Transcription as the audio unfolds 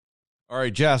All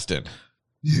right, Justin.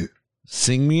 Yeah.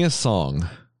 Sing me a song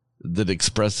that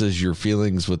expresses your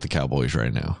feelings with the Cowboys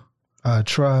right now. I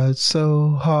tried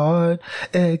so hard,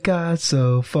 it got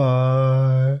so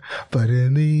far, but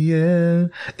in the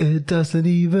end, it doesn't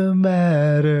even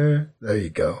matter. There you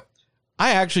go.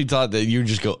 I actually thought that you'd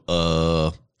just go,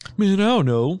 man, I don't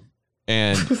know.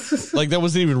 And like, that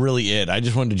wasn't even really it. I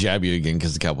just wanted to jab you again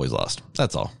because the Cowboys lost.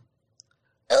 That's all.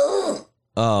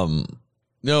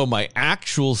 No, my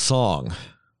actual song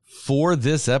for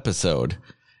this episode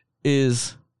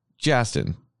is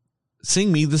Justin.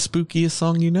 Sing me the spookiest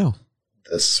song you know.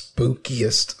 The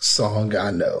spookiest song I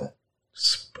know.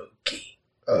 Spooky.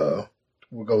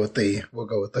 We'll go with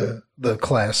the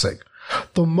classic.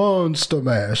 The Monster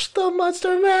Mash. The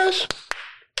Monster Mash.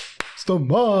 It's the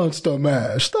Monster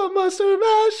Mash. The Monster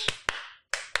Mash.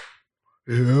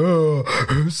 Yeah,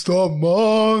 it's the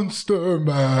Monster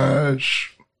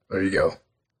Mash. There you go.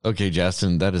 Okay,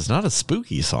 Justin, that is not a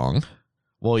spooky song.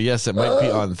 Well, yes, it might be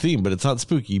on theme, but it's not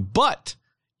spooky. But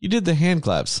you did the hand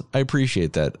claps. I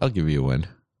appreciate that. I'll give you a win.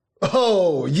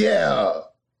 Oh, yeah.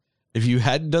 If you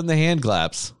hadn't done the hand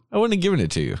claps, I wouldn't have given it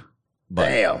to you. But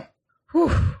Damn. Whew.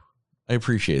 I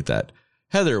appreciate that.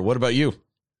 Heather, what about you?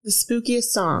 The spookiest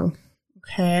song.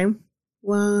 Okay.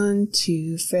 1,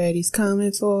 2, Freddy's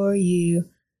coming for you.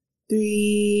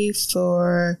 3,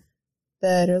 4,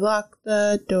 better lock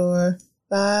the door.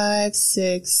 5,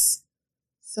 6,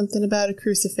 something about a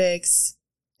crucifix.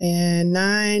 And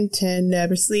 9, 10,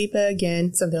 never sleep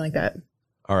again. Something like that.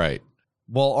 All right.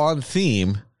 Well, on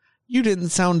theme, you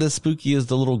didn't sound as spooky as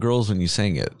the little girls when you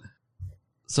sang it.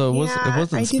 So it wasn't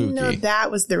spooky. I didn't know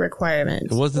that was the requirement.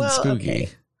 It wasn't spooky. Okay.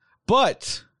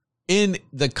 But in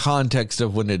the context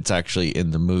of when it's actually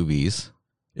in the movies,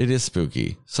 it is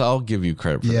spooky. So I'll give you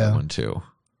credit for that one too.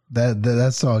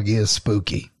 That song is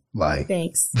spooky. Like,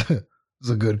 thanks. It's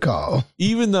a good call.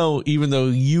 Even though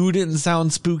you didn't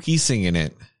sound spooky singing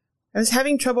it. I was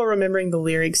having trouble remembering the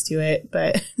lyrics to it,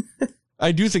 but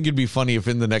I do think it'd be funny if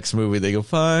in the next movie they go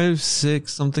 5,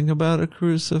 6, something about a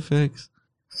crucifix.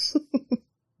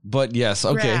 But yes,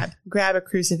 okay. Grab a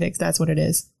crucifix. That's what it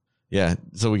is. Yeah.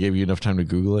 So we gave you enough time to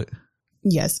Google it?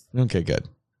 Yes. Okay, good.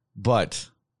 But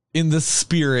in the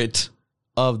spirit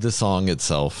of the song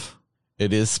itself,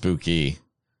 it is spooky.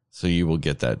 So you will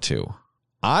get that too.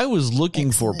 I was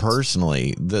looking for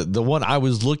personally, the one I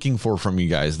was looking for from you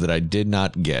guys that I did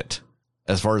not get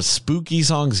as far as spooky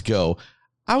songs go.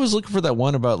 I was looking for that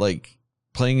one about like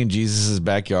playing in Jesus's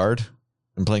backyard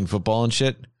and playing football and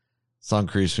shit. Song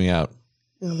creeps me out.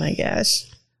 Oh my gosh.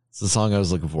 It's the song I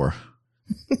was looking for.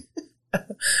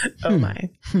 Oh my.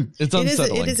 It's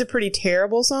unsettling. It is a pretty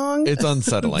terrible song. It's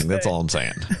unsettling. That's all I'm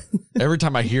saying. Every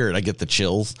time I hear it, I get the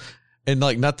chills, and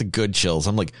like not the good chills.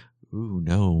 I'm like, ooh,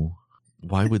 no.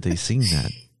 Why would they sing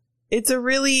that? It's a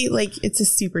really it's a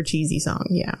super cheesy song.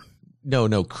 Yeah.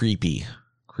 No, creepy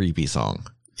song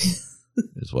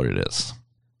is what it is.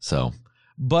 So,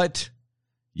 but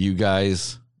you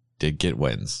guys did get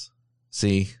wins.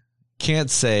 See,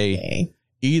 can't say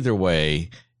either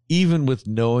way, even with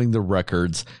knowing the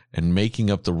records and making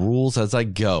up the rules as I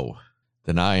go,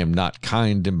 then I am not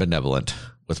kind and benevolent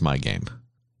with my game.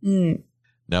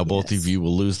 Now, both of you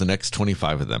will lose the next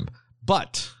 25 of them,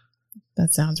 but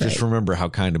that sounds right. Just remember how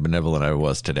kind and benevolent I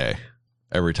was today.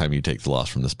 Every time you take the loss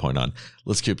from this point on.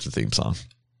 Let's keep the theme song.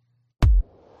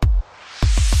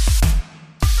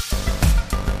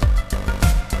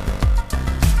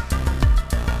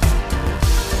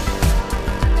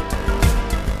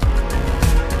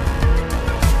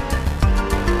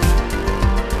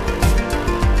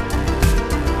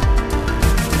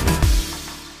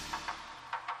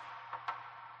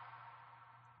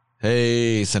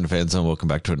 Hey, Cinefans, and welcome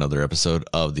back to another episode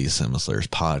of the Cinema Slayers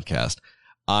podcast.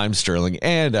 I'm Sterling,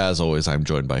 and as always, I'm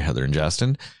joined by Heather and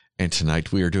Justin. And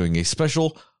tonight we are doing a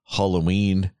special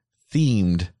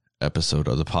Halloween-themed episode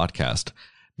of the podcast.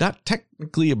 Not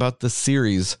technically about the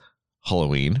series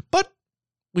Halloween, but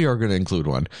we are going to include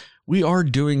one. We are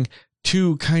doing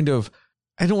two kind of,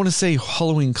 I don't want to say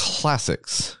Halloween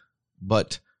classics,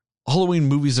 but Halloween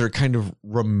movies that are kind of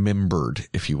remembered,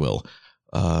 if you will.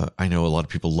 I know a lot of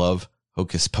people love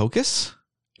Hocus Pocus,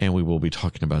 and we will be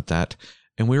talking about that.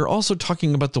 And we are also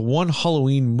talking about the one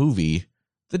Halloween movie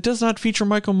that does not feature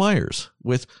Michael Myers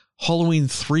with Halloween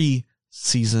 3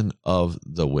 Season of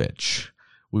the Witch.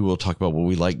 We will talk about what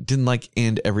we like, didn't like,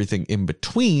 and everything in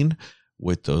between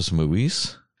with those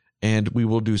movies. And we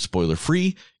will do spoiler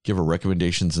free, give our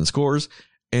recommendations and scores,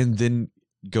 and then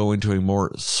go into a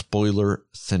more spoiler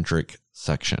centric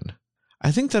section.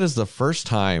 I think that is the first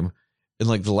time in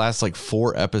like the last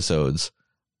 4 episodes,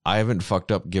 I haven't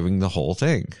fucked up giving the whole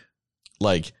thing.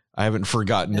 Like I haven't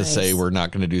forgotten to say Nice. we're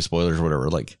not going to do spoilers or whatever.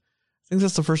 Like, I think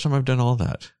that's the first time I've done all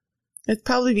that. It's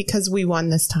probably because we won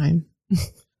this time.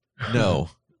 No,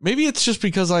 maybe it's just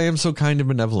because I am so kind and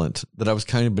benevolent that I was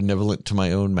kind of benevolent to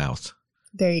my own mouth.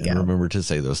 There you And go. remember to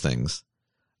say those things.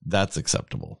 That's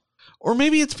acceptable. Or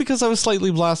maybe it's because I was slightly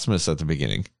blasphemous at the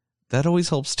beginning. That always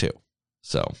helps too.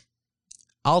 So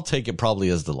I'll take it probably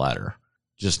as the latter,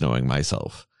 just knowing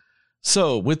myself.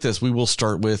 So with this, we will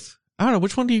start with, I don't know,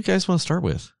 which one do you guys want to start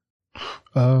with?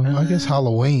 I guess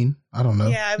Halloween. I don't know.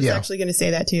 Yeah, I was actually going to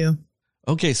say that too.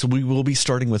 Okay, so we will be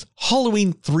starting with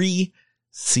Halloween 3,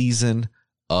 Season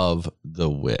of the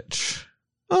Witch.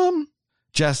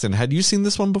 Justin, had you seen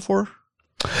this one before?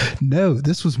 No,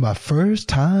 this was my first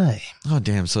time. Oh,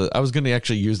 damn. So I was going to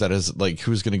actually use that as like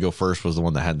who's going to go first was the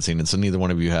one that hadn't seen it. So neither one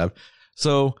of you have.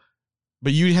 So,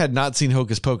 but you had not seen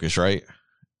Hocus Pocus, right?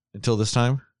 Until this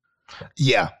time?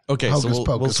 Yeah. Okay, Hocus so we'll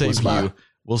Pocus save was my- you.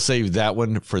 We'll save that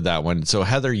one for that one. So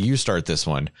Heather, you start this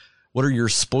one. What are your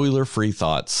spoiler-free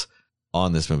thoughts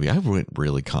on this movie? I went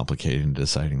really complicated in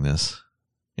deciding this.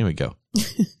 Here we go.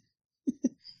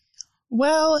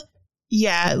 Well,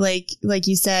 yeah, like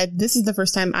you said, this is the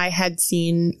first time I had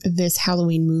seen this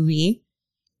Halloween movie,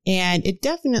 and it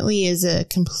definitely is a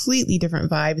completely different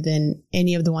vibe than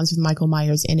any of the ones with Michael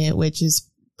Myers in it, which is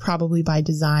probably by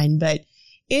design, but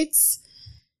it's,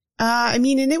 and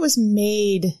it was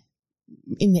made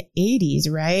in the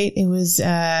 80s, right? It was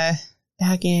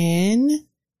back in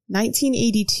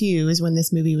 1982 is when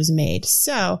this movie was made.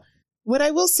 So what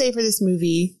I will say for this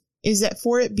movie is that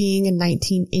for it being a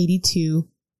 1982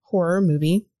 horror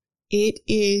movie,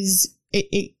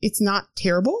 it's not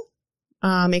terrible.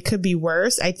 It could be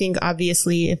worse. I think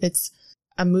obviously if it's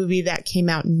a movie that came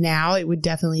out now, it would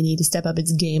definitely need to step up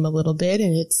its game a little bit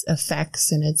and its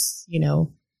effects and its,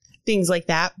 things like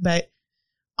that. But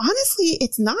honestly,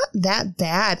 it's not that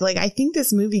bad. Like, I think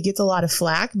this movie gets a lot of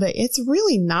flack, but it's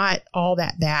really not all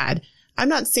that bad. I'm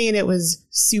not saying it was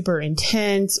super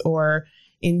intense or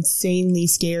insanely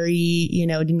scary,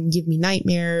 didn't give me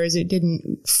nightmares. It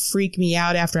didn't freak me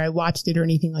out after I watched it or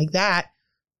anything like that.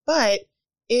 But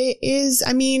it is,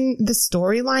 the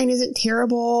storyline isn't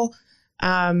terrible.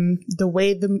 The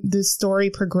way the story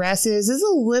progresses is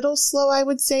a little slow, I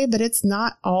would say, but it's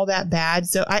not all that bad.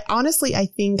 So I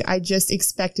think I just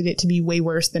expected it to be way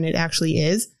worse than it actually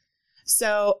is.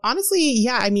 So honestly,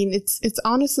 yeah, it's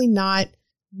honestly not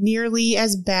nearly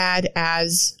as bad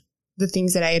as the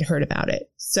things that I had heard about it.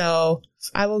 So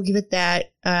I will give it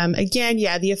that. Again,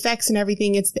 yeah, the effects and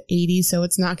everything, it's the 80s, so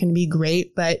it's not going to be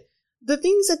great, but the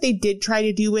things that they did try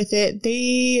to do with it,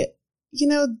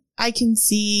 I can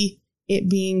see it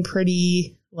being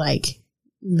pretty,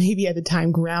 maybe at the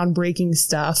time, groundbreaking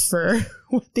stuff for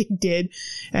what they did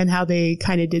and how they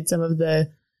kind of did some of the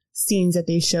scenes that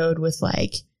they showed with,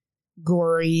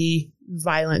 gory,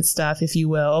 violent stuff, if you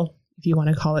will, if you want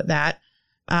to call it that.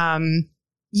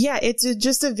 Yeah, it's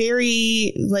just a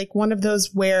very, one of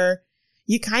those where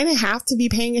you kind of have to be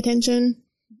paying attention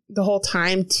the whole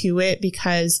time to it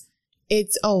because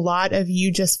it's a lot of you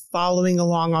just following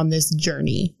along on this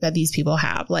journey that these people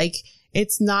have.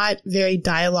 It's not very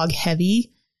dialogue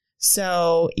heavy.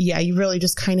 So yeah, you really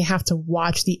just kind of have to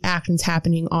watch the actions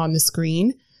happening on the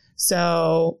screen.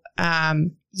 So,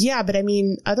 yeah, but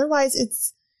otherwise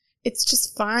it's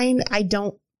just fine. I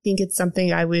don't think it's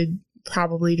something I would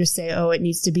probably just say, oh, it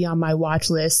needs to be on my watch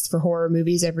list for horror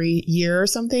movies every year or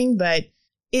something, but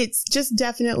it's just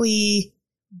definitely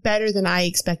better than I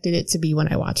expected it to be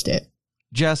when I watched it.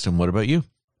 Justin, what about you?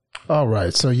 All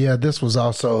right. So, yeah, this was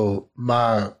also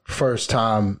my first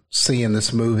time seeing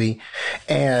this movie.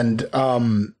 And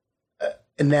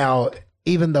now,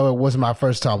 even though it was my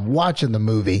first time watching the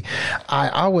movie, I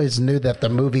always knew that the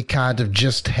movie kind of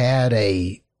just had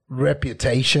a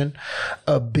reputation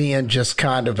of being just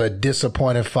kind of a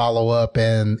disappointing follow-up.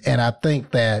 And I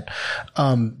think that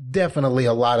definitely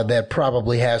a lot of that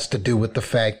probably has to do with the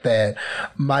fact that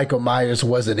Michael Myers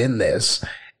wasn't in this.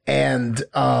 And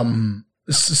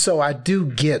so I do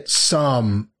get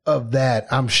some of that,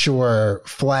 I'm sure,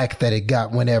 flack that it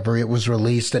got whenever it was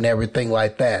released and everything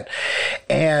like that.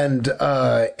 And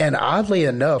oddly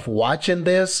enough, watching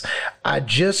this, I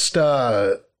just,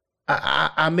 I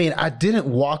didn't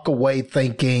walk away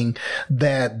thinking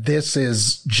that this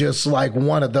is just like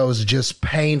one of those just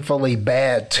painfully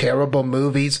bad, terrible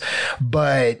movies,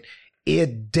 but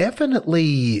it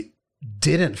definitely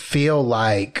didn't feel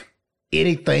like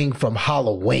anything from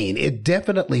Halloween. It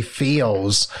definitely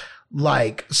feels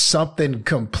like something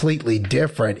completely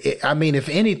different. If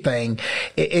anything,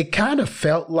 it kind of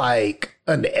felt like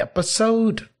an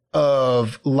episode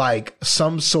of like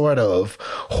some sort of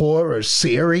horror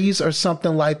series or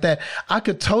something like that, I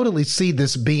could totally see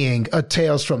this being a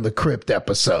Tales from the Crypt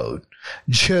episode.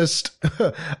 Just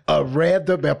a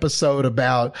random episode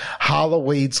about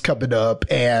Halloween's coming up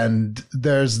and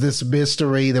there's this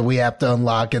mystery that we have to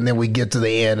unlock, and then we get to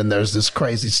the end and there's this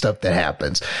crazy stuff that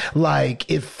happens. Like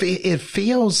it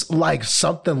feels like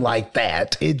something like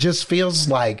that. It just feels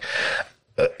like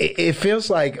it feels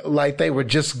like they were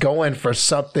just going for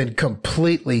something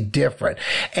completely different.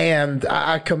 And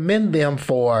I commend them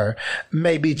for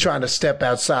maybe trying to step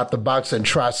outside the box and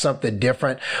try something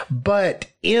different. But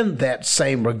in that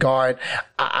same regard,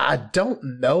 I don't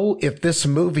know if this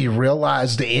movie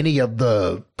realized any of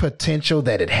the potential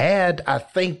that it had. I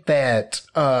think that,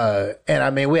 and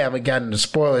I mean, we haven't gotten to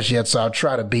spoilers yet, so I'll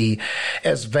try to be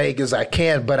as vague as I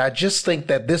can, but I just think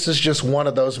that this is just one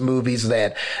of those movies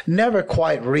that never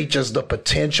quite reaches the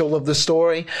potential of the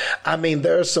story. I mean,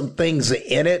 there are some things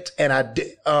in it, and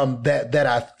that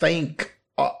I think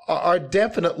are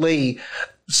definitely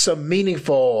some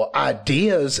meaningful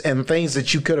ideas and things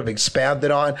that you could have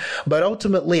expounded on. But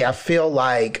ultimately, I feel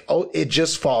like, it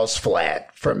just falls flat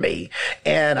for me.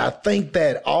 And I think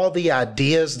that all the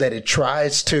ideas that it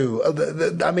tries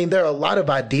to, I mean, there are a lot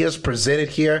of ideas presented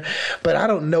here, but I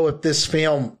don't know if this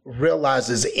film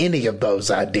realizes any of those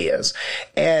ideas.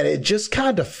 And it just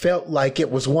kind of felt like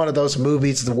it was one of those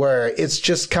movies where it's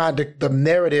just kind of, the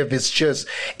narrative is just,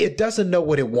 it doesn't know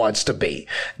what it wants to be.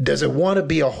 Does it want to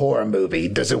be a horror movie?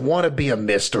 Does it want to be a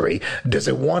mystery? Does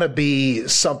it want to be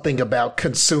something about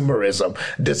consumerism?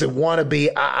 Does it want to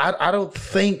be, I don't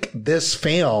think this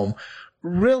film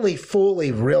really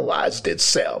fully realized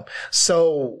itself.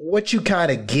 So what you kind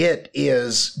of get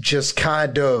is just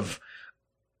kind of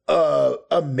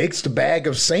a mixed bag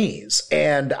of scenes.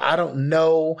 And I don't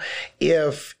know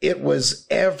if it was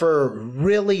ever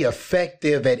really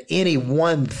effective at any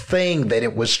one thing that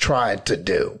it was trying to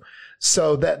do.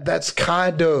 So that's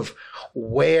kind of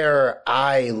where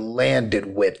I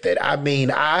landed with it. I mean,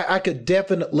 I could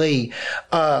definitely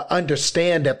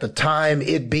understand at the time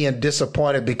it being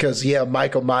disappointed because, yeah,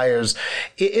 Michael Myers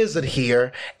isn't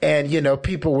here. And, you know,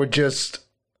 people were just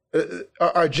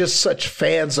are just such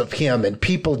fans of him, and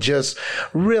people just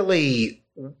really,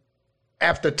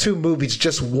 after 2 movies,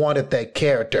 just wanted that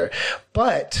character.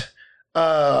 But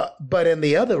in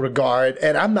the other regard,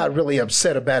 and I'm not really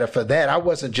upset about it for that, I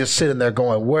wasn't just sitting there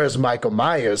going, where's Michael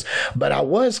Myers? But I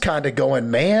was kind of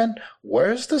going, man,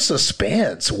 where's the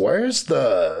suspense? Where's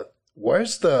the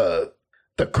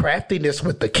craftiness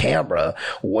with the camera?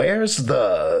 Where's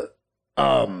the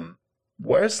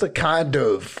kind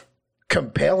of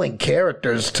compelling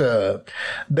characters to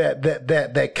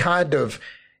that kind of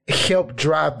help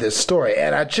drive this story?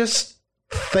 And I just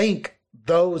think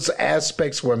those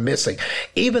aspects were missing.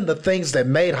 Even the things that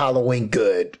made Halloween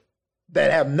good,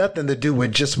 that have nothing to do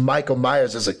with just Michael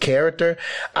Myers as a character,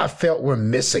 I felt were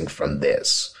missing from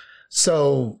this.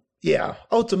 So, yeah,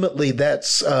 ultimately,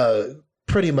 that's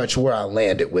pretty much where I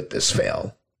landed with this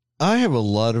film. I have a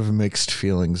lot of mixed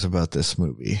feelings about this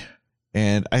movie.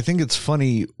 And I think it's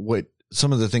funny what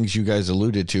some of the things you guys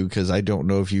alluded to, because I don't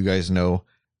know if you guys know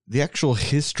the actual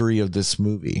history of this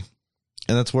movie.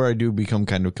 And that's where I do become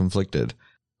kind of conflicted.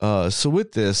 So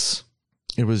with this,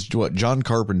 it was John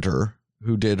Carpenter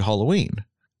who did Halloween.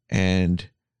 And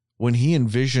when he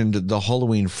envisioned the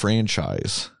Halloween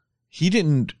franchise, he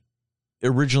didn't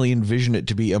originally envision it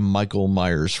to be a Michael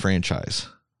Myers franchise.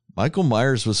 Michael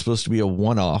Myers was supposed to be a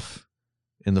one-off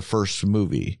in the first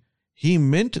movie. He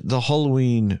meant the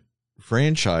Halloween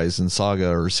franchise and saga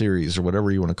or series or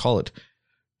whatever you want to call it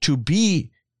to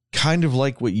be kind of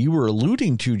like what you were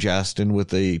alluding to, Justin, with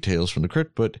the Tales from the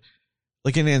Crypt, but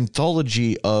like an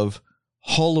anthology of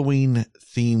Halloween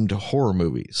themed horror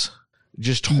movies,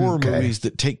 just horror movies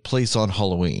that take place on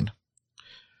Halloween.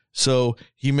 So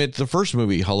he meant the first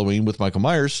movie, Halloween with Michael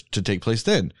Myers, to take place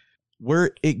then.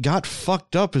 Where it got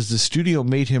fucked up is the studio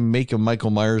made him make a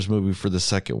Michael Myers movie for the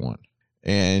second one.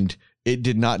 And it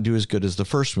did not do as good as the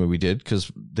first movie did,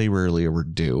 because they rarely ever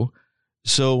do.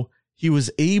 So he was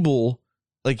able,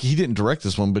 like, he didn't direct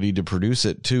this one, but he did produce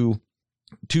it to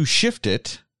shift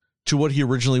it to what he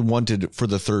originally wanted for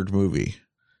the third movie.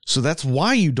 So that's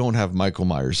why you don't have Michael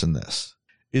Myers in this,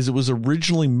 is it was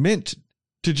originally meant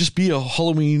to just be a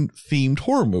Halloween themed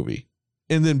horror movie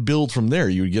and then build from there.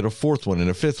 You would get a fourth one and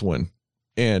a fifth one,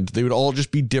 and they would all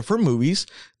just be different movies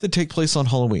that take place on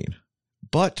Halloween.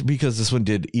 But because this one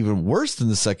did even worse than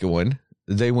the second one,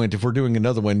 they went, if we're doing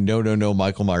another one, no,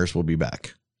 Michael Myers will be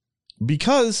back.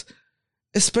 Because,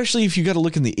 especially if you got to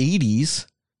look in the 80s,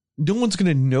 no one's going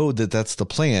to know that that's the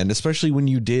plan, especially when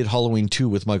you did Halloween 2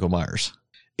 with Michael Myers.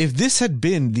 if this had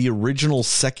been the original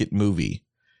second movie,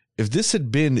 if this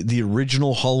had been the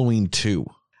original Halloween 2,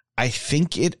 I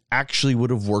think it actually would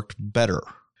have worked better.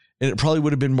 And it probably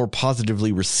would have been more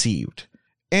positively received.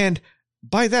 And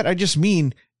by that, I just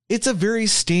mean it's a very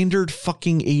standard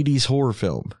fucking 80s horror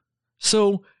film.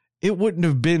 So it wouldn't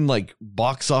have been like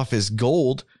box office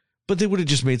gold, but they would have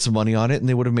just made some money on it and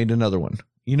they would have made another one.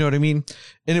 You know what I mean?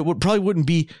 And it probably wouldn't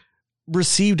be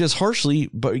received as harshly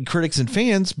by critics and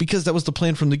fans because that was the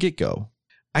plan from the get-go.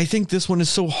 I think this one is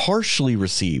so harshly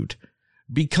received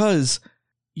because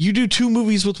you do 2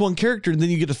 movies with one character and then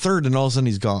you get a third and all of a sudden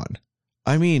he's gone.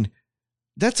 I mean,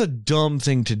 that's a dumb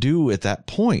thing to do at that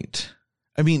point.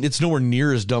 I mean, it's nowhere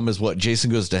near as dumb as what Jason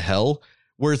Goes to Hell,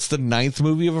 where it's the 9th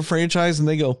movie of a franchise and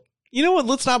they go, you know what?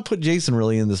 Let's not put Jason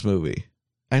really in this movie.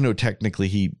 I know technically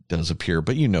he does appear,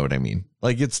 but you know what I mean?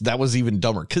 Like that was even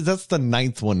dumber because that's the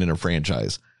 9th one in a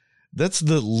franchise. That's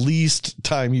the least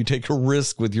time you take a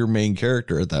risk with your main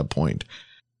character at that point.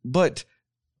 But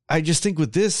I just think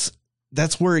with this,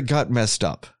 that's where it got messed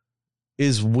up,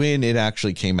 is when it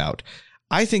actually came out.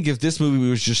 I think if this movie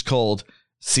was just called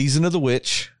Season of the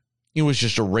Witch, it was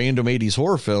just a random 80s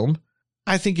horror film,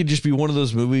 I think it'd just be one of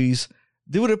those movies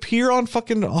that would appear on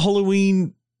fucking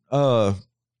Halloween,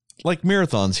 like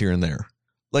marathons here and there.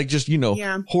 Like just,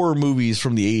 horror movies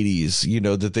from the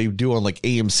 80s, that they do on like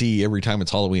AMC every time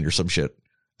it's Halloween or some shit.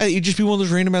 It'd just be one of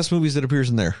those random ass movies that appears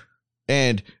in there.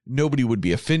 And nobody would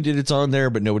be offended it's on there,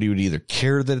 but nobody would either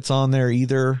care that it's on there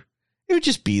either. It would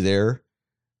just be there.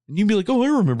 And you'd be like, oh, I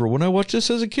remember when I watched this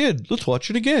as a kid. Let's watch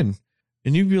it again.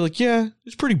 And you'd be like, yeah,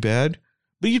 it's pretty bad.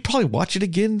 But you'd probably watch it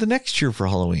again the next year for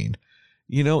Halloween.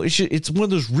 It's one of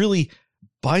those really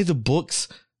by the books,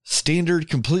 standard,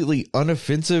 completely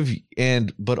unoffensive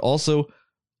but also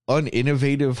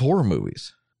uninnovative horror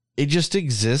movies. It just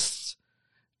exists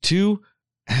to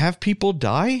have people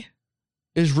die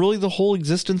is really the whole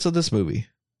existence of this movie.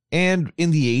 And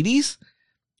in the 80s,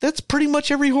 that's pretty much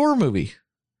every horror movie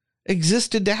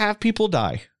existed to have people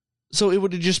die. So it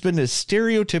would have just been a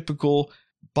stereotypical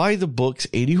by the books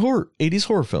 80s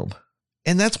horror film.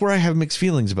 And that's where I have mixed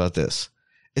feelings about this.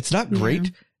 It's not great.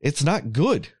 Mm-hmm. It's not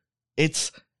good.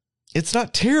 It's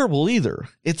not terrible either.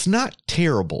 It's not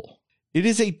terrible. It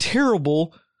is a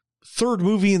terrible third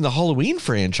movie in the Halloween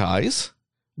franchise.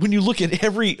 When you look at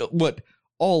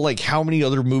how many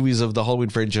other movies of the Halloween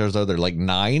franchise are there? Like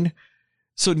 9.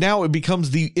 So now it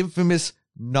becomes the infamous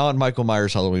non-Michael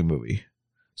Myers Halloween movie.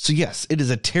 So yes, it is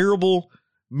a terrible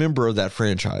member of that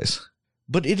franchise,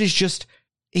 but it is just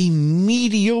a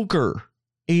mediocre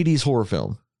 80s horror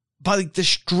film by like the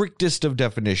strictest of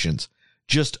definitions,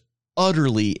 just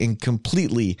utterly and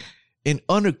completely and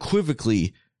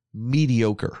unequivocally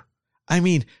mediocre. I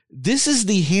mean, this is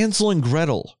the Hansel and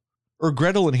Gretel, or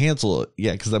Gretel and Hansel.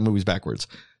 Yeah, because that movie's backwards.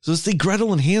 So it's the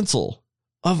Gretel and Hansel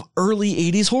of early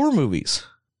 80s horror movies.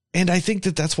 And I think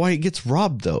that that's why it gets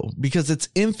robbed, though, because it's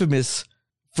infamous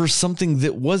for something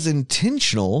that was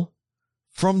intentional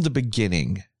from the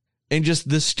beginning. And just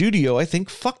the studio, I think,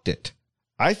 fucked it.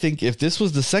 I think if this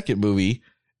was the second movie,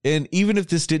 and even if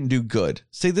this didn't do good,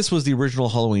 say this was the original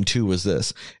Halloween 2 was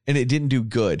this, and it didn't do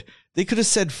good, they could have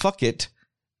said fuck it,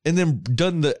 and then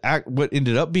done what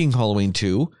ended up being Halloween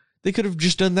 2. They could have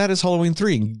just done that as Halloween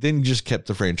 3, and then just kept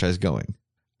the franchise going.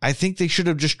 I think they should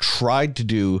have just tried to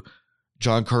do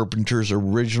John Carpenter's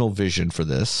original vision for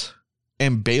this,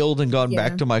 and bailed and gone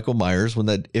back to Michael Myers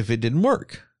if it didn't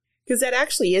work. Because that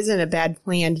actually isn't a bad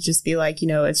plan to just be like,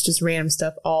 it's just random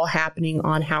stuff all happening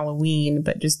on Halloween,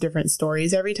 but just different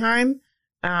stories every time.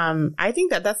 I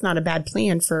think that's not a bad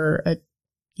plan for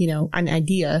an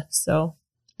idea. So,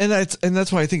 and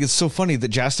that's why I think it's so funny that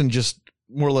Justin just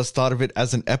more or less thought of it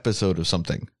as an episode of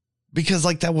something, because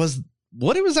like that was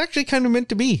what it was actually kind of meant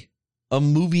to be, a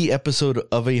movie episode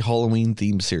of a Halloween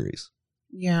themed series.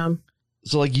 Yeah.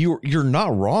 So like you're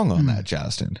not wrong on that,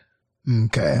 Justin.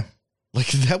 Okay. Like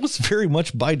that was very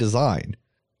much by design,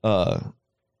 and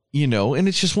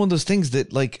it's just one of those things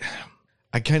that like,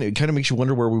 I kind of makes you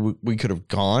wonder where we could have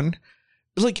gone.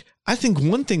 Like, I think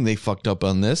one thing they fucked up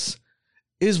on this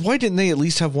is why didn't they at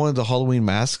least have one of the Halloween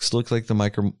masks look like the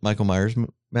Michael Myers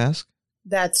mask?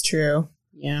 That's true.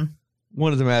 Yeah.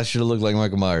 One of the masks should have looked like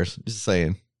Michael Myers. Just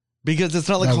saying. Because it's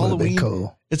not like that Halloween.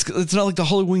 Cool. It's not like the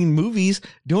Halloween movies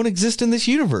don't exist in this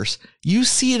universe. You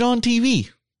see it on TV.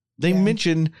 They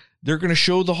mention they're going to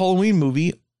show the Halloween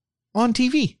movie on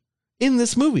TV in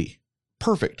this movie.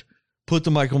 Perfect. Put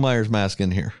the Michael Myers mask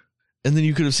in here. And then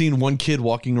you could have seen one kid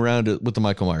walking around with the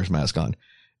Michael Myers mask on.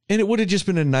 And it would have just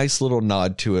been a nice little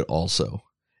nod to it also.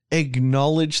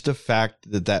 Acknowledge the fact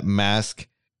that mask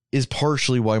is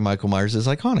partially why Michael Myers is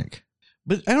iconic.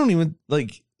 But I don't even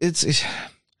like it's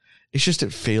It's just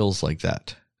it fails like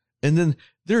that. And then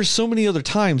there are so many other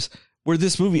times where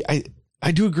this movie,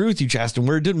 I do agree with you, Justin,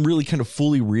 where it didn't really kind of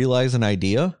fully realize an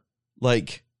idea.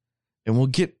 Like, and we'll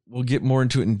get more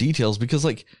into it in details, because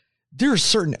like there are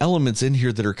certain elements in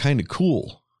here that are kind of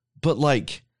cool, but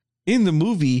like in the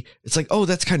movie, it's like, oh,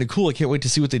 that's kind of cool. I can't wait to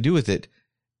see what they do with it.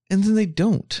 And then they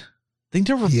don't. They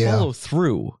never follow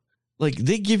through. Like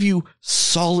they give you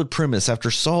solid premise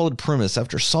after solid premise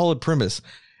after solid premise,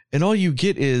 and all you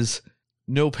get is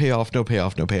no payoff, no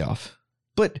payoff, no payoff.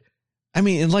 But I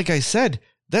mean, and like I said,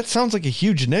 that sounds like a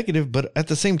huge negative, but at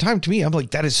the same time, to me, I'm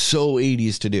like, that is so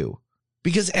 80s to do,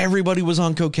 because everybody was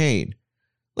on cocaine.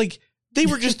 Like they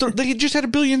were just, they just had a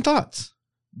billion thoughts.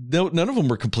 No, none of them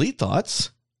were complete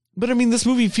thoughts. But I mean, this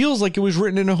movie feels like it was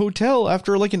written in a hotel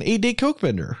after like an 8-day coke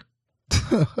bender.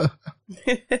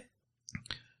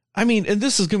 I mean, and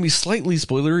this is going to be slightly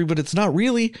spoilery, but it's not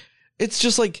really. It's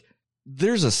just like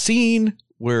there's a scene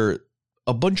where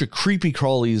a bunch of creepy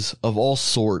crawlies of all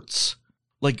sorts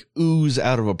like ooze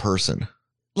out of a person.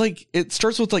 Like it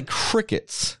starts with like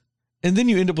crickets, and then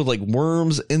you end up with like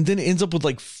worms, and then it ends up with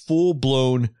like full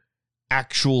blown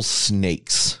actual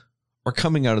snakes are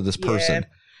coming out of this person.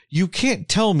 You can't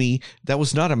tell me that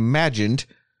was not imagined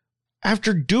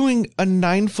after doing a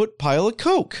 9-foot pile of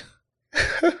coke.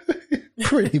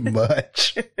 Pretty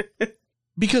much.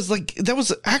 Because like that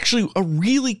was actually a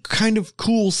really kind of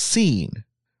cool scene.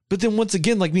 But then once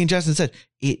again, like me and Justin said,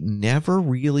 it never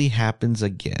really happens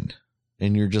again.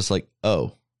 And you're just like,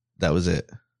 oh, that was it.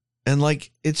 And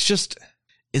like, it's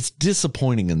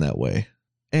disappointing in that way.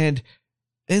 And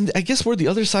I guess where the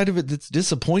other side of it that's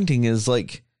disappointing is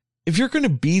like, if you're going to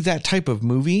be that type of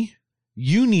movie,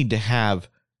 you need to have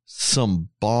some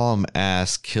bomb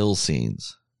ass kill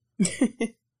scenes.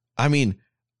 I mean,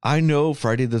 I know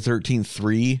Friday the 13th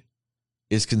 3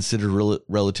 is considered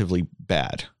relatively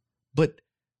bad, but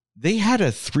they had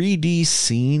a 3D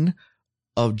scene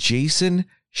of Jason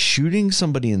shooting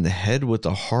somebody in the head with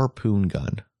a harpoon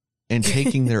gun and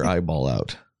taking their eyeball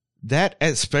out. That,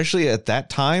 especially at that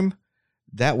time,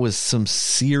 that was some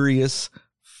serious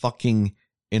fucking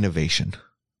innovation.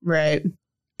 Right.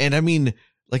 And I mean,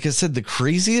 like I said, the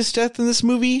craziest death in this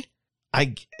movie,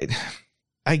 I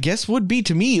guess would be,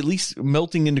 to me at least,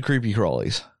 melting into creepy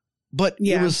crawlies. But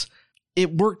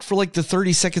it worked for like the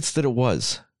 30 seconds that it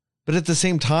was. But at the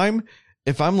same time,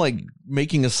 if I'm like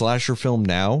making a slasher film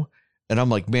now and I'm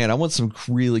like, man, I want some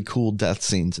really cool death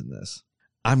scenes in this,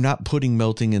 I'm not putting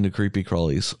melting into creepy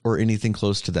crawlies or anything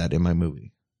close to that in my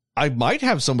movie. I might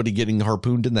have somebody getting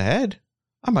harpooned in the head.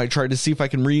 I might try to see if I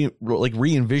can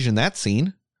re-envision that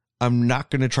scene. I'm not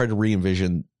going to try to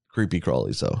re-envision creepy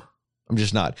crawlies though. I'm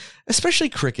just not. Especially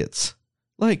crickets.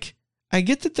 Like, I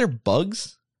get that they're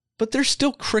bugs, but they're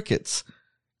still crickets.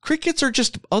 Crickets are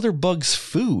just other bugs'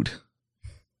 food.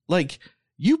 Like,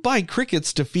 you buy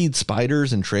crickets to feed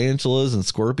spiders and tarantulas and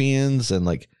scorpions and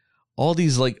like all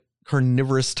these like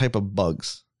carnivorous type of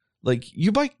bugs. Like,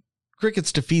 you buy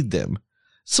crickets to feed them.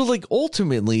 So like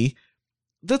ultimately,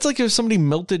 that's like if somebody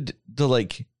melted the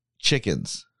like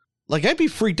chickens. Like, I'd be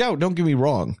freaked out, don't get me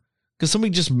wrong, because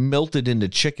somebody just melted into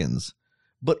chickens.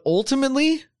 But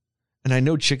ultimately, and I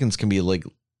know chickens can be like,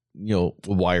 you know,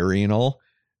 wiry and all,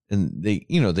 and they,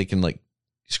 you know, they can like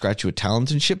scratch you with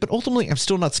talons and shit. But ultimately, I'm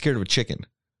still not scared of a chicken,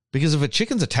 because if a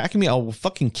chicken's attacking me, I'll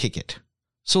fucking kick it.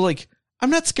 So like,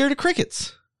 I'm not scared of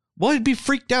crickets. Well, I'd be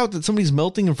freaked out that somebody's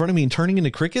melting in front of me and turning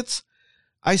into crickets.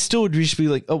 I still would just be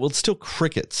like, oh, well, it's still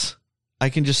crickets. I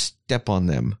can just step on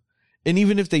them. And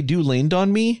even if they do land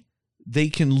on me, they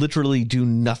can literally do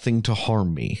nothing to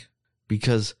harm me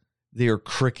because they are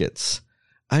crickets.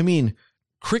 I mean,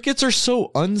 crickets are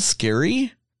so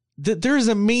unscary that there is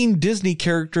a main Disney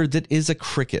character that is a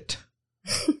cricket.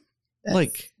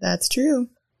 That's true.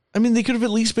 I mean, they could have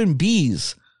at least been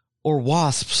bees or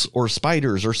wasps or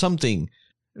spiders or something.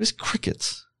 It was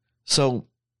crickets. So,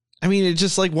 I mean, it's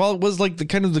just like, while it was like the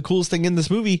kind of the coolest thing in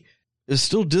this movie, it's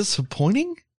still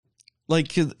disappointing.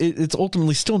 Like, it's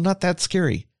ultimately still not that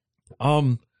scary. I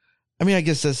mean, I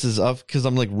guess this is up because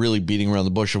I'm like really beating around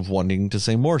the bush of wanting to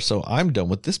say more. So I'm done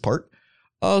with this part.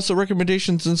 So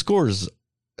recommendations and scores.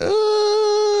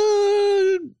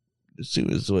 See,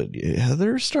 is what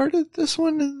Heather started this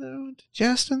one and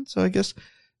Justin. So I guess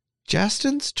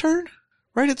Justin's turn,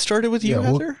 right? It started with you,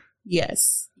 Heather.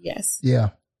 Yes. Yeah.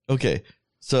 Okay.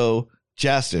 So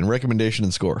Justin, recommendation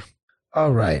and score.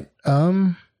 All right.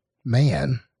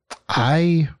 Man,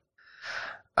 I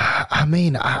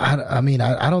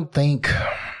don't think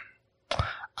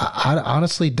I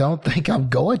honestly don't think I'm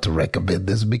going to recommend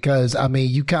this because, I mean,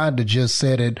 you kind of just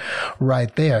said it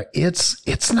right there.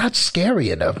 It's not scary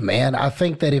enough, man. I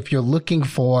think that if you're looking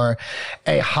for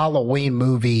a Halloween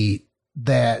movie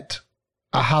a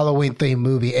Halloween themed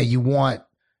movie and you want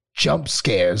jump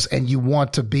scares and you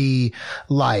want to be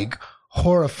like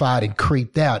horrified and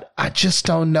creeped out, I just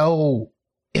don't know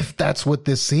if that's what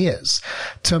this is.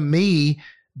 To me,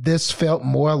 this felt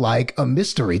more like a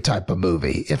mystery type of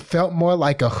movie. It felt more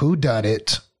like a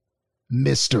whodunit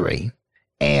mystery.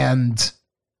 And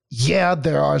yeah,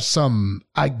 there are some,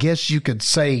 I guess you could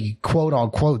say, quote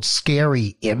unquote,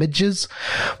 scary images,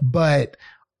 but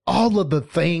all of the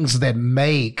things that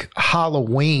make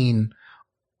Halloween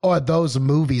or those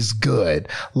movies good,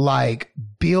 like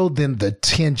building the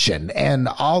tension and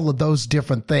all of those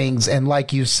different things. And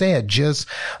like you said, just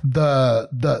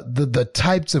the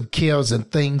types of kills and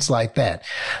things like that.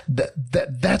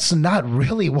 That's not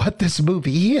really what this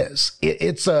movie is.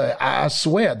 I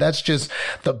swear, that's just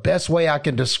the best way I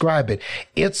can describe it.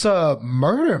 It's a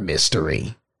murder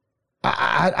mystery.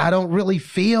 I don't really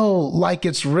feel like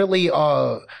it's really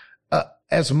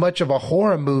as much of a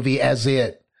horror movie as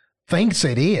it thinks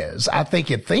it is. I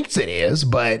think it thinks it is,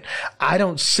 but I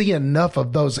don't see enough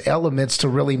of those elements to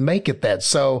really make it that.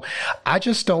 So I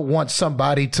just don't want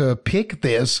somebody to pick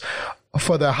this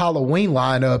for the Halloween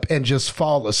lineup and just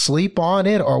fall asleep on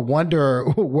it or wonder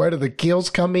where do the kills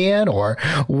come in or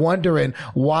wondering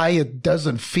why it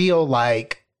doesn't feel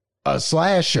like a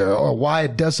slasher or why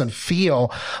it doesn't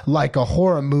feel like a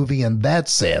horror movie in that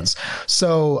sense.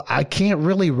 So I can't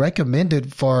really recommend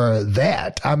it for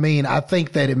that. I mean, I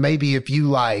think that it maybe if you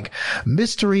like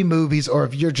mystery movies or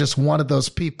if you're just one of those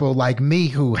people like me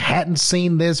who hadn't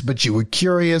seen this, but you were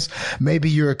curious,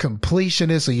 maybe you're a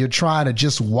completionist or you're trying to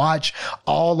just watch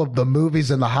all of the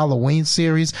movies in the Halloween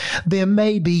series, then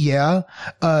maybe,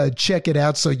 check it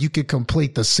out so you can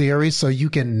complete the series so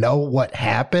you can know what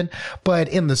happened. But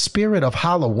in the spirit of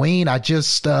Halloween, I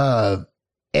just and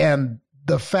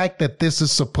the fact that this is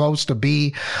supposed to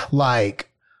be like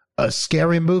a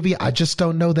scary movie, I just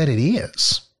don't know that it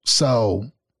is. So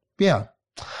yeah.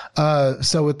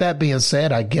 So with that being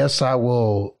said, I guess I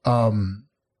will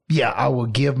I will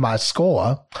give my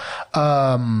score.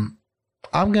 I'm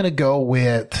gonna go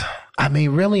with, I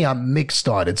mean, really I'm mixed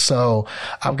on it. So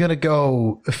I'm gonna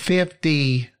go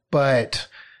 50, but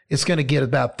it's going to get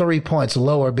about 3 points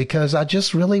lower because I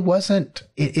just really wasn't,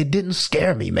 it didn't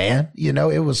scare me, man. You know,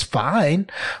 it was fine,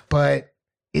 but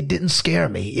it didn't scare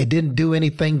me. It didn't do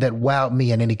anything that wowed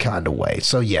me in any kind of way.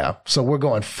 So yeah, so we're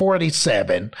going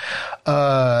 47,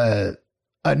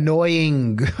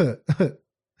 annoying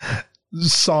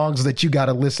songs that you got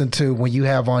to listen to when you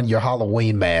have on your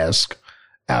Halloween mask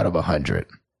out of 100.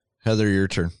 Heather, your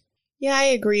turn. Yeah, I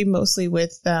agree mostly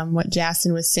with what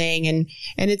Jason was saying. And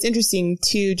it's interesting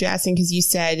too, Jason, because you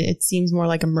said it seems more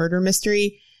like a murder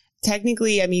mystery.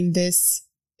 Technically, I mean, this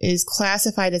is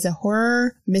classified as a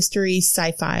horror mystery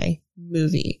sci-fi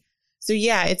movie. So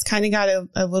yeah, it's kind of got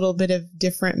a little bit of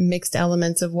different mixed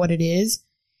elements of what it is.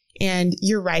 And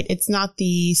you're right. It's not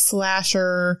the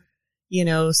slasher,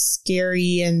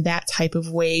 scary and that type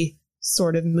of way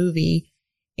sort of movie.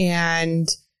 And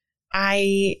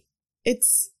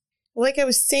it's, like I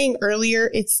was saying earlier,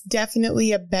 it's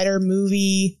definitely a better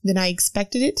movie than I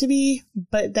expected it to be,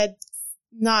 but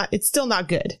it's still not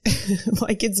good.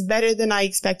 Like, it's better than I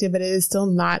expected, but it is still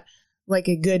not like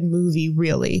a good movie,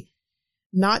 really.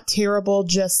 Not terrible,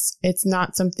 just it's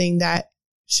not something that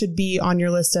should be on your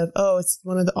list of, it's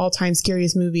one of the all-time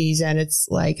scariest movies, and it's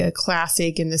like a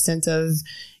classic in the sense of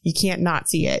you can't not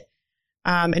see it.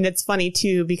 And it's funny,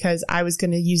 too, because I was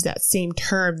going to use that same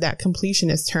term, that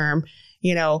completionist term,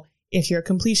 if you're a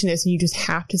completionist and you just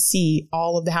have to see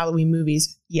all of the Halloween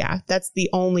movies, yeah, that's the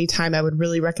only time I would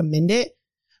really recommend it.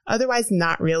 Otherwise,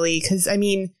 not really. Because, I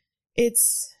mean,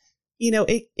 it's,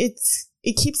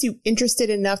 it keeps you interested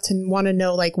enough to want to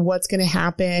know, like, what's going to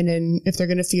happen and if they're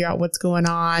going to figure out what's going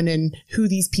on and who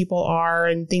these people are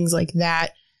and things like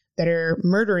that are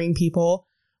murdering people.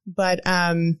 But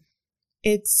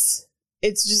it's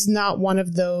just not one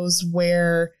of those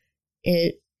where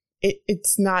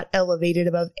it's not elevated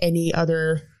above any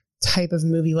other type of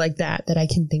movie like that I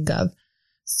can think of.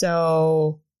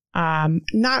 So,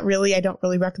 not really. I don't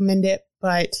really recommend it,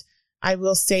 but I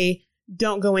will say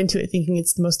don't go into it thinking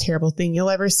it's the most terrible thing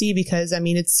you'll ever see because, I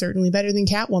mean, it's certainly better than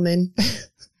Catwoman.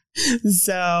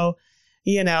 So,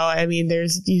 I mean,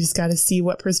 you just got to see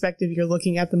what perspective you're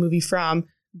looking at the movie from.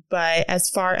 But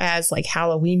as far as like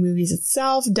Halloween movies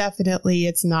itself, definitely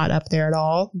it's not up there at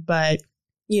all. But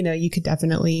you could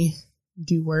definitely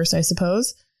do worse, I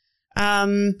suppose.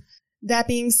 That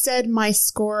being said, my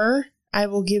score, I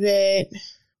will give it,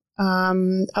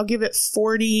 I'll give it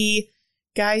 40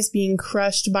 guys being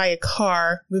crushed by a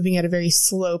car moving at a very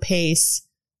slow pace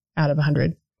out of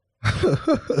 100.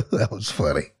 That was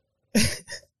funny.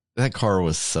 That car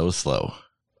was so slow.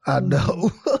 I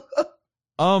know.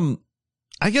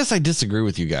 I guess I disagree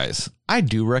with you guys. I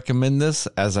do recommend this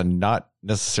as a not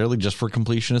necessarily just for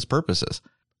completionist purposes.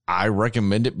 I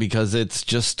recommend it because it's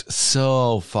just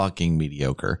so fucking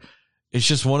mediocre. It's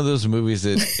just one of those movies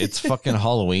that it's fucking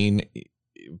Halloween.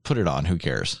 Put it on. Who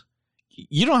cares?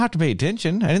 You don't have to pay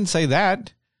attention. I didn't say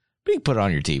that. But you can put it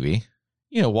on your TV.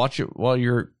 You know, watch it while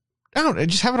you're, I don't know,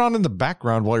 just have it on in the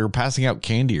background while you're passing out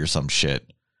candy or some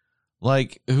shit.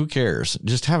 Like, who cares?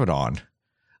 Just have it on.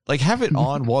 Like, have it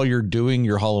on while you're doing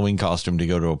your Halloween costume to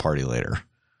go to a party later.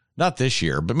 Not this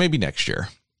year, but maybe next year.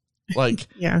 Like,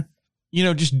 yeah. You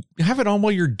know, just have it on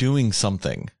while you're doing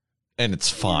something and it's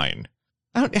fine.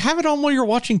 Have it on while you're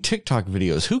watching TikTok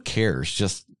videos. Who cares?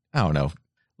 Just, I don't know.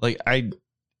 Like,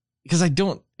 because I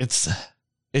don't, it's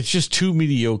just too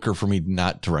mediocre for me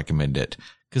not to recommend it.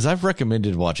 Because I've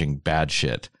recommended watching bad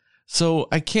shit. So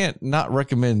I can't not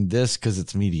recommend this because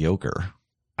it's mediocre.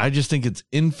 I just think it's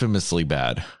infamously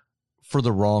bad for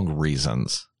the wrong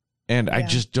reasons. And I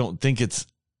just don't think it's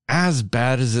as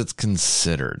bad as it's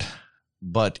considered.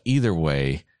 But either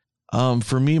way,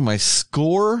 for me, my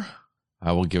score,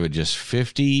 I will give it just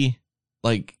 50.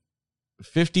 Like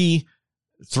 50,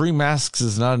 3 masks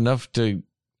is not enough to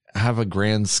have a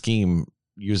grand scheme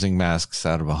using masks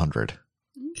out of 100.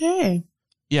 Okay.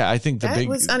 Yeah, I think that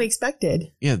was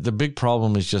unexpected. Yeah, the big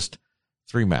problem is just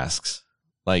 3 masks.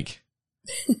 Like,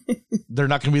 they're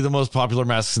not going to be the most popular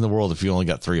masks in the world if you only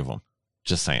got 3 of them.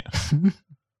 Just saying.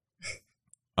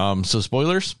 So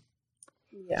spoilers?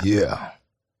 Yeah.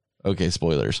 Okay,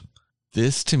 spoilers.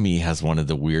 This to me has one of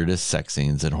the weirdest sex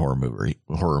scenes in horror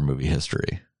movie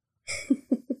history.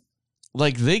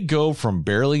 Like, they go from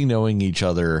barely knowing each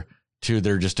other to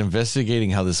they're just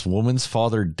investigating how this woman's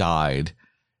father died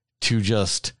to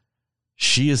just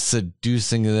she is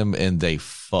seducing them and they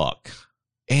fuck.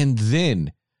 And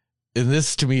then, and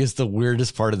this to me is the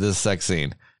weirdest part of this sex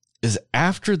scene, is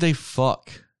after they fuck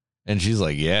and she's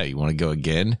like, yeah, you want to go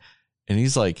again? And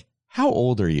he's like, how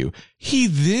old are you? He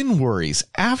then worries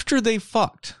after they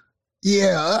fucked.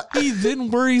 Yeah. He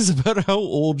then worries about how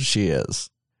old she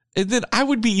is. And then I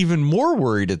would be even more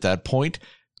worried at that point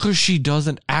because she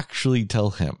doesn't actually tell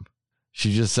him.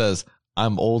 She just says,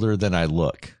 I'm older than I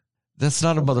look. That's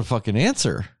not a motherfucking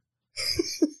answer.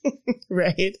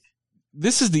 Right.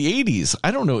 This is the 80s. I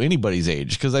don't know anybody's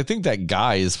age because I think that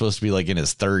guy is supposed to be like in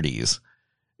his 30s.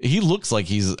 He looks like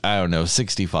he's, I don't know,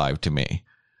 65 to me.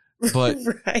 But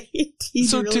right. He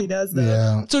so really does that.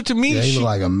 Yeah. So to me, he looked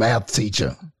like a math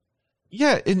teacher.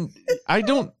 Yeah. And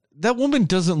that woman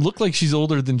doesn't look like she's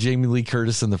older than Jamie Lee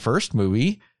Curtis in the first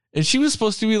movie. And she was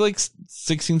supposed to be like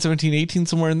 16, 17, 18,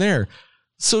 somewhere in there.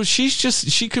 So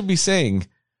she could be saying,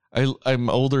 I'm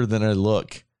older than I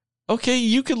look. Okay,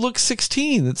 you could look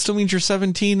 16. That still means you're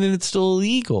 17 and it's still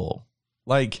illegal.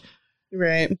 Like,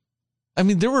 right. I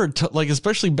mean, there were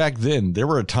especially back then, there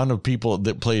were a ton of people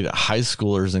that played high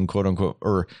schoolers and quote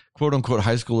unquote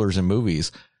high schoolers in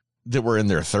movies that were in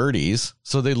their 30s.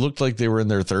 So they looked like they were in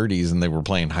their 30s and they were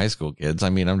playing high school kids. I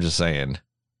mean, I'm just saying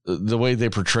the way they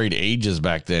portrayed ages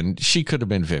back then, she could have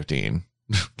been 15.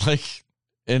 Like,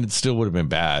 and it still would have been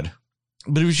bad.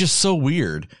 But it was just so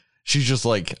weird. She's just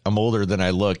like, I'm older than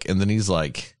I look. And then he's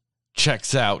like,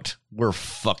 checks out. We're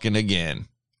fucking again.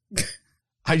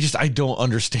 I don't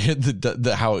understand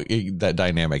how that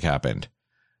dynamic happened.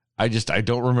 I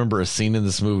don't remember a scene in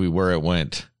this movie where it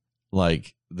went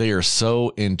like they are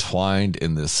so entwined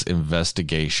in this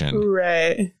investigation.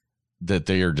 Right. That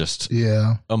they are just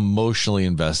emotionally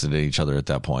invested in each other at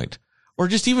that point. Or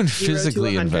just even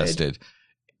physically invested.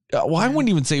 Well, I wouldn't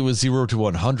even say it was 0 to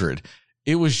 100.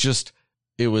 It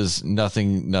was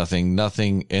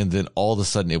nothing. And then all of a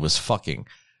sudden it was fucking.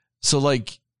 So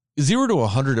like 0 to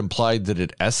 100 implied that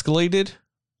it escalated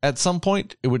at some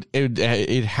point.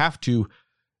 It'd have to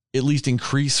at least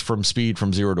increase from speed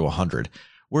from 0 to 100.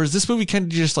 Whereas this movie kind of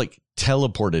just like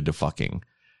teleported to fucking.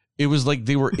 It was like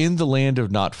they were in the land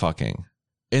of not fucking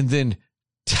and then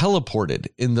teleported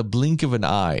in the blink of an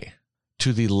eye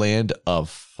to the land of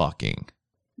fucking.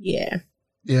 Yeah.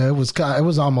 Yeah, it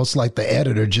was almost like the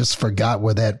editor just forgot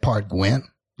where that part went.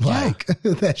 Like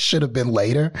that should have been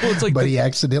later, but he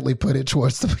accidentally put it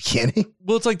towards the beginning.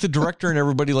 Well, it's like the director and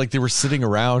everybody, like they were sitting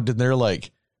around and they're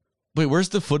like, wait, where's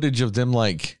the footage of them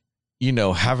like, you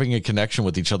know, having a connection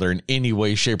with each other in any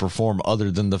way, shape or form other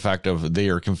than the fact of they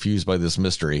are confused by this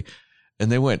mystery.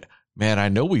 And they went, man, I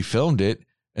know we filmed it.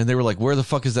 And they were like, where the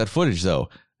fuck is that footage though?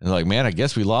 And they're like, man, I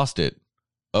guess we lost it.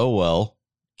 oh, well,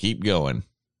 keep going.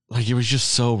 Like, it was just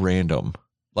so random.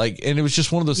 Like, and it was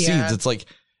just one of those scenes. It's like,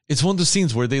 it's one of those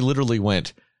scenes where they literally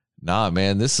went, nah,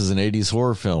 man, this is an 80s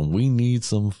horror film. We need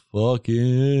some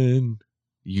fucking,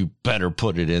 you better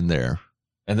put it in there.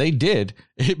 And they did.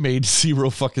 It made zero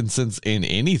fucking sense in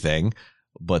anything,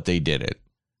 but they did it.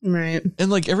 Right.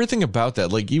 And like everything about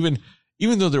that, like even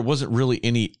though there wasn't really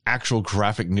any actual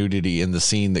graphic nudity in the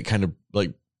scene that kind of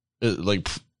like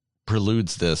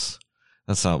preludes this.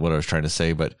 That's not what I was trying to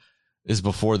say, but is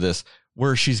before this,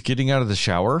 where she's getting out of the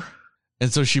shower.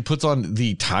 And so she puts on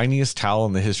the tiniest towel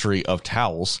in the history of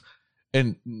towels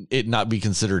and it not be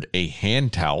considered a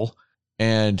hand towel,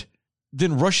 and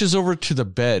then rushes over to the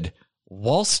bed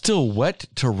while still wet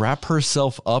to wrap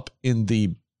herself up in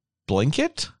the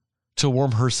blanket to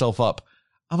warm herself up.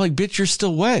 I'm like, bitch, you're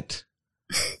still wet.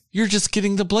 You're just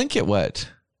getting the blanket wet.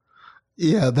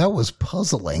 Yeah, that was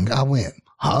puzzling. I went,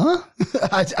 huh?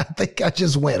 I think I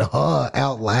just went, huh,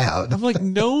 out loud. I'm like,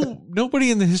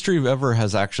 nobody in the history of ever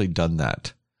has actually done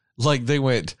that. Like they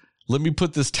went, let me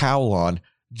put this towel on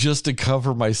just to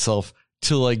cover myself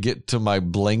till I get to my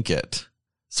blanket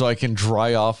so I can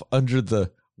dry off under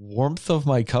the warmth of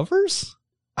my covers.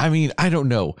 I mean, I don't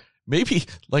know. Maybe,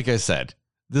 like I said,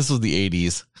 this was the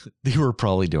 80s. They were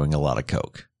probably doing a lot of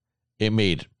coke. It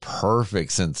made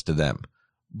perfect sense to them.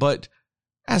 But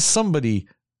as somebody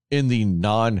in the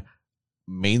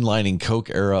non-mainlining coke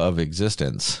era of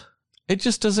existence, it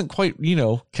just doesn't quite,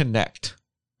 connect.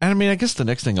 And I mean, I guess the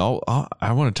next thing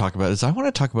I want to talk about is I want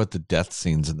to talk about the death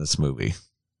scenes in this movie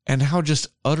and how just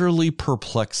utterly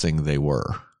perplexing they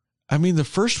were. I mean, the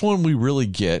first one we really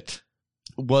get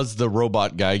was the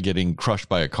robot guy getting crushed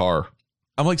by a car.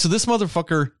 I'm like, so this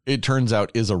motherfucker, it turns out,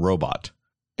 is a robot.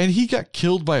 And he got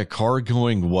killed by a car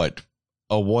going, what,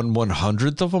 a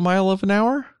 1/100th of a mile of an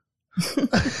hour?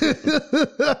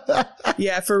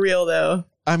 Yeah, for real, though.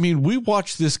 I mean, we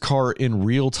watched this car in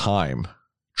real time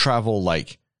travel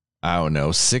like, I don't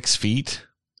know, 6 feet.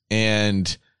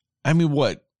 And I mean,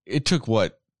 it took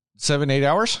 7-8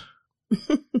 hours?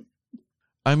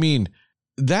 I mean,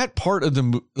 that part of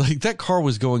that car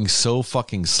was going so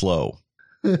fucking slow.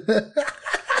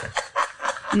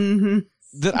 Mm-hmm.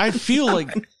 That I feel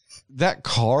like that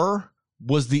car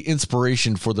was the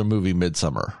inspiration for the movie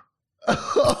Midsommar.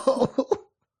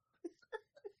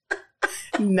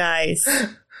 Nice.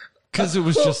 Because it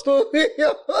was just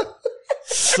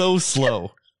so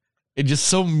slow and just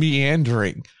so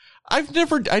meandering. I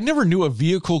never knew a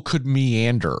vehicle could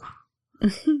meander,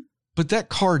 but that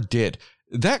car did.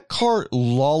 That car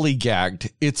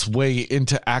lollygagged its way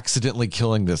into accidentally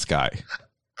killing this guy.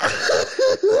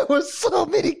 There were so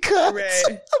many cuts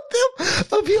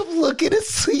of him looking and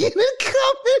seeing it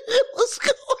coming. It was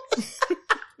going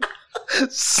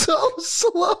so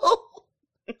slow.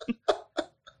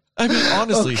 I mean,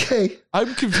 honestly, okay.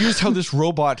 I'm confused how this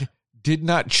robot did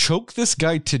not choke this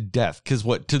guy to death. Because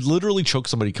to literally choke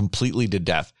somebody completely to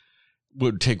death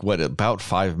would take, about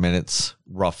 5 minutes,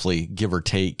 roughly, give or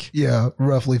take. Yeah,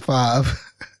 roughly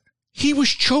 5. He was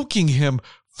choking him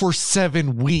for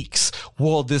 7 weeks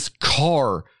while this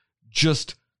car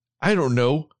just, I don't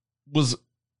know, was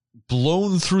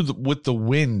blown through with the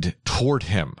wind toward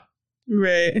him.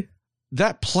 Right.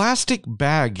 That plastic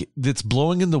bag that's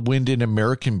blowing in the wind in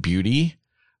American Beauty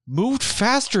moved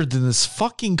faster than this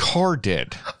fucking car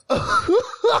did.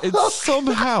 And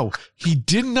somehow he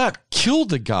did not kill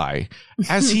the guy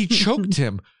as he choked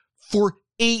him for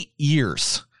 8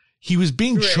 years. He was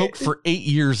being choked for 8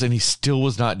 years and he still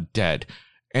was not dead.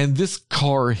 And this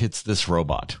car hits this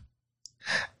robot.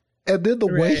 And then the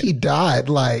way he died,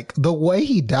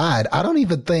 I don't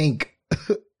even think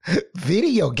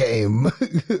video game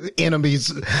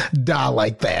enemies die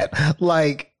like that.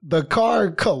 Like the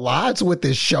car collides with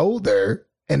his shoulder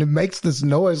and it makes this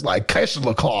noise like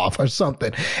Keshelakov or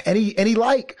something. And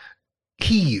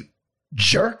he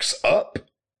jerks up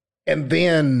and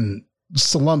then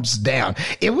slumps down.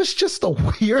 It was just the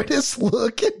weirdest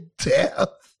looking death.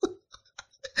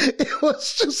 It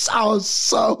was just so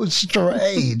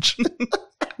strange.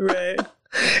 Right.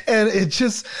 And it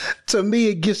just, to me,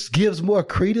 it just gives more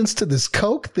credence to this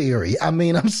coke theory. I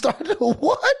mean, I'm starting to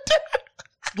wonder.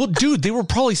 Well, dude, they were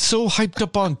probably so hyped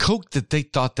up on coke that they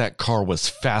thought that car was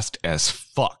fast as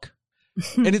fuck.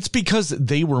 And it's because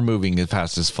they were moving as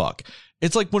fast as fuck.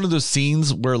 It's like one of those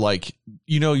scenes where, like,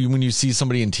 when you see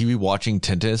somebody in TV watching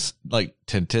tennis,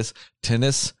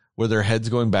 where their head's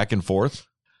going back and forth.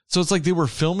 So it's like they were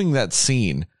filming that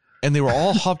scene and they were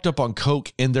all hopped up on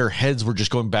coke and their heads were just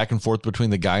going back and forth between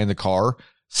the guy and the car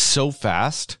so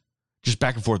fast, just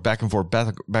back and forth, back and forth,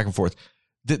 back and forth,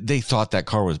 that they thought that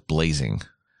car was blazing.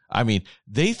 I mean,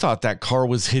 they thought that car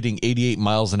was hitting 88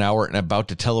 miles an hour and about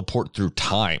to teleport through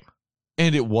time.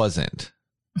 And it wasn't.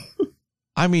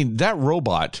 I mean, that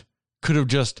robot could have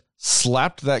just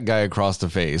slapped that guy across the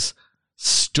face,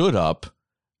 stood up,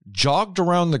 jogged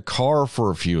around the car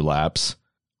for a few laps,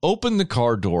 opened the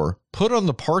car door, put on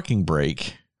the parking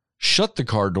brake, shut the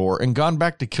car door, and gone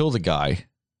back to kill the guy.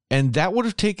 And that would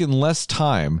have taken less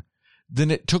time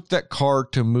than it took that car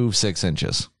to move 6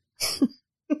 inches.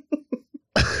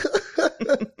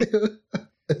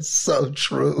 It's so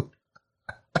true.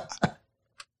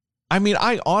 I mean,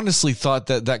 I honestly thought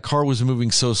that that car was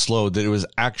moving so slow that it was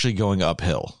actually going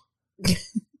uphill.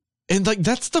 And like,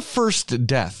 that's the first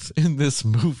death in this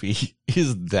movie,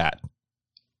 is that.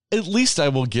 At least I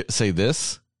will say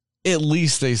this. At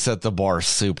least they set the bar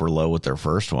super low with their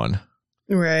first one.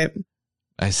 Right.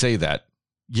 I say that.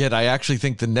 Yet I actually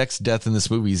think the next death in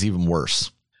this movie is even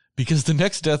worse. Because the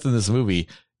next death in this movie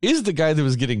is the guy that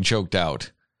was getting choked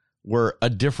out, where a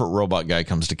different robot guy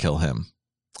comes to kill him.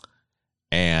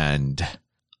 And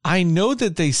I know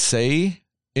that they say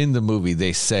in the movie,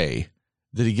 they say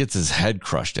that he gets his head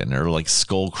crushed in, or like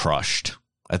skull crushed.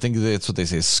 I think that's what they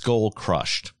say, skull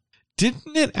crushed.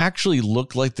 Didn't it actually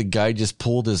look like the guy just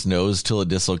pulled his nose till it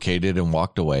dislocated and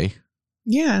walked away?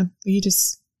 Yeah. He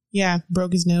just,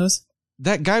 broke his nose.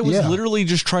 That guy was literally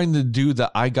just trying to do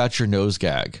the I got your nose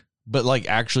gag, but like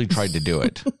actually tried to do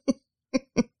it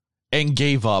and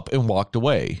gave up and walked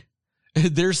away.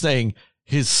 They're saying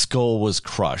his skull was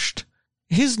crushed.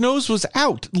 His nose was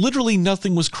out. Literally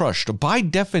nothing was crushed. By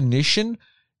definition,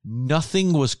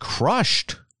 nothing was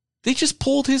crushed. They just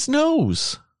pulled his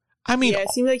nose. I mean, it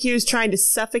seemed like he was trying to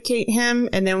suffocate him,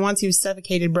 and then once he was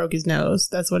suffocated, broke his nose.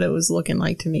 That's what it was looking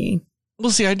like to me. Well,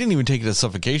 see, I didn't even take it as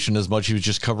suffocation as much. He was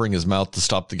just covering his mouth to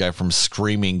stop the guy from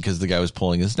screaming because the guy was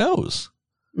pulling his nose.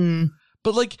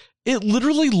 But like, it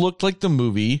literally looked like the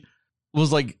movie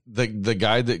was like the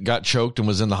guy that got choked and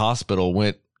was in the hospital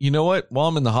went, you know what? While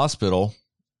I'm in the hospital,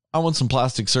 I want some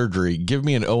plastic surgery. Give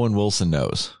me an Owen Wilson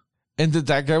nose. And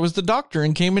that guy was the doctor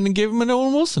and came in and gave him an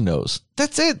Owen Wilson nose.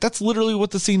 That's it. That's literally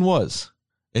what the scene was.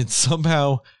 And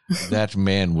somehow that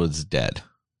man was dead.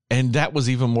 And that was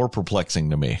even more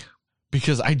perplexing to me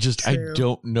because I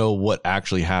don't know what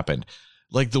actually happened.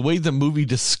 Like the way the movie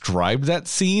described that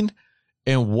scene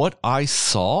and what I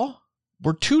saw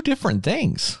were two different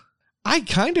things. I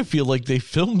kind of feel like they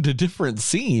filmed a different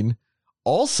scene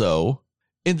also,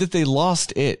 and that they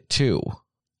lost it too.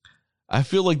 I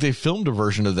feel like they filmed a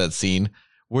version of that scene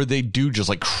where they do just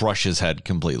like crush his head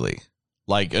completely.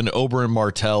 Like an Oberyn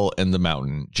Martell in the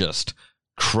mountain, just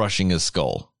crushing his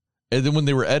skull. And then when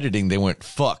they were editing, they went,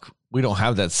 fuck, we don't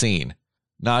have that scene.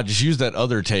 Nah, just use that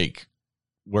other take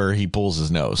where he pulls his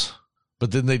nose.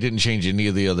 But then they didn't change any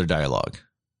of the other dialogue.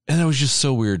 And that was just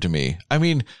so weird to me. I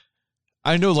mean,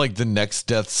 I know like the next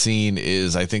death scene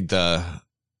is, I think the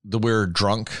we're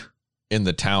drunk in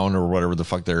the town or whatever the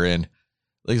fuck they're in.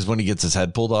 Like is when he gets his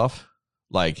head pulled off.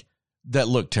 Like that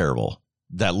looked terrible.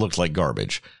 That looked like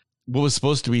garbage. What was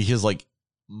supposed to be his like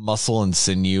muscle and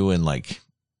sinew and like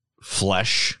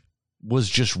flesh was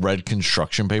just red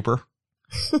construction paper.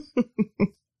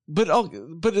 But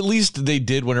at least they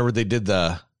did whenever they did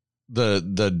the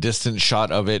distant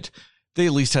shot of it, they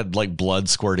at least had like blood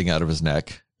squirting out of his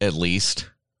neck, at least.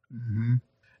 Mm-hmm.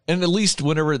 And at least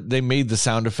whenever they made the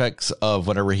sound effects of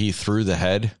whenever he threw the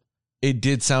head, it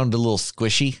did sound a little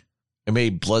squishy. It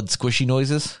made blood squishy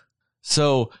noises.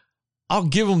 So I'll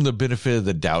give them the benefit of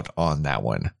the doubt on that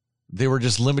one. They were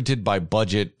just limited by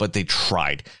budget, but they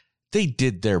tried. They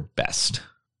did their best.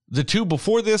 The two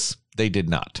before this, they did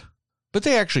not. But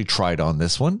they actually tried on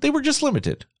this one. They were just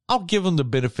limited. I'll give them the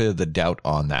benefit of the doubt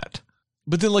on that.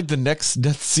 But then like the next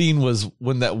death scene was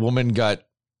when that woman got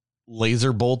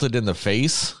laser bolted in the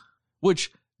face,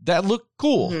 which that looked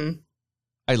cool. Mm-hmm.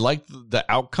 I liked the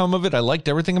outcome of it. I liked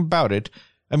everything about it.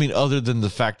 I mean, other than the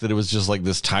fact that it was just like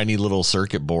this tiny little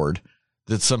circuit board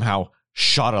that somehow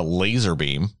shot a laser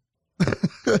beam.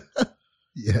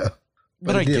 Yeah.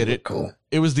 But I get it. Cool.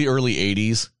 It was the early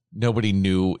 80s. Nobody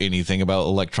knew anything about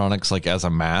electronics like as a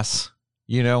mass,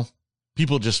 you know?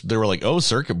 People just, they were like, oh,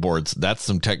 circuit boards, that's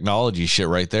some technology shit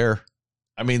right there.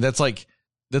 I mean, that's like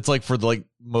for like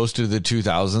most of the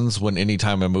 2000s when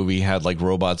anytime a movie had like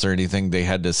robots or anything, they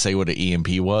had to say what an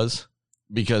EMP was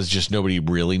because just nobody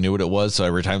really knew what it was. So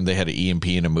every time they had an EMP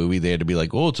in a movie, they had to be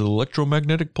like, oh, it's an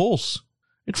electromagnetic pulse.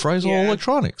 It fries all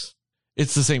electronics.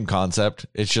 It's the same concept.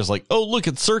 It's just like, oh, look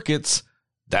at circuits.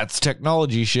 That's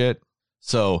technology shit.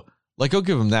 So like, I'll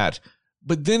give them that.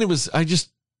 But then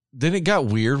then it got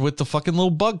weird with the fucking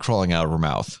little bug crawling out of her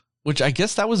mouth, which I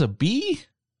guess that was a bee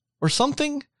or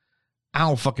something. I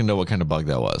don't fucking know what kind of bug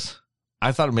that was.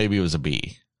 I thought maybe it was a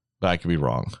B, but I could be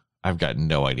wrong. I've got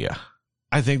no idea.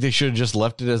 I think they should have just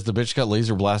left it as the bitch got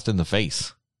laser blasted in the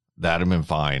face. That'd have been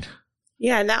fine.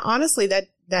 Yeah, and that honestly, that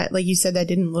like you said, that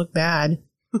didn't look bad.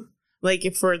 Like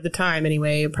if for the time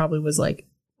anyway, it probably was like,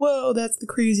 whoa, that's the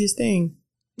craziest thing.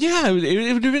 Yeah,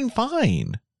 it would have been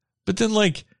fine. But then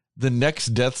like the next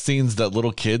death scene's that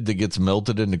little kid that gets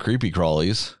melted into creepy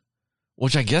crawlies,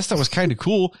 which I guess that was kind of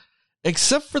cool,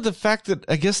 except for the fact that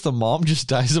I guess the mom just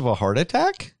dies of a heart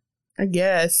attack. I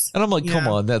guess. And I'm like, come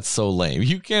on, that's so lame.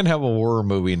 You can't have a horror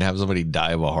movie and have somebody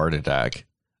die of a heart attack.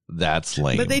 That's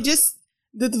lame. But they just,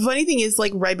 the funny thing is,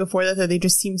 like right before that, they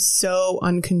just seem so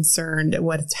unconcerned at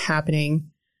what's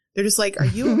happening. They're just like, are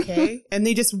you okay? And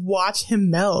they just watch him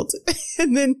melt.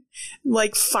 And then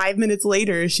like 5 minutes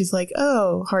later, she's like,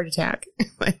 oh, heart attack.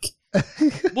 Like,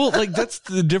 well, like that's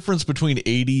the difference between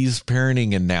 80s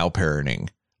parenting and now parenting.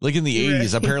 Like in the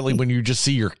 80s, apparently when you just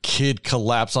see your kid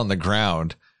collapse on the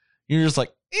ground, you're just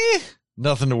like,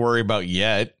 nothing to worry about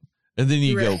yet. And then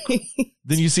you go,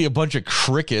 then you see a bunch of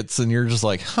crickets and you're just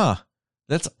like, huh,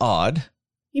 that's odd.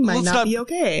 He might not be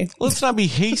okay. Let's not be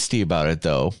hasty about it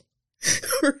though.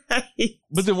 Right.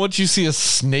 But then once you see a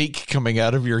snake coming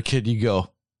out of your kid, you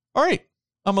go, all right,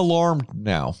 I'm alarmed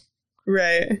now.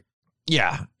 Right.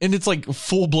 Yeah. And it's like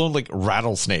full blown like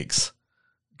rattlesnakes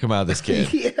come out of this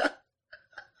kid. Yeah.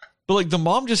 But like the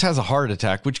mom just has a heart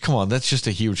attack, which come on, that's just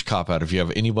a huge cop out if you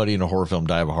have anybody in a horror film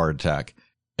die of a heart attack.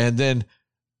 And then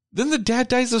the dad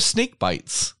dies of snake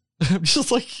bites. I'm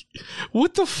just like,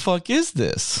 what the fuck is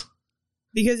this?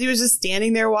 Because he was just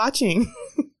standing there watching.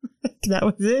 That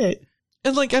was it.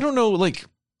 And like, I don't know, like,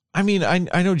 I mean,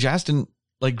 I know Justin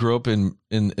like grew up in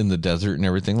the desert and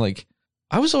everything. Like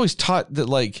I was always taught that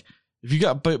like, if you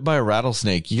got bit by a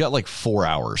rattlesnake, you got like 4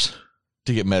 hours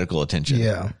to get medical attention.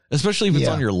 Yeah. Especially if it's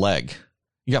on your leg,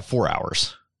 you got 4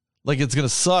 hours. Like it's going to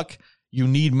suck. You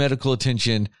need medical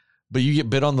attention, but you get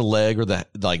bit on the leg or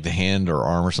the hand or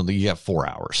arm or something. You got 4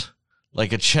 hours.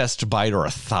 Like a chest bite or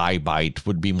a thigh bite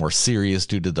would be more serious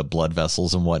due to the blood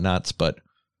vessels and whatnots. But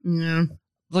yeah,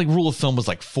 like rule of thumb was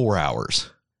like 4 hours.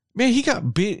 Man, he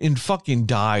got bit and fucking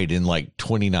died in like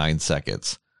 29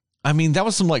 seconds. I mean, that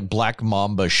was some like Black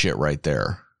Mamba shit right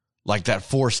there. Like that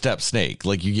 4-step snake.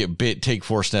 Like you get bit, take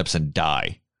 4 steps and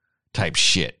die type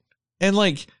shit. And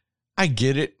like, I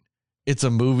get it. It's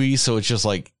a movie. So it's just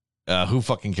like, who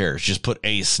fucking cares? Just put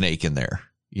a snake in there,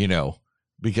 you know,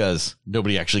 because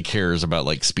nobody actually cares about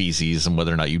like species and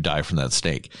whether or not you die from that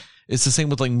snake. It's the same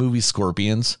with like movie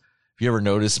scorpions. If you ever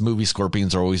notice, movie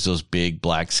scorpions are always those big,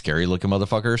 black, scary looking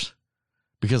motherfuckers.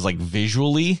 Because like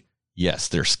visually, yes,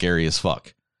 they're scary as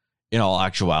fuck. In all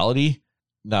actuality,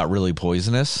 not really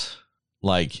poisonous.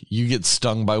 Like you get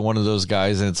stung by one of those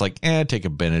guys and it's like, take a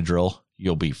Benadryl.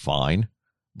 You'll be fine.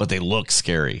 But they look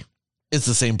scary. It's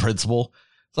the same principle.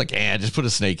 It's like, just put a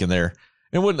snake in there.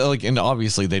 And what, like, and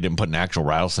obviously they didn't put an actual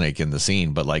rattlesnake in the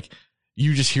scene, but like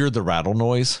you just hear the rattle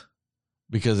noise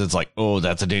because it's like, oh,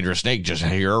 that's a dangerous snake. Just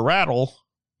hear a rattle.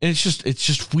 And it's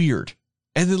just weird.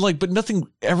 And then like, but nothing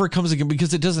ever comes again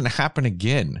because it doesn't happen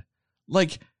again.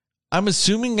 Like, I'm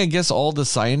assuming, I guess all the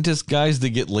scientist guys that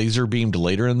get laser beamed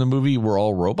later in the movie were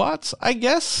all robots, I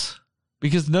guess,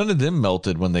 because none of them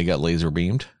melted when they got laser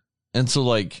beamed. And so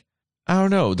like, I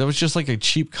don't know. That was just like a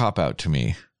cheap cop out to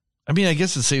me. I mean, I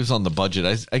guess it saves on the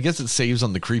budget. I guess it saves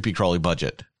on the creepy crawly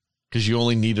budget because you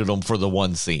only needed them for the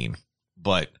one scene.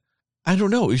 But I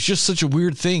don't know. It's just such a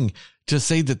weird thing to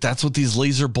say that that's what these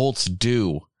laser bolts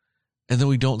do. And then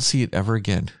we don't see it ever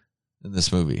again in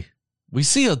this movie. We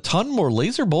see a ton more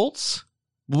laser bolts,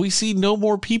 but we see no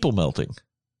more people melting.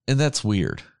 And that's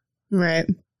weird. Right.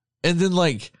 And then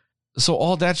like, so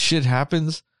all that shit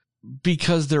happens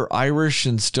because they're Irish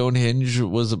and Stonehenge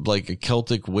was like a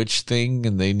Celtic witch thing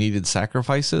and they needed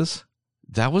sacrifices.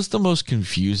 That was the most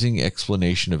confusing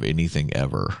explanation of anything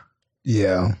ever.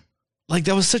 Yeah. Like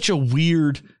that was such a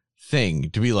weird thing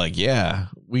to be like, yeah,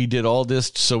 we did all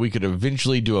this so we could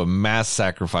eventually do a mass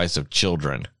sacrifice of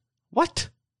children. What?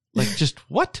 Like, just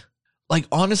what? Like,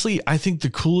 honestly, I think the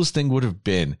coolest thing would have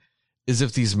been is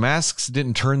if these masks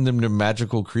didn't turn them to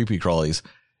magical creepy crawlies.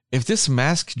 If this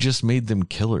mask just made them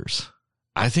killers,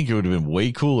 I think it would have been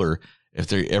way cooler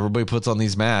if everybody puts on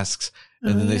these masks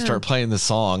and then they start playing the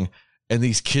song and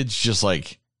these kids just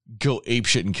like go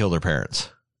apeshit and kill their parents.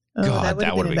 Oh, God,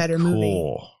 that would have been a better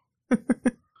cool movie.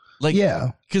 Like,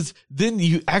 yeah, because then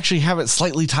you actually have it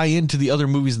slightly tie into the other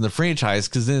movies in the franchise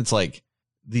because then it's like,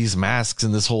 these masks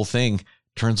and this whole thing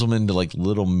turns them into like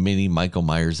little mini Michael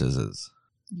Myerses.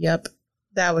 Yep.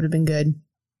 That would have been good.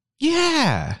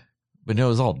 Yeah. But no, it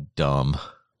was all dumb.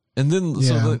 And then,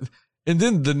 And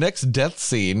then the next death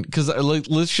scene, because like,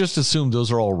 let's just assume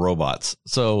those are all robots.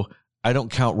 So I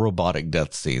don't count robotic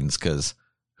death scenes because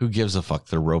who gives a fuck?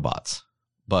 They're robots.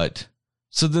 But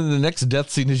so then the next death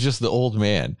scene is just the old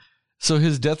man. So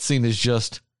his death scene is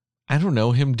just, I don't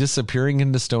know, him disappearing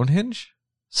into Stonehenge.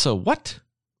 So what?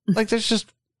 Like, that's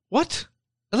just what?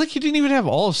 Like, he didn't even have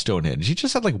all of Stonehenge. He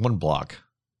just had like one block.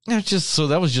 That's just, so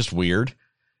that was just weird.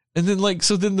 And then like,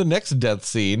 so then the next death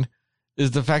scene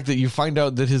is the fact that you find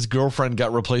out that his girlfriend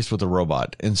got replaced with a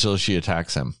robot. And so she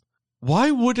attacks him.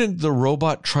 Why wouldn't the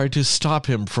robot try to stop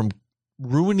him from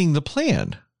ruining the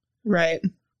plan? Right.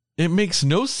 It makes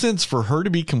no sense for her to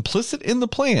be complicit in the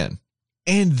plan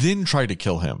and then try to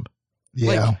kill him.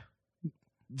 Yeah.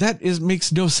 Like,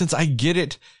 makes no sense. I get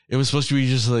it. It was supposed to be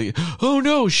just like, oh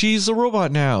no, she's a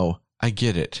robot now. I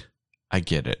get it.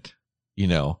 You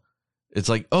know, it's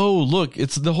like, oh, look,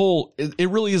 it's the whole, it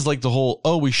really is like the whole,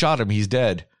 oh, we shot him. He's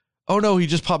dead. Oh no, he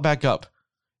just popped back up.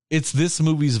 It's this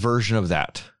movie's version of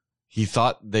that. They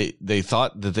thought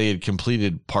that they had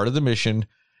completed part of the mission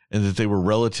and that they were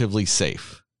relatively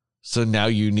safe. So now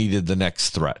you needed the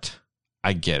next threat.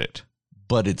 I get it,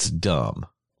 but it's dumb.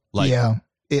 Like, yeah,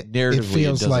 narratively,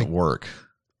 it doesn't work.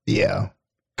 Yeah.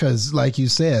 Because like you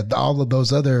said, all of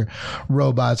those other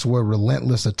robots were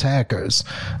relentless attackers.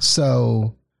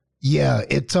 So yeah,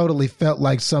 it totally felt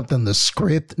like something the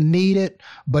script needed,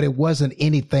 but it wasn't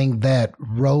anything that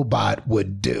robot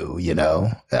would do, you know?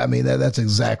 I mean, that's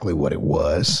exactly what it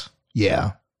was.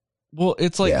 Yeah. Well,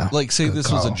 it's like, Yeah, like say good this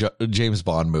call. was a James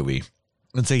Bond movie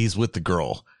and say he's with the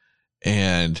girl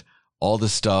and all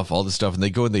this stuff, and they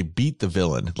go and they beat the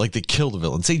villain, like they kill the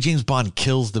villain. Say James Bond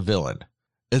kills the villain.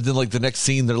 And then like the next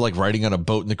scene, they're like riding on a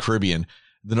boat in the Caribbean.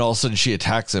 Then all of a sudden she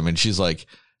attacks him and she's like,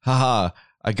 haha,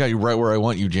 I got you right where I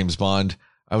want you, James Bond.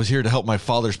 I was here to help my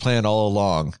father's plan all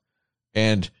along.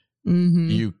 And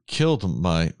you killed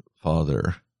my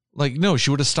father. Like, no, she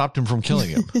would have stopped him from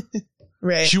killing him.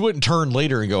 Right. She wouldn't turn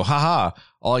later and go, haha,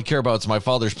 all I care about is my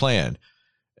father's plan.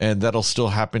 And that'll still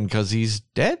happen because he's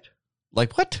dead?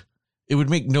 Like, what? It would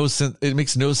make no sense. It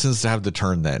makes no sense to have the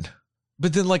turn then.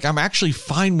 But then, like, I'm actually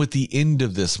fine with the end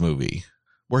of this movie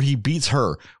where he beats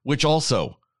her, which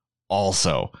also,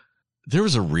 there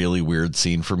was a really weird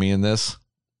scene for me in this.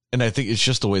 And I think it's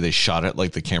just the way they shot it,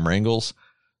 like the camera angles.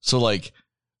 So, like,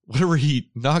 whenever he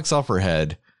knocks off her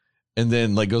head and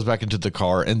then, like, goes back into the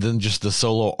car and then just the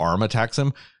solo arm attacks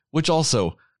him, which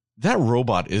also, that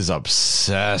robot is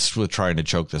obsessed with trying to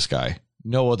choke this guy.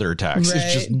 No other attacks. Right.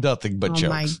 It's just nothing but jokes. Oh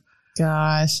my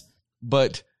gosh.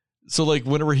 But so like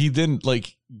whenever he then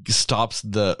like stops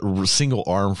the single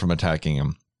arm from attacking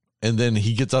him and then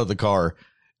he gets out of the car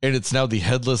and it's now the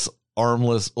headless,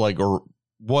 armless, like, or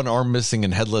one arm missing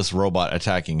and headless robot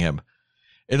attacking him.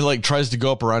 And it like tries to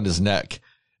go up around his neck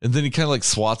and then he kind of like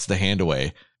swats the hand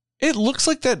away. It looks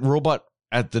like that robot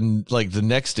at the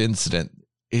next incident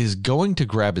is going to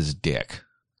grab his dick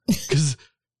because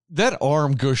that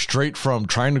arm goes straight from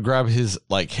trying to grab his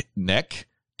like neck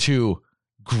to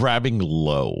grabbing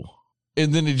low.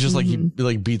 And then it just like, he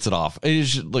like beats it off.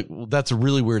 It's just like, well, that's a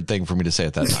really weird thing for me to say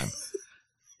at that time.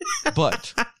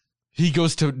 But he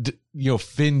goes to, you know,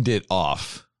 fend it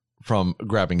off from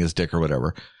grabbing his dick or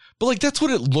whatever. But like, that's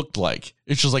what it looked like.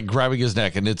 It's just like grabbing his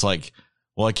neck and it's like,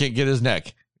 well, I can't get his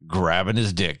neck, grabbing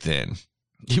his dick then.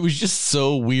 It was just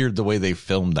so weird the way they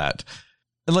filmed that.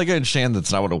 And like, I understand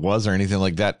that's not what it was or anything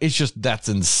like that. It's just, that's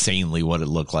insanely what it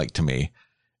looked like to me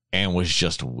and was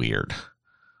just weird.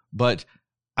 But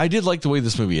I did like the way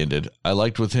this movie ended. I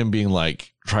liked with him being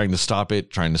like trying to stop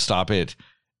it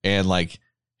and like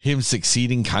him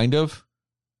succeeding kind of,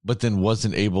 but then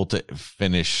wasn't able to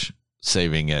finish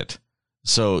saving it.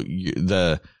 So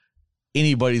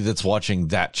anybody that's watching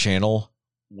that channel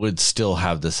would still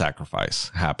have the sacrifice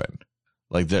happen.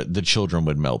 Like the children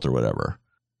would melt or whatever.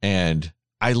 And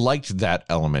I liked that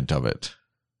element of it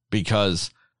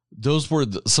because those were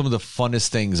some of the funnest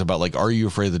things about like, Are You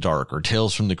Afraid of the Dark or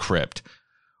Tales from the Crypt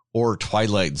or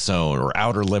Twilight Zone or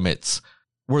Outer Limits,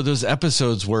 were those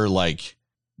episodes where like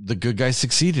the good guy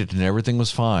succeeded and everything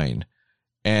was fine.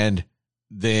 And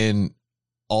then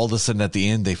all of a sudden at the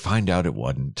end, they find out it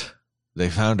wasn't. They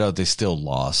found out they still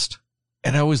lost.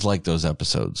 And I always liked those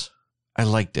episodes. I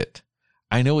liked it.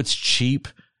 I know it's cheap.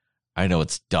 I know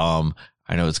it's dumb.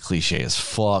 I know it's cliche as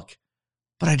fuck,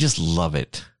 but I just love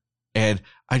it. And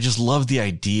I just love the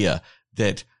idea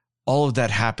that all of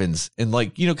that happens. And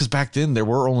like, you know, because back then there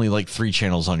were only like 3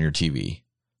 channels on your TV.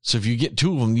 So if you get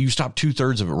 2 of them, you stop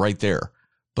 2/3 of it right there.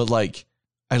 But like,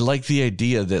 I like the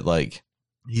idea that like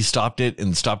he stopped it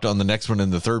and stopped on the next one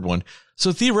and the third one.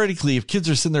 So theoretically, if kids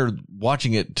are sitting there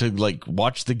watching it to like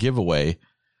watch the giveaway,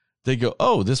 they go,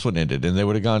 oh, this one ended. And they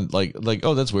would have gone like,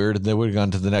 oh, that's weird. And they would have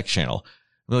gone to the next channel.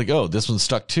 And they're like, oh, this one's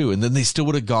stuck too. And then they still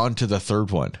would have gone to the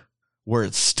third one where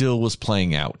it still was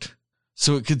playing out.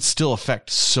 So it could still affect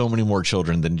so many more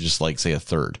children than just like, say, a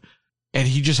third. And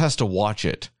he just has to watch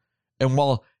it. And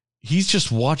while he's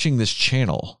just watching this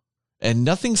channel and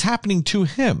nothing's happening to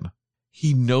him,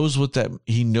 he knows what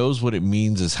it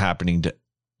means is happening to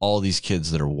all these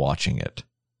kids that are watching it.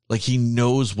 Like, he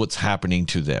knows what's happening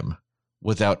to them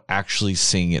without actually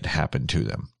seeing it happen to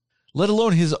them, let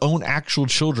alone his own actual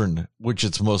children, which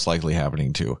it's most likely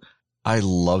happening to. I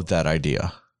love that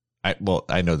idea. I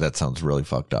know that sounds really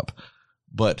fucked up,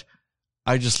 but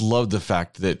I just love the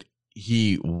fact that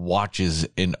he watches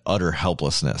in utter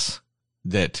helplessness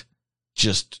that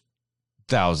just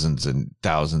thousands and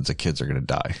thousands of kids are going to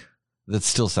die. That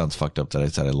still sounds fucked up that I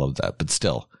said I love that, but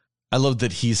still, I love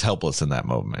that he's helpless in that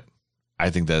moment. I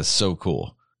think that is so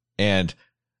cool. And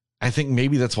I think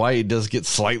maybe that's why it does get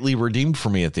slightly redeemed for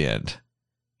me at the end,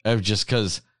 of just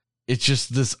because it's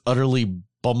just this utterly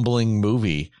bumbling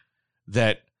movie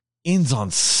that ends on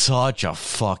such a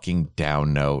fucking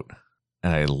down note.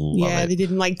 And I love it. They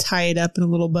didn't like tie it up in a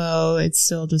little bow. It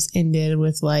still just ended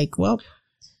with like, well,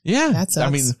 yeah, that sucks.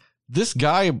 I mean, this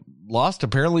guy lost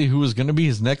apparently who was going to be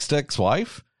his next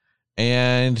ex-wife,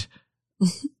 and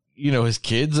his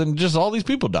kids, and just all these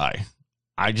people die.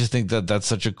 I just think that that's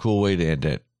such a cool way to end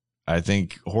it. I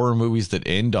think horror movies that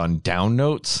end on down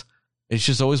notes, it's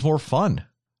just always more fun.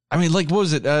 I mean, like, what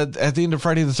was it at the end of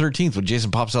Friday the 13th when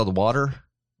Jason pops out of the water,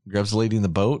 grabs the lady in the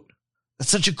boat? That's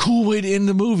such a cool way to end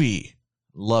the movie.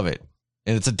 Love it.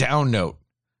 And it's a down note,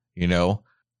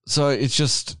 So it's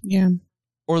just, yeah.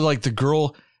 Or like the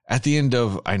girl at the end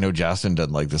of, I know Justin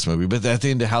doesn't like this movie, but at the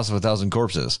end of House of a Thousand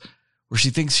Corpses, where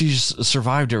she thinks she's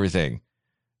survived everything,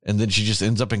 and then she just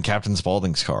ends up in Captain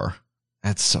Spaulding's car.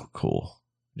 That's so cool.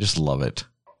 Just love it.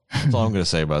 That's all I'm going to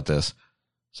say about this.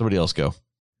 Somebody else go.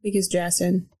 Because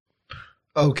Justin.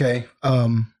 Okay.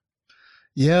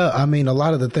 Yeah, I mean, a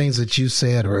lot of the things that you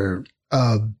said were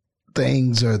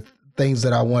things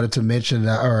that I wanted to mention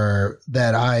or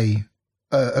that I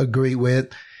agree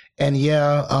with. And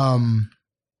yeah,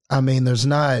 I mean, there's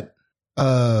not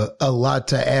a lot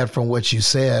to add from what you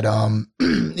said.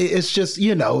 It's just,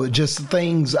 just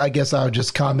things, I guess I'll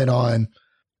just comment on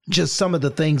just some of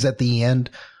the things at the end.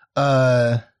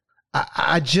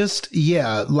 I just,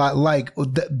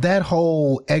 that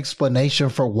whole explanation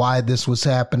for why this was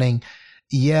happening.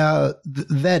 Yeah,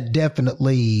 that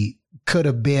definitely could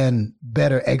have been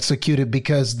better executed,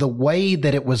 because the way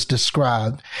that it was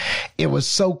described, it was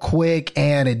so quick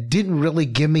and it didn't really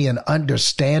give me an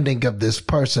understanding of this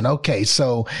person. Okay,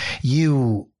 so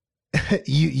you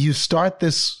start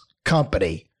this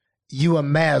company, you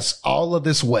amass all of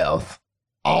this wealth,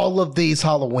 all of these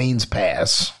Halloweens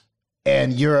pass,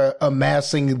 and you're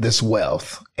amassing this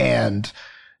wealth, and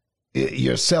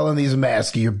you're selling these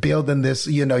masks, you're building this,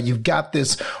 you've got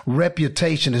this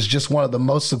reputation as just one of the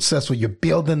most successful. You're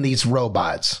building these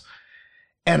robots,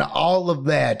 and all of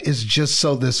that is just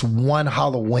so this one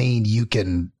Halloween you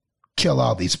can kill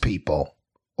all these people,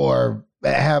 or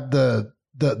have the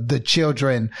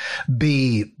children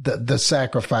be the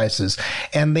sacrifices.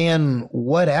 And then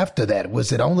what after that?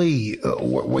 Was it only,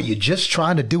 were you just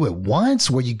trying to do it once?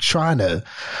 Were you trying to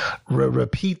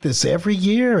repeat this every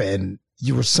year, and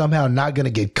you were somehow not going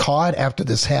to get caught after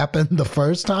this happened the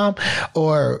first time?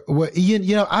 Or,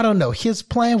 I don't know. His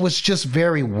plan was just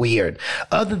very weird.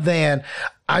 Other than,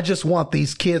 I just want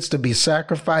these kids to be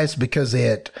sacrificed because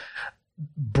it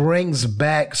brings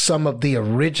back some of the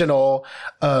original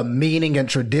meaning and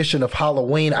tradition of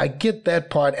Halloween. I get that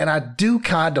part, and I do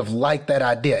kind of like that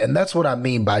idea. And that's what I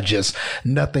mean by just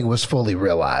nothing was fully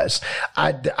realized.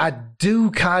 I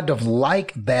do kind of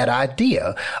like that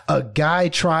idea. A guy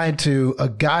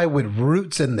with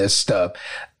roots in this stuff,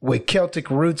 with Celtic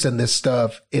roots in this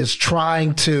stuff, is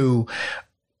trying to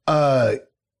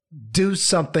do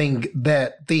something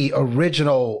that the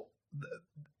original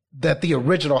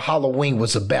Halloween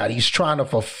was about. He's trying to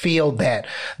fulfill that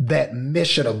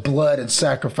mission of blood and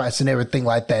sacrifice and everything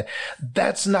like that.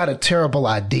 That's not a terrible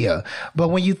idea. But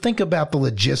when you think about the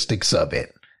logistics of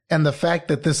it, and the fact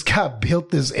that this guy built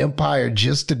this empire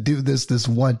just to do this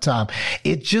one time,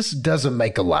 it just doesn't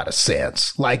make a lot of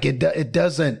sense. Like, it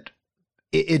doesn't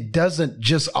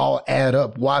just all add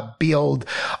up. Why build,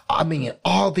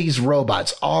 all these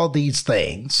robots, all these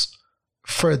things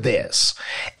for this?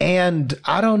 And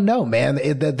I don't know, man,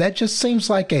 that just seems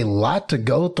like a lot to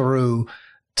go through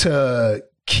to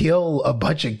kill a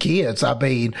bunch of kids. I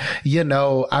mean,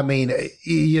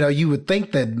 you would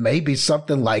think that maybe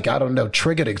something like, I don't know,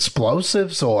 triggered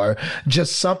explosives or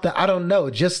just something, I don't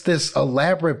know, just this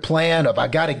elaborate plan of I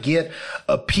got to get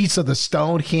a piece of the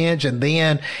Stonehenge and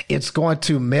then it's going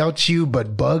to melt you,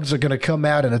 but bugs are going to come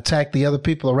out and attack the other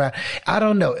people around. I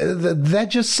don't know. That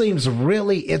just seems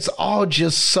really, it's all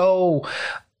just so,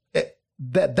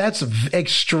 that's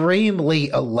extremely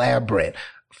elaborate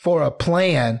for a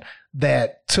plan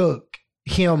that took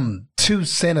him 2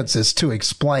 sentences to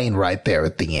explain right there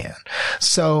at the end.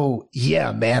 So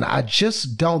yeah, man, I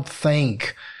just don't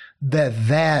think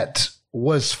that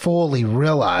was fully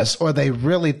realized, or they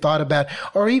really thought about,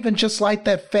 or even just like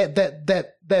that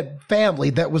family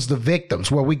that was the victims,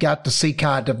 where we got to see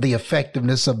kind of the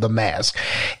effectiveness of the mask.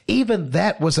 Even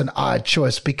that was an odd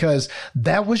choice, because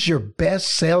that was your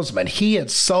best salesman. He had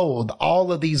sold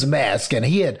all of these masks and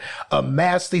he had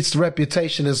amassed this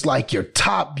reputation as like your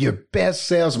best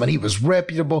salesman. He was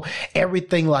reputable,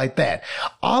 everything like that.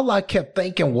 All I kept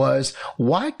thinking was,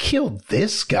 why kill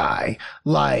this guy?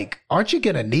 Like, aren't you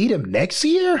going to need him next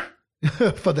year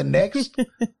for the next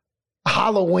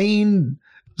Halloween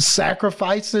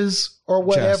sacrifices or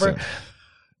whatever?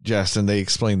 Justin, they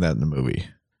explained that in the movie.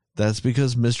 That's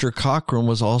because Mr. Cockrum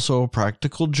was also a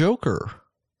practical joker.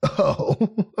 Oh.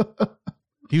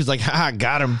 He was like, ha,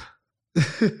 got him.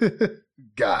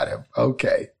 Got him.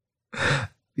 Okay.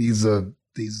 He's a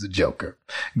joker.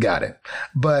 Got it.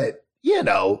 But,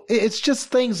 it's just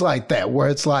things like that where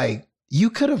it's like, you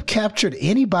could have captured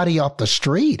anybody off the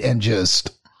street and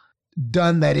just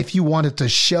done that if you wanted to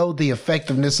show the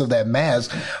effectiveness of that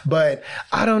mask. But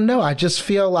I don't know. I just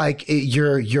feel like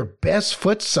your best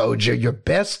foot soldier, your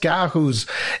best guy who's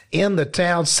in the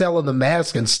town selling the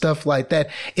mask and stuff like that,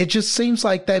 it just seems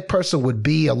like that person would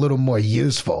be a little more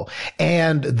useful.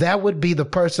 And that would be the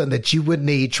person that you would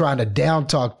need trying to down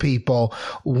talk people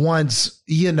once,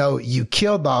 you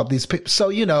killed all these people.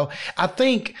 So, I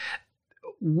think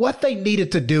what they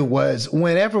needed to do was,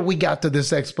 whenever we got to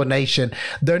this explanation,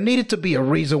 there needed to be a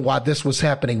reason why this was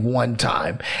happening one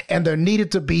time. And there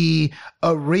needed to be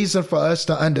a reason for us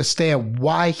to understand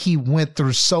why he went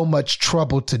through so much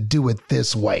trouble to do it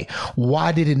this way.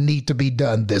 Why did it need to be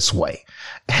done this way?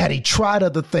 Had he tried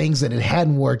other things and it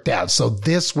hadn't worked out? So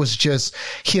this was just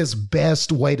his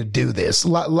best way to do this.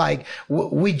 Like,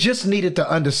 we just needed to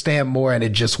understand more, and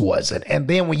it just wasn't. And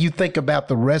then when you think about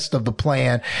the rest of the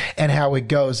plan and how it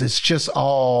goes, it's just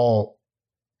all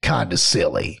kind of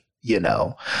silly.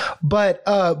 But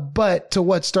to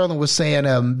what Sterling was saying,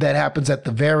 that happens at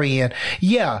the very end.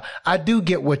 Yeah, I do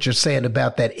get what you're saying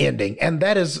about that ending. And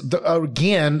that is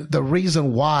again, the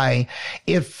reason why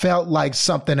it felt like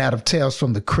something out of Tales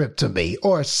from the Crypt to me,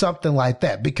 or something like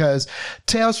that, because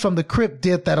Tales from the Crypt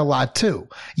did that a lot too.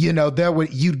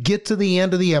 You'd get to the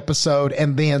end of the episode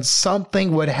and then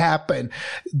something would happen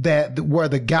where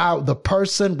the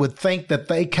person would think that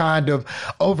they kind of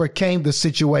overcame the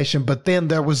situation, but then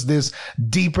there was this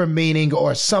deeper meaning,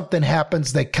 or something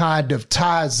happens that kind of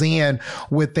ties in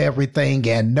with everything,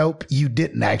 and nope, you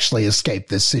didn't actually escape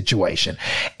this situation.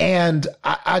 And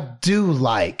I do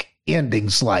like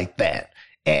endings like that.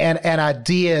 And I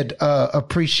did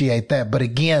appreciate that. But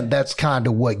again, that's kind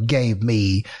of what gave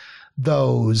me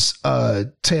those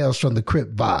Tales from the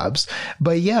Crypt vibes.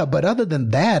 But other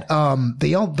than that,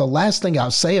 the last thing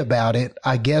I'll say about it,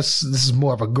 I guess this is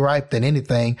more of a gripe than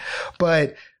anything,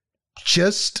 but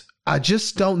I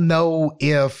just don't know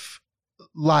if,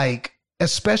 like,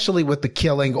 especially with the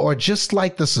killing or just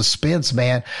like the suspense,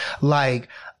 man, like,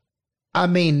 I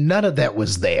mean, none of that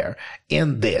was there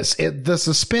in this. The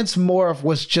suspense more of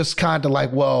was just kind of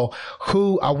like, well,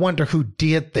 I wonder who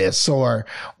did this, or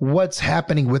what's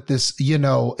happening with this.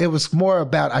 It was more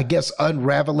about, I guess,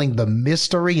 unraveling the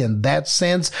mystery in that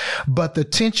sense. But the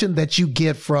tension that you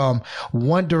get from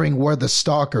wondering where the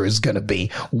stalker is going to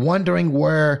be, wondering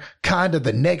where kind of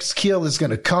the next kill is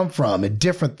going to come from, and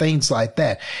different things like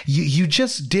that. You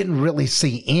just didn't really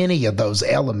see any of those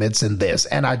elements in this.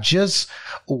 And I just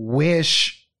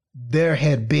wish there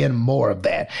had been more of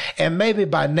that. And maybe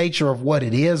by nature of what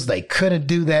it is, they couldn't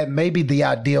do that. Maybe the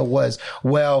idea was,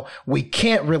 well, we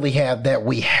can't really have that.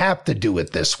 We have to do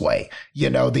it this way.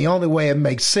 The only way it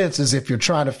makes sense is if you're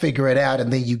trying to figure it out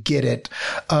and then you get it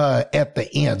at the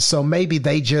end. So maybe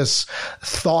they just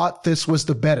thought this was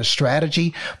the better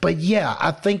strategy. But yeah,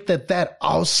 I think that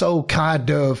also kind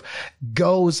of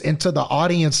goes into the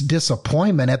audience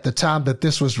disappointment at the time that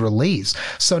this was released.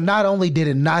 So not only did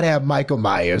it not have Michael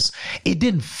Myers, it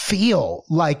didn't feel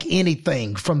like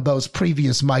anything from those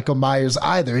previous Michael Myers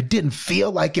either. It didn't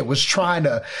feel like it was trying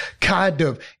to kind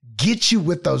of get you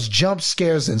with those jump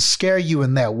scares and scare you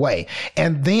in that way.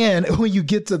 And then when you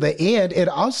get to the end, it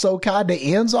also kind of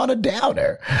ends on a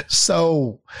downer.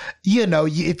 So,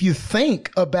 if you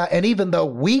think about, and even though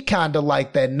we kind of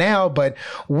like that now, but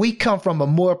we come from a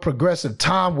more progressive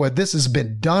time where this has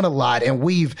been done a lot and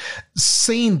we've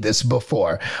seen this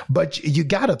before, but you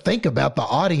got to think about the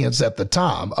audience at the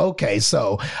time. Okay,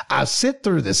 so I sit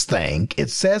through this thing. It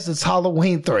says it's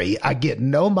Halloween 3. I get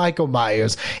no Michael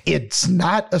Myers. It's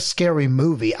not a scary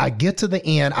movie. I get to the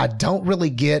end. I don't really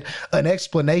get an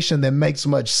explanation that makes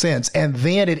much sense. And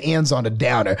then it ends on a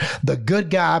downer. The good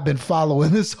guy I've been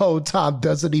following this whole time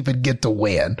doesn't even get to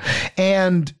win.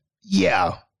 And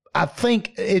yeah, I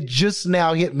think it just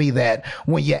now hit me that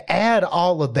when you add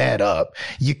all of that up,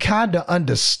 you kind of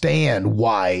understand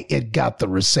why it got the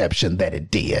reception that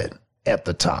it did at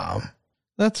the time.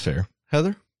 That's fair.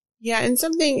 Heather? Yeah, and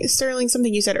Sterling,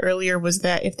 something you said earlier was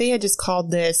that if they had just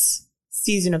called this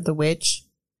Season of the Witch,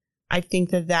 I think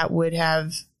that would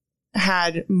have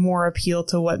had more appeal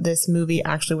to what this movie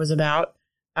actually was about.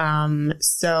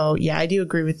 So yeah, I do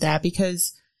agree with that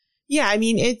because, yeah, I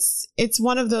mean, it's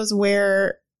one of those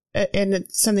where, and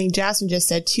it's something Jasmine just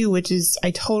said too, which is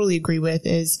I totally agree with,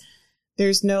 is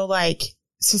there's no like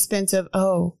suspense of,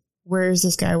 oh, where is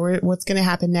this guy? What's going to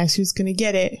happen next? Who's going to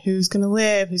get it? Who's going to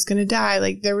live? Who's going to die?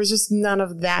 Like there was just none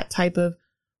of that type of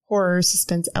horror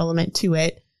suspense element to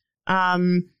it.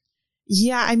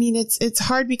 Yeah, I mean, it's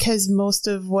hard because most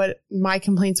of what my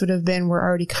complaints would have been were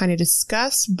already kind of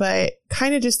discussed, but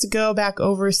kind of just to go back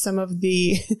over some of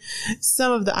the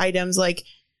items, like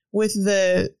with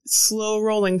the slow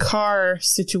rolling car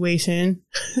situation,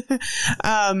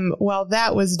 while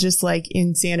that was just like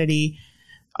insanity.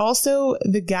 Also,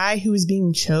 the guy who was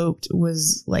being choked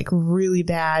was like really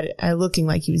bad at looking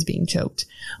like he was being choked.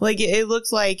 Like it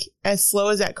looked like as slow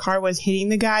as that car was hitting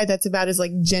the guy, that's about as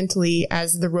like gently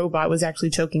as the robot was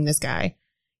actually choking this guy.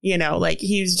 Like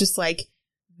he was just like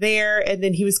there and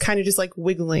then he was kind of just like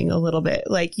wiggling a little bit.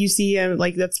 Like you see him,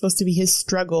 like that's supposed to be his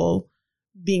struggle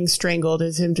being strangled,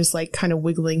 is him just like kind of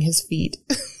wiggling his feet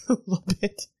a little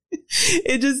bit.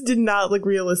 It just did not look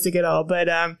realistic at all. But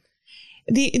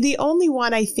the only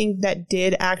one I think that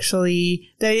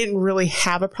I didn't really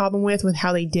have a problem with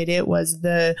how they did it was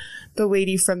the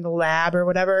lady from the lab or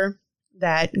whatever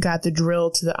that got the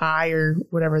drill to the eye or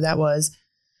whatever that was.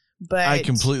 But I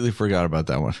completely forgot about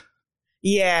that one.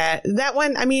 Yeah, that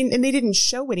one, I mean, and they didn't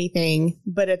show anything,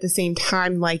 but at the same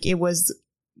time, like it was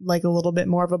like a little bit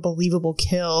more of a believable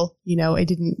kill. It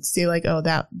didn't say like, oh,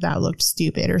 that looked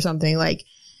stupid or something. Like,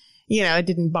 it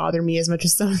didn't bother me as much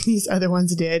as some of these other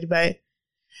ones did, but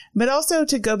also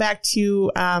to go back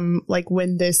to, like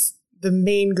when the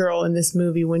main girl in this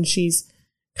movie, when she's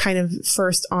kind of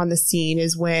first on the scene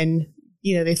is when,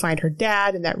 they find her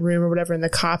dad in that room or whatever. And the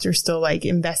cops are still like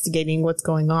investigating what's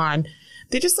going on.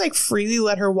 They just like freely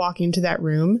let her walk into that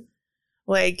room.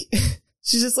 Like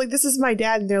she's just like, this is my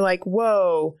dad. And they're like,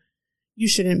 whoa, you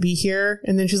shouldn't be here.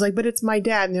 And then she's like, but it's my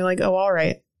dad. And they're like, oh, all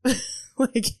right.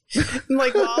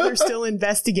 like while they're still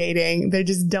investigating, they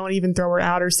just don't even throw her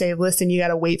out or say, listen, you got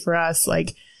to wait for us.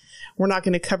 Like, we're not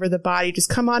going to cover the body. Just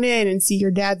come on in and see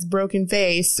your dad's broken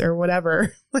face or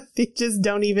whatever. Like they just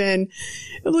don't even,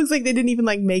 it looks like they didn't even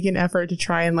like make an effort to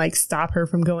try and like stop her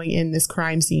from going in this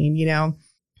crime scene,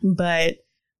 but,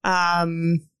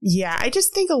 yeah, I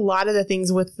just think a lot of the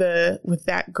things with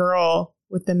that girl,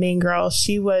 with the main girl,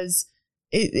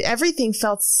 everything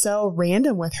felt so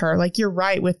random with her. Like you're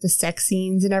right with the sex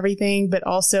scenes and everything, but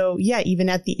also, yeah, even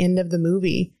at the end of the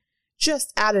movie,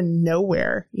 just out of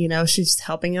nowhere, she's just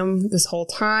helping him this whole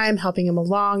time, helping him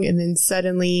along. And then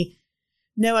suddenly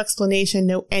no explanation,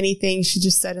 no anything. She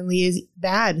just suddenly is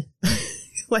bad.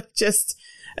 Like just,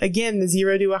 again, the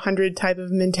 0 to 100 type of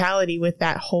mentality with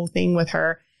that whole thing with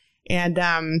her. And,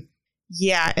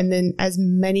 yeah. And then as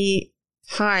many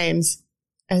times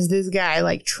as this guy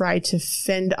like tried to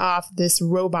fend off this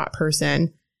robot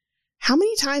person, how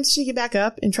many times did she get back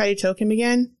up and try to choke him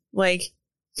again? Like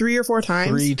 3 or 4 times?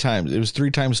 3 times. It was 3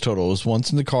 times total. It was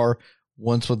once in the car,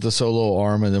 once with the solo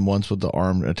arm, and then once with the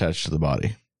arm attached to the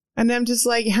body. And I'm just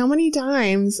like, how many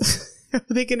times are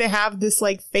they going to have this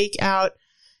like fake out?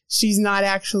 She's not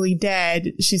actually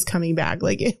dead. She's coming back.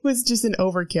 Like it was just an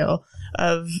overkill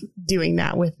of doing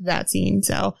that with that scene.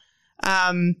 So,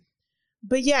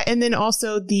 but yeah. And then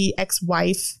also the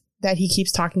ex-wife that he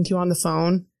keeps talking to on the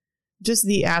phone, just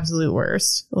the absolute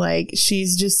worst. Like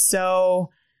she's just so,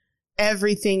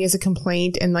 everything is a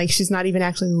complaint and like, she's not even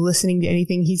actually listening to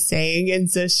anything he's saying.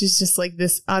 And so she's just like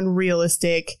this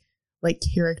unrealistic, like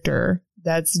character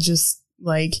that's just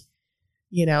like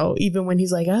you know, even when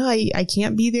he's like, oh, I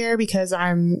can't be there because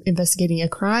I'm investigating a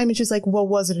crime. It's just like, well,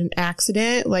 was it an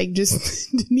accident? Like, just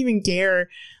didn't even care,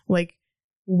 like,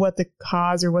 what the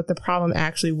cause or what the problem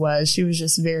actually was. She was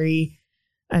just very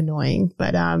annoying.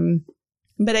 But I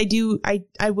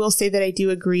will say that I do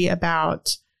agree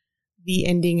about the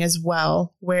ending as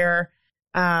well, where,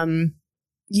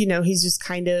 you know, he's just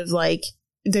kind of like,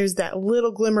 there's that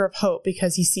little glimmer of hope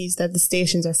because he sees that the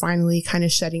stations are finally kind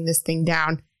of shutting this thing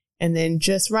down. And then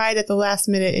just right at the last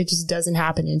minute, it just doesn't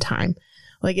happen in time.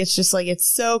 Like, it's just like,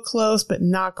 it's so close, but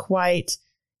not quite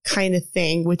kind of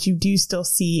thing, which you do still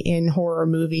see in horror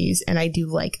movies. And I do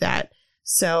like that.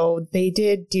 So they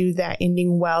did do that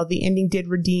ending well. The ending did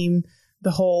redeem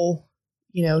the whole,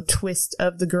 you know, twist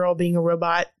of the girl being a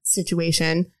robot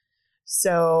situation.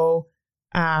 So,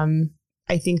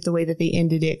 I think the way that they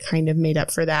ended it kind of made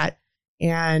up for that.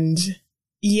 And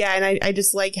yeah, and I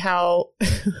just like how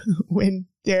when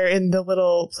they're in the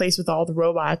little place with all the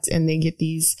robots and they get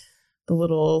the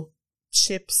little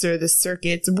chips or the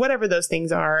circuits, whatever those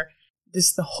things are,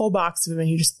 this the whole box of them, and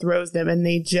he just throws them and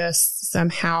they just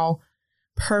somehow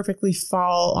perfectly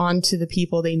fall onto the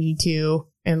people they need to.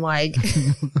 And like,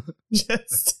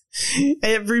 just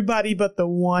everybody but the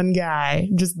one guy,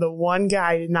 just the one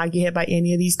guy did not get hit by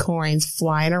any of these coins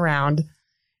flying around.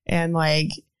 And like,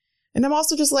 and I'm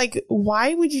also just like,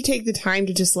 why would you take the time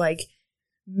to just like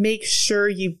make sure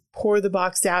you pour the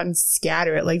box out and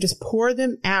scatter it? Like, just pour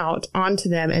them out onto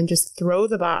them and just throw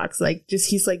the box. Like, just,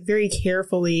 he's like very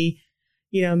carefully,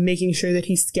 you know, making sure that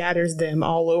he scatters them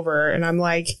all over. And I'm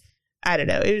like, I don't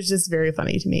know. It was just very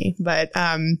funny to me. But,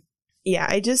 yeah,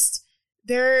 I just,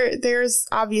 there's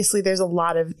obviously there's a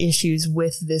lot of issues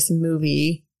with this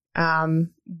movie,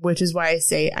 which is why I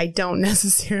say I don't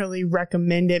necessarily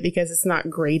recommend it because it's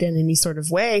not great in any sort of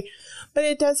way, but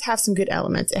it does have some good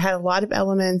elements. It had a lot of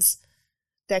elements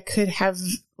that could have,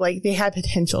 like, they had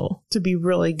potential to be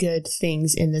really good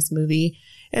things in this movie,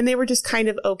 and they were just kind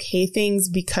of okay things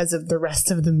because of the rest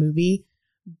of the movie.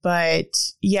 But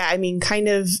yeah, I mean, kind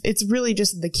of, it's really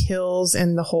just the kills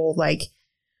and the whole, like,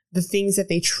 the things that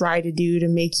they try to do to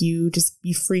make you just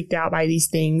be freaked out by these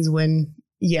things when,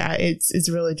 yeah, it's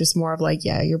really just more of like,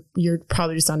 yeah, you're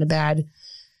probably just on a bad,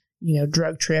 you know,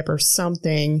 drug trip or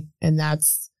something. And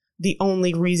that's the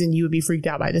only reason you would be freaked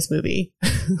out by this movie.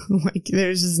 Like,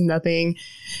 there's just nothing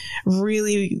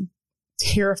really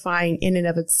terrifying in and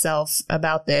of itself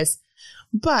about this.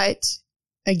 But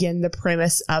again, the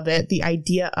premise of it, the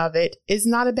idea of it is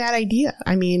not a bad idea.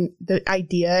 I mean, the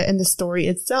idea and the story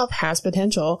itself has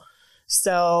potential.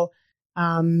 So,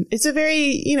 it's a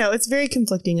very, you know, it's very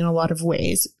conflicting in a lot of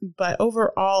ways, but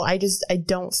overall, I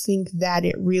don't think that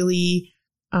it really,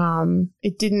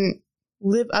 it didn't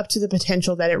live up to the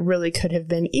potential that it really could have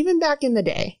been, even back in the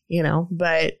day, you know,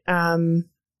 but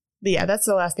yeah, that's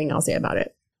the last thing I'll say about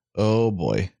it. Oh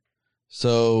boy.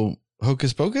 So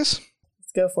Hocus Pocus?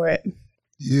 Let's go for it.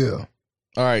 Yeah.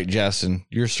 All right, Justin,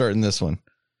 you're starting this one.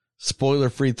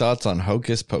 Spoiler-free thoughts on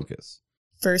Hocus Pocus.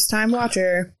 First time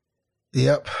watcher.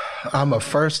 Yep. I'm a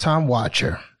first time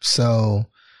watcher. So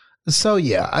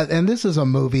yeah. And this is a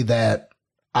movie that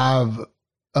I've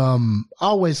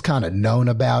always kind of known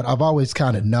about. I've always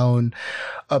kind of known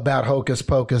about Hocus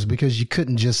Pocus because you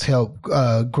couldn't just help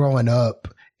growing up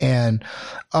and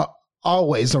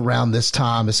always around this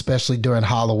time, especially during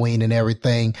Halloween and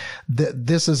everything,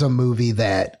 this is a movie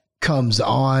that comes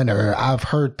on, or I've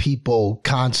heard people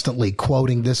constantly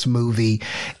quoting this movie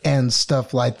and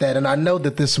stuff like that. And I know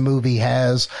that this movie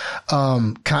has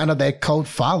kind of that cult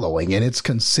following, and it's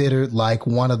considered like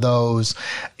one of those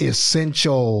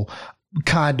essential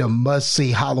kind of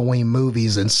must-see Halloween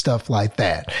movies and stuff like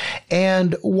that.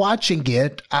 And watching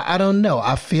it, I don't know,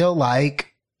 I feel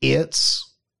like it's,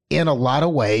 in a lot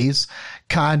of ways,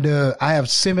 kind of, I have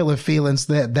similar feelings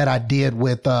that I did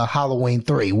with Halloween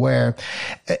 3, where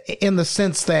in the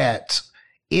sense that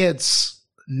it's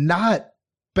not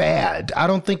bad. I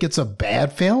don't think it's a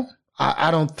bad film.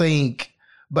 I don't think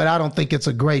it's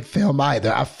a great film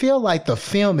either. I feel like the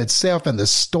film itself and the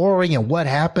story and what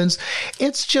happens,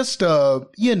 it's just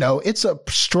it's a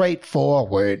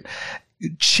straightforward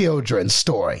children's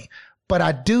story. But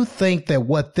I do think that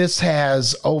what this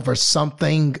has over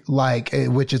something like,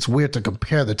 which it's weird to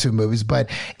compare the two movies, but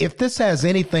if this has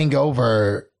anything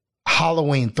over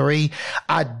Halloween 3,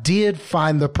 I did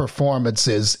find the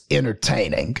performances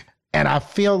entertaining. And I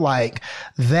feel like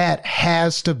that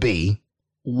has to be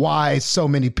why so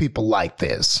many people like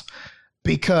this,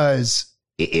 because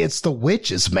it's the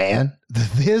witches, man.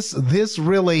 This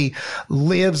really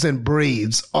lives and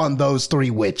breathes on those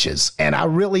three witches. And I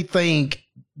really think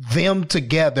them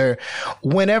together,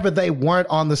 whenever they weren't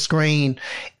on the screen,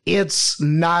 it's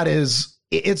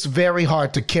very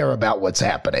hard to care about what's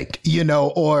happening,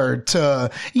 or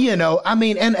to,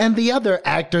 and the other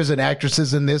actors and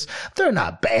actresses in this, they're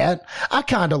not bad. I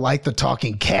kind of like the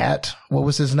talking cat. What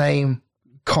was his name?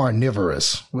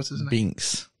 Carnivorous. What's his name?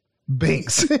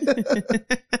 Binks.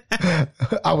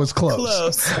 I was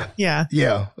close. Yeah.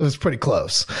 Yeah, it was pretty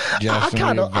close. Josh, we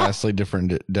have vastly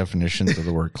different definitions of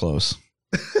the word close.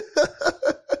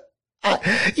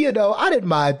 I didn't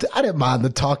mind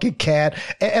the talking cat,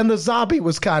 and the zombie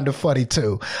was kind of funny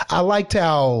too. I liked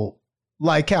how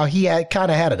he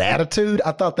kind of had an attitude.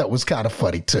 I thought that was kind of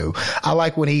funny too. I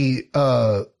like when he,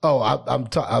 I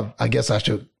guess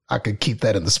I could keep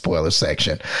that in the spoiler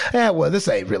section. Yeah, well, that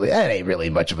ain't really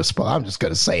much of a spoiler. I'm just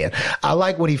going to say it. I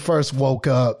like when he first woke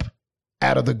up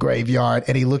out of the graveyard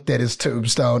and he looked at his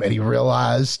tombstone and he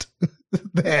realized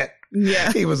that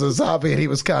he was a zombie, and he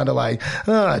was kind of like,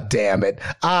 oh, damn it.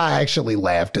 I actually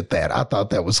laughed at that. I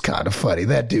thought that was kind of funny.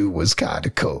 That dude was kind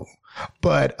of cool.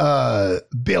 But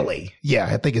Billy,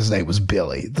 I think his name was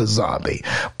Billy, the zombie.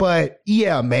 But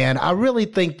yeah, man, I really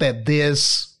think that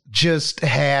this just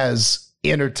has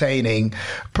entertaining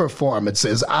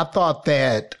performances. I thought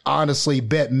that, honestly,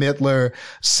 Bette Midler,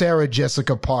 Sarah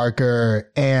Jessica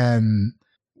Parker, and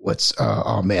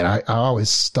I always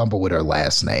stumble with her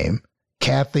last name.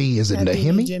 Kathy, is it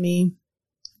Nahimi?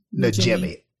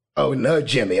 Najimy. Oh,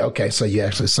 Najimy. Okay, so you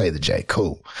actually say the J.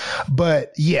 Cool.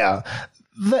 But yeah,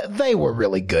 they were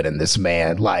really good in this,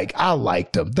 man. Like, I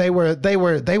liked them. They were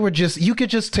just, you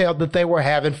could just tell that they were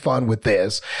having fun with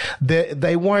this.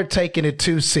 They weren't taking it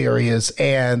too serious,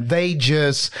 and they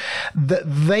just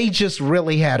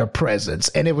really had a presence.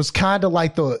 And it was kind of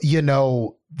like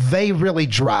they really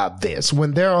drive this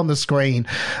when they're on the screen.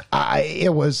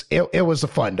 It was a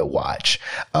fun to watch.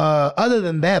 Other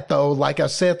than that, though, like I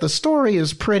said, the story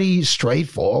is pretty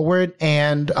straightforward,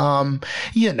 and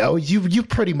you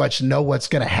pretty much know what's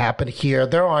going to happen here.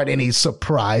 There aren't any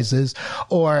surprises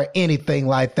or anything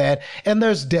like that, and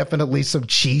there's definitely some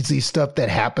cheesy stuff that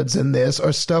happens in this,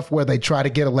 or stuff where they try to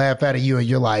get a laugh out of you, and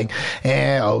you're like,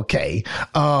 okay.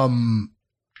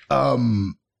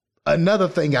 Another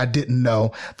thing I didn't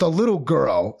know, the little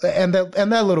girl, and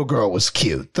that little girl was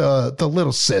cute. The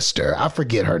little sister, I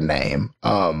forget her name.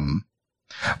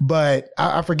 But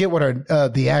I forget what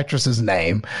the actress's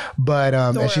name, but,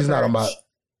 and she's not on my,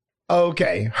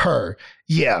 okay, her.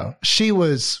 Yeah, she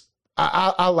was,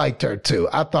 I liked her too.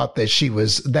 I thought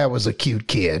that that was a cute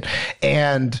kid.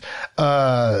 And,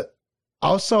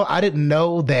 also I didn't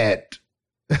know that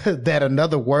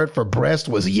another word for breast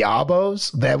was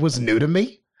yabos. That was new to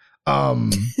me.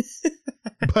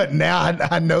 But now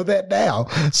I know that now.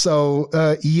 So,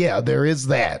 there is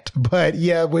that. But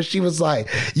yeah, when she was like,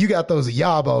 you got those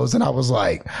yabos, and I was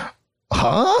like,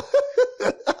 huh?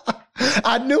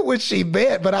 I knew what she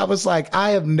meant, but I was like,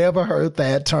 I have never heard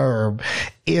that term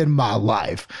in my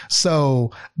life.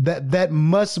 So that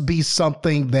must be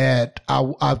something that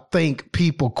I think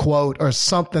people quote, or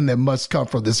something that must come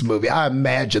from this movie. I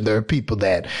imagine there are people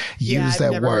that use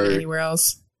that never word heard anywhere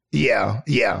else. Yeah.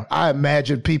 I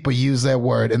imagine people use that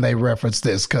word and they reference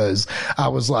this, because I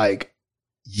was like,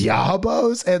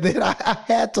 yabos? And then I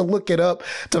had to look it up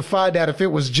to find out if it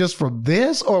was just from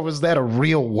this, or was that a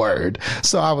real word?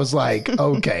 So I was like,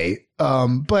 okay.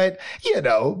 But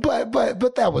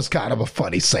that was kind of a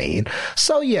funny scene.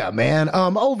 So yeah, man,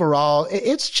 overall,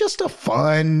 it's just a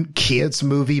fun kids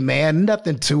movie, man.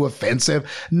 Nothing too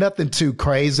offensive, nothing too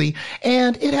crazy.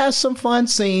 And it has some fun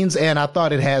scenes, and I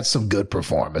thought it had some good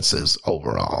performances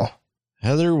overall.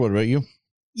 Heather, what about you?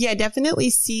 Yeah, definitely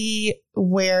see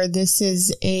where this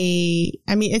is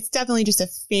it's definitely just a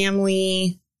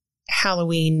family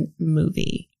Halloween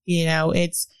movie.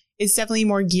 It's definitely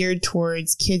more geared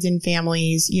towards kids and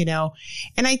families,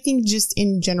 and I think just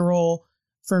in general,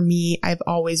 for me, I've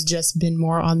always just been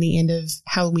more on the end of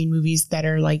Halloween movies that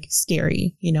are like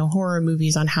scary, horror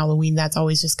movies on Halloween. That's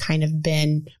always just kind of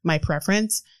been my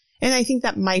preference. And I think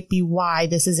that might be why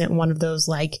this isn't one of those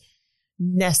like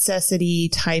necessity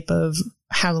type of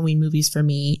Halloween movies for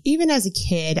me. Even as a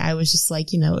kid, I was just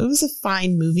like, it was a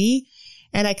fine movie.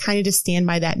 And I kind of just stand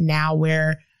by that now,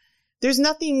 where there's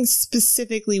nothing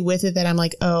specifically with it that I'm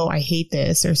like, oh, I hate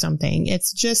this or something.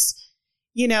 It's just,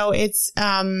 it's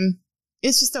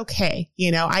just okay.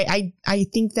 I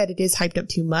think that it is hyped up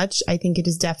too much. I think it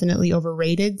is definitely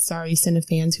overrated. Sorry,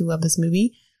 Cinefans who love this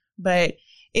movie, but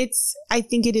I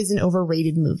think it is an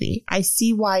overrated movie. I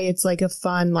see why it's like a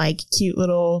fun, like cute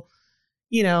little,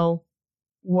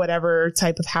 whatever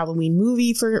type of Halloween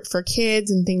movie for kids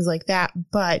and things like that.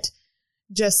 But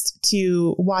just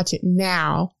to watch it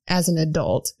now as an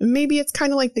adult. Maybe it's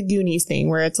kind of like the Goonies thing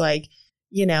where it's like,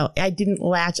 you know, I didn't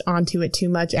latch onto it too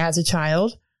much as a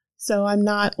child. So I'm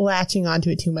not latching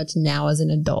onto it too much now as an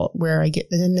adult where I get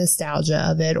the nostalgia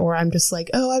of it, or I'm just like,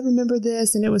 oh, I remember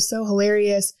this and it was so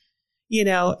hilarious, you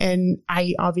know, and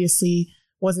I obviously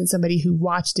wasn't somebody who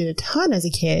watched it a ton as a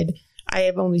kid. I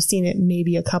have only seen it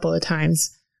maybe a couple of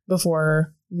times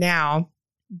before now.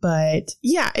 But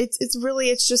yeah,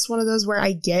 it's just one of those where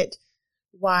I get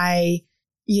why,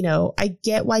 you know, I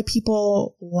get why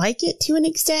people like it to an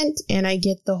extent. And I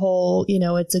get the whole, you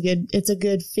know, it's a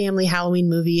good family Halloween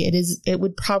movie. It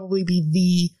would probably be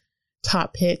the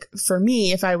top pick for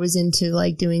me if I was into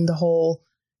like doing the whole,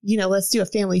 you know, let's do a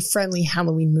family friendly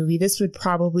Halloween movie. This would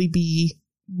probably be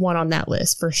one on that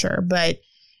list for sure. But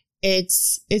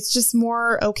it's just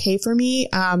more okay for me.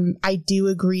 I do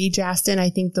agree, Justin. I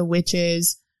think the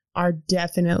witches are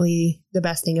definitely the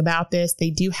best thing about this. They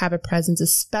do have a presence,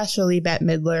 especially Bette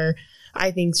Midler.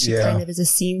 I think she kind of is a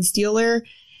scene stealer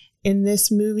in this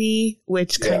movie,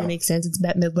 which kind of makes sense. It's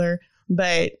Bette Midler.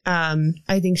 But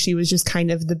I think she was just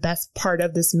kind of the best part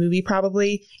of this movie,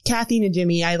 probably. Kathy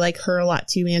Najimy, I like her a lot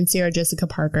too, and Sarah Jessica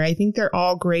Parker. I think they're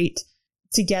all great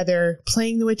together,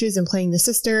 playing the witches and playing the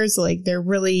sisters. Like, they're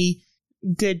really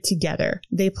good together.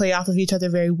 They play off of each other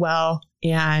very well,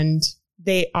 and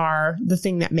they are the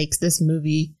thing that makes this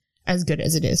movie as good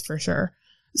as it is, for sure.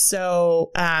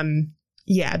 So,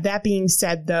 yeah, that being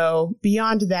said, though,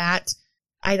 beyond that,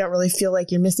 I don't really feel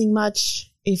like you're missing much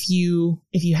if you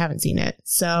haven't seen it.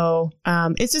 So,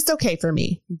 it's just okay for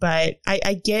me, but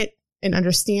I get and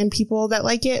understand people that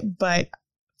like it, but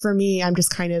for me, I'm just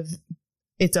kind of,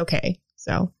 it's okay.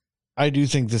 So I do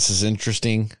think this is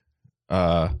interesting,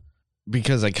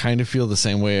 because I kind of feel the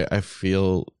same way I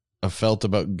felt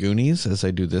about Goonies as I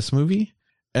do this movie.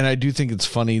 And I do think it's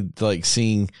funny, like,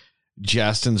 seeing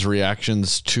Justin's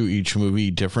reactions to each movie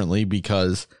differently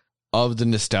because of the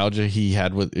nostalgia you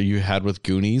had with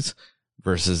Goonies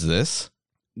versus this,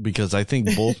 because I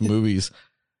think both movies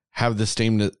have the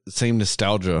same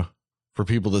nostalgia for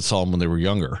people that saw them when they were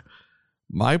younger.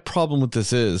 My problem with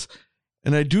this is,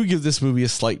 and I do give this movie a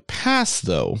slight pass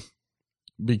though,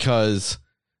 because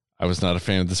I was not a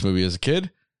fan of this movie as a kid,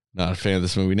 not a fan of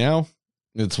this movie now.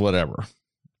 It's whatever.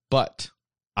 But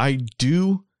I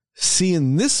do see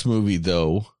in this movie,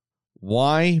 though,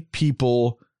 why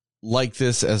people like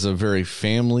this as a very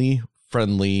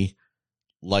family-friendly,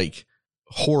 like,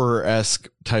 horror-esque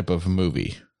type of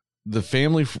movie. The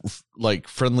family,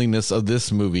 friendliness of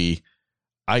this movie,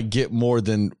 I get more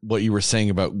than what you were saying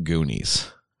about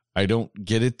Goonies. I don't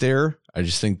get it there. I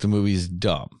just think the movie's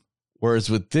dumb. Whereas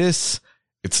with this,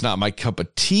 it's not my cup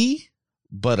of tea,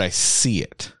 but I see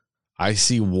it. I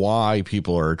see why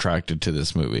people are attracted to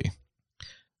this movie.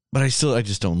 But I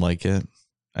just don't like it.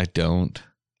 I don't.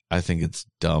 I think it's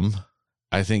dumb.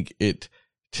 I think it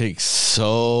takes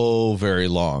so very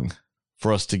long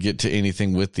for us to get to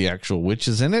anything with the actual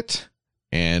witches in it.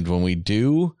 And when we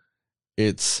do,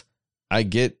 I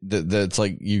get that's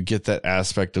like, you get that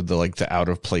aspect of the out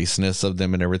of placeness of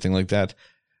them and everything like that.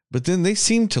 But then they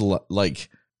seem to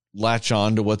latch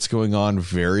on to what's going on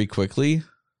very quickly.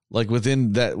 Like,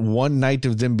 within that one night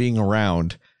of them being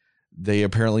around, they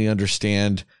apparently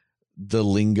understand the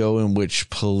lingo in which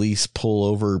police pull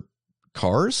over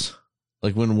cars.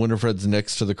 Like, when Winifred's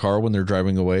next to the car when they're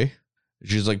driving away,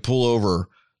 she's like, pull over,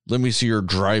 let me see your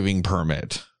driving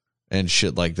permit and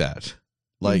shit like that.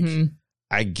 Like,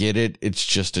 I get it. It's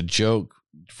just a joke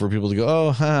for people to go,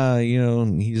 oh,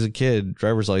 he's a kid,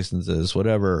 driver's licenses,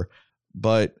 whatever.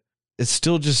 But it's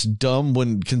still just dumb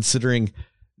when considering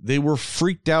they were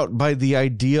freaked out by the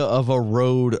idea of a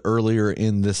road earlier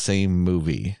in the same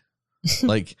movie.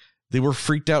 Like, they were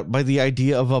freaked out by the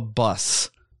idea of a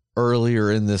bus earlier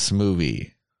in this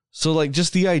movie. So, like,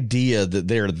 just the idea that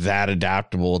they're that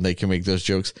adaptable and they can make those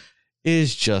jokes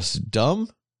is just dumb.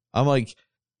 I'm like,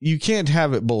 you can't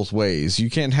have it both ways. You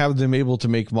can't have them able to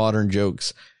make modern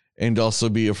jokes and also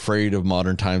be afraid of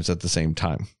modern times at the same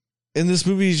time. And this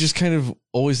movie is just kind of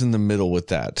always in the middle with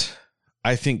that.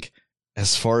 I think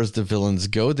as far as the villains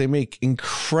go, they make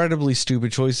incredibly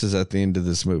stupid choices at the end of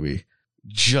this movie,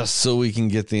 just so we can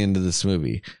get the end of this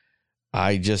movie.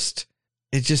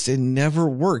 It never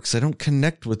works. I don't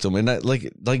connect with them. And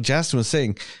like Justin was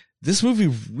saying, this movie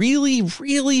really,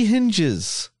 really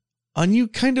hinges on you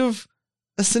kind of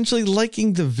essentially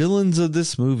liking the villains of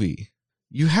this movie.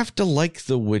 You have to like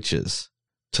the witches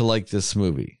to like this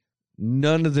movie.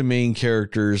 None of the main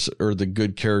characters or the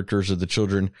good characters of the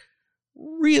children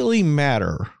really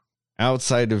matter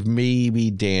outside of maybe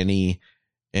Danny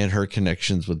and her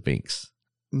connections with Binks.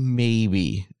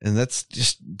 maybe. And that's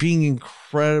just being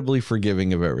incredibly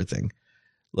forgiving of everything.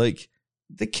 Like,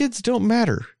 the kids don't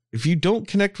matter. If you don't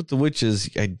connect with the witches,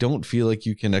 I don't feel like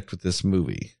you connect with this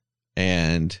movie.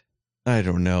 And I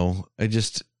don't know.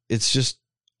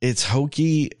 It's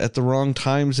hokey at the wrong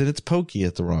times and it's pokey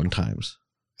at the wrong times.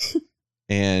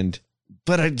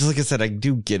 But like I said, I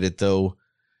do get it though,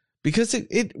 because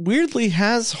it weirdly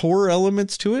has horror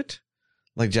elements to it.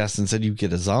 Like Justin said, you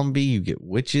get a zombie, you get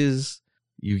witches,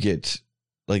 you get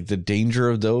like the danger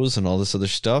of those and all this other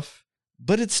stuff,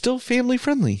 but it's still family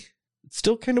friendly. It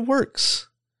still kind of works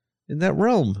in that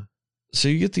realm. So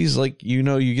you get these, like,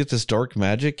 you get this dark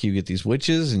magic, you get these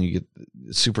witches, and you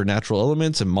get supernatural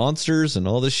elements and monsters and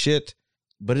all this shit,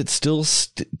 but it still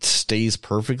stays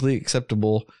perfectly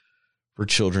acceptable for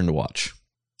children to watch.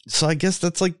 So I guess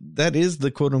that is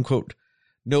the quote unquote,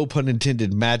 no pun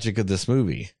intended, magic of this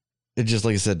movie. It just,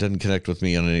 like I said, doesn't connect with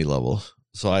me on any level.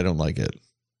 So I don't like it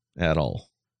at all.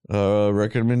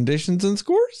 Recommendations and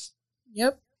scores?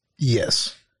 Yep.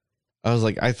 Yes. I was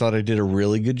like, I thought I did a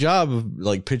really good job of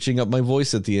like pitching up my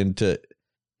voice at the end to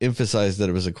emphasize that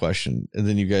it was a question. And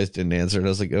then you guys didn't answer. And I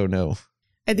was like, oh no.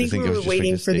 I think we were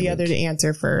waiting for the other to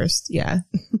answer first. Yeah.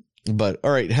 But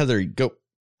all right, Heather, go.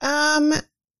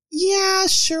 Yeah,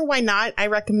 sure. Why not? I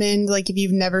recommend, like, if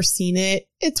you've never seen it,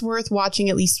 it's worth watching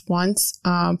at least once.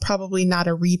 Probably not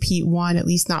a repeat one, at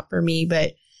least not for me.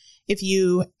 But if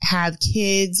you have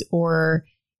kids or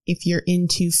if you're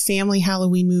into family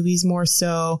Halloween movies more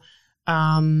so,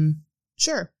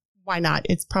 sure. Why not?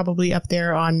 It's probably up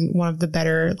there on one of the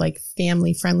better, like,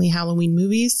 family friendly Halloween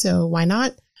movies. So why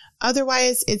not?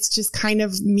 Otherwise, it's just kind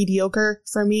of mediocre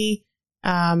for me.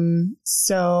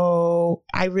 So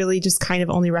I really just kind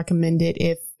of only recommend it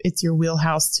if it's your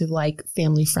wheelhouse to like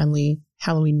family friendly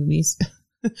Halloween movies.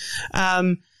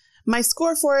 My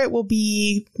score for it will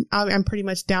be, I'm pretty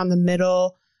much down the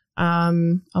middle.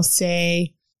 I'll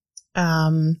say,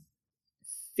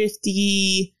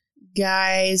 50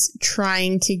 guys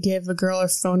trying to give a girl her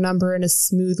phone number in a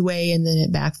smooth way and then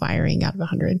it backfiring out of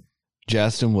 100.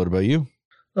 Justin, what about you?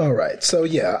 All right. So,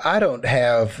 yeah, I don't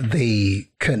have the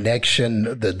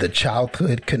connection, the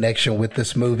childhood connection with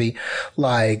this movie,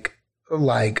 like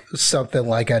something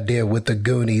like I did with the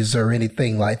Goonies or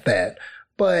anything like that.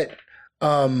 But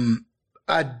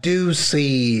I do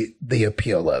see the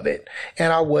appeal of it.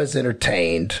 And I was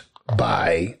entertained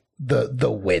by the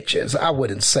witches. I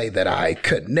wouldn't say that I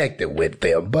connected with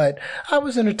them, but I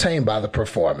was entertained by the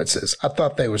performances. I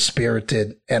thought they were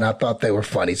spirited and I thought they were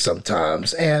funny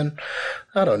sometimes. And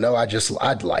I don't know,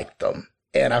 I'd like them.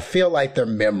 And I feel like they're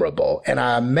memorable. And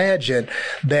I imagine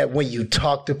that when you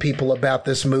talk to people about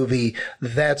this movie,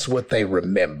 that's what they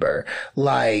remember.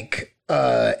 Like,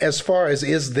 as far as,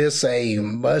 is this a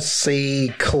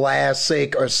must-see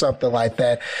classic or something like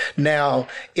that? Now,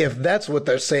 if that's what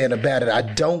they're saying about it, I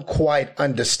don't quite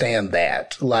understand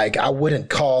that. Like, I wouldn't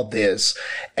call this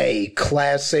a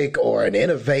classic or an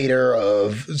innovator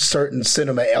of certain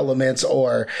cinema elements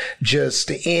or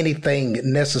just anything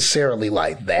necessarily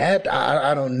like that.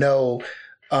 I don't know.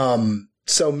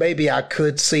 So maybe I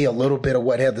could see a little bit of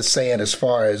what Heather's saying as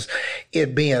far as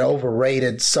it being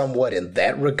overrated somewhat in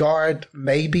that regard,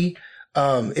 maybe,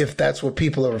 if that's what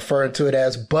people are referring to it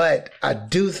as. But I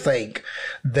do think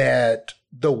that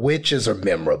the witches are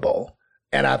memorable.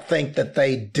 And I think that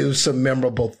they do some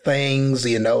memorable things,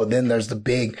 then there's the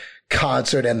big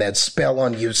concert and that Spell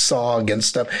on You song and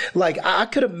stuff. Like, I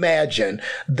could imagine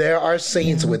there are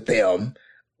scenes with them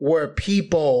where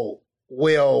people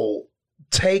will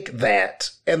take that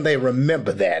and they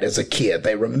remember that as a kid.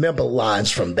 They remember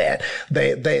lines from that.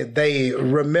 They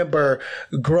remember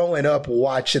growing up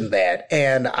watching that.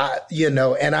 And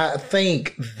I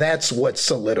think that's what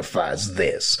solidifies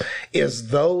this, is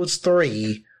those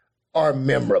three are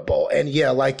memorable. And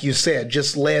yeah, like you said,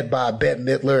 just led by Bette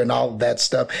Midler and all of that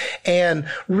stuff. And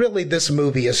really, this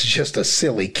movie is just a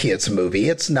silly kids movie.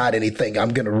 It's not anything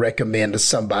I'm going to recommend to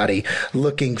somebody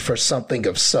looking for something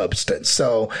of substance.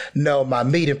 So no, my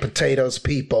meat and potatoes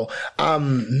people,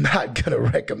 I'm not going to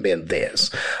recommend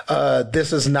this.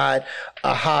 This is not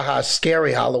a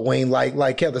scary Halloween.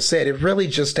 Like Heather said, it really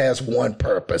just has one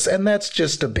purpose, and that's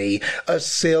just to be a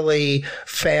silly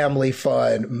family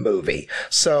fun movie.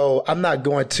 So I'm not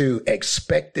going to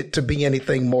expect it to be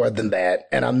anything more than that,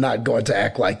 and I'm not going to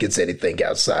act like it's anything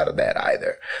outside of that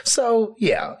either. So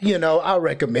yeah, I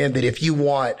recommend that if you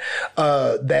want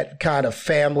that kind of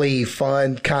family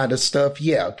fun kind of stuff,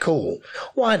 yeah, cool.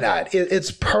 Why not?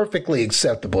 It's perfectly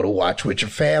acceptable to watch with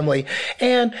your family,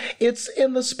 and it's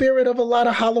in the spirit of a lot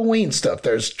of Halloween stuff.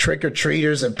 There's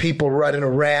trick-or-treaters and people running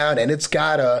around, and it's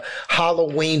got a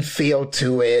Halloween feel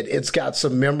to it. It's got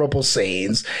some memorable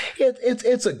scenes.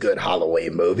 It's a good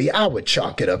Halloween movie. I would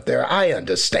chalk it up there. I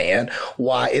understand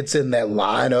why it's in that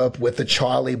lineup with the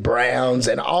Charlie Browns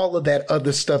and all of that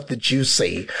other stuff that you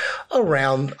see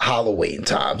around Halloween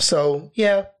time. So,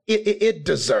 yeah. It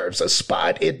deserves a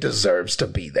spot. It deserves to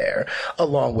be there,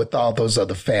 along with all those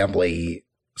other family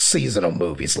seasonal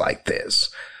movies like this.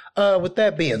 With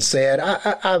that being said,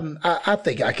 I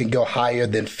think I can go higher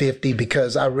than 50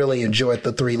 because I really enjoyed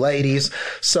The Three Ladies.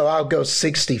 So I'll go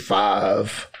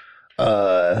 65.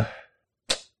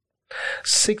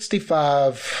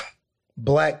 65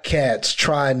 black cats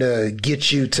trying to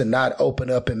get you to not open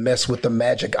up and mess with the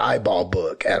magic eyeball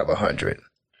book out of 100.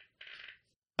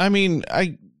 I mean,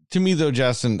 to me, though,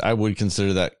 Justin, I would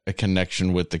consider that a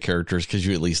connection with the characters because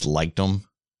you at least liked them.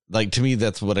 Like, to me,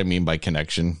 that's what I mean by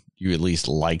connection. You at least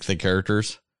like the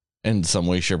characters in some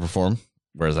way, shape, or form,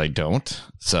 whereas I don't.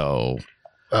 So,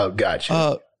 oh,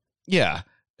 gotcha. Yeah.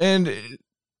 And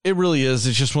it really is.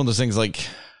 It's just one of those things like,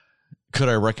 could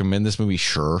I recommend this movie?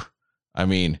 Sure. I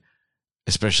mean,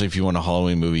 especially if you want a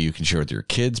Halloween movie you can share with your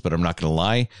kids, but I'm not going to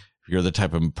lie. If you're the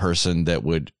type of person that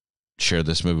would share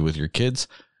this movie with your kids,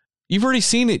 you've already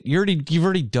seen it. You've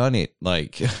already done it.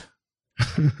 Like,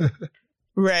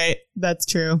 right. That's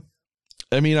true.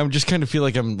 I mean, I'm just kind of feel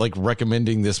like I'm like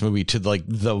recommending this movie to like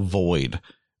the void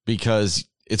because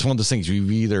it's one of those things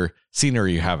you've either seen or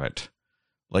you haven't.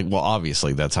 Like, well,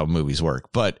 obviously that's how movies work,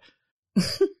 but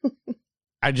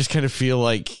I just kind of feel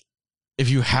like if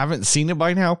you haven't seen it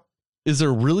by now, is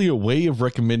there really a way of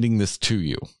recommending this to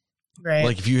you? Right.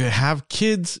 Like if you have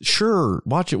kids, sure,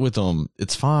 watch it with them.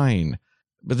 It's fine.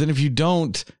 But then if you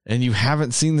don't, and you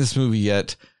haven't seen this movie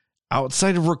yet,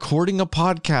 outside of recording a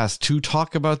podcast to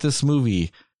talk about this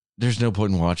movie, there's no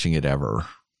point in watching it ever.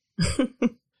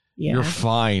 Yeah. You're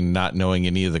fine not knowing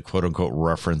any of the quote unquote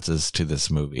references to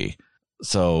this movie.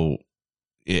 So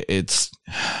it's,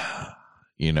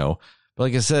 you know, but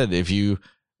like I said, if you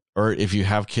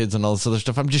have kids and all this other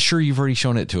stuff, I'm just sure you've already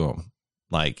shown it to them.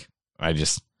 Like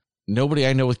nobody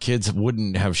I know with kids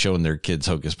wouldn't have shown their kids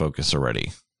Hocus Pocus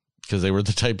already because they were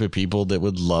the type of people that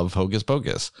would love Hocus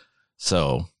Pocus.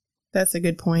 So that's a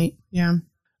good point. Yeah.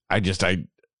 I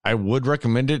would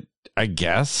recommend it, I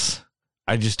guess.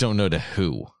 I just don't know to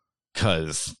who.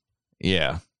 Cause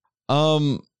yeah.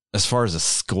 As far as the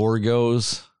score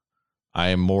goes, I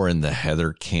am more in the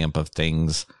Heather camp of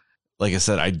things. Like I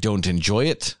said, I don't enjoy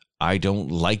it. I don't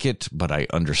like it, but I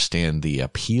understand the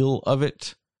appeal of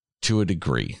it to a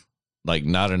degree. Like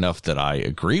not enough that I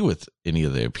agree with any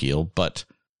of the appeal, but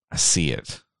I see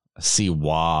it. I see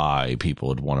why people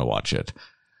would want to watch it.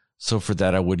 So for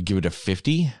that, I would give it a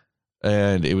 50,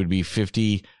 and it would be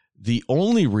 50. The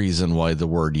only reason why the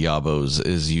word yabos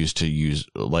is used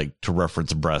to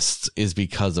reference breasts is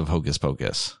because of Hocus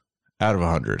Pocus out of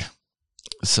 100.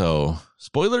 So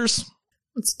spoilers.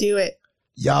 Let's do it.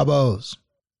 Yabos.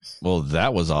 Well,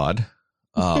 that was odd.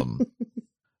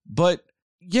 But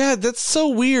yeah, that's so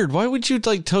weird. Why would you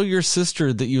like tell your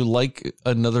sister that you like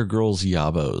another girl's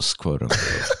yabos, quote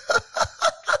unquote?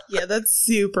 Yeah, that's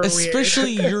super weird.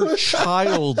 Especially your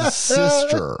child's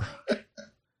sister.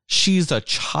 She's a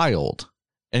child.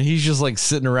 And he's just like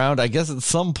sitting around, I guess at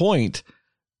some point,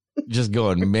 just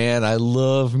going, man, I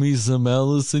love me some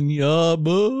Allison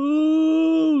yabos.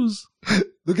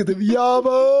 Look at them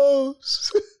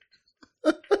yabos.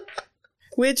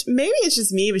 Which maybe it's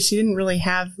just me, but she didn't really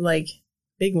have like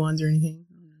big ones or anything.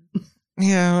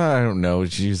 Yeah, I don't know.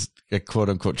 She's a quote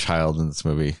unquote child in this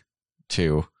movie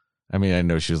too. I mean, I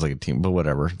know she was like a teen, but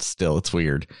whatever. Still, it's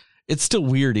weird. It's still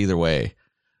weird either way.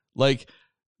 Like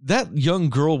that young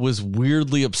girl was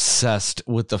weirdly obsessed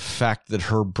with the fact that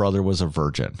her brother was a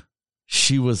virgin.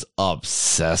 She was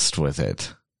obsessed with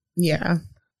it. Yeah.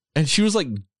 And she was like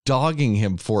dogging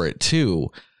him for it too.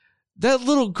 That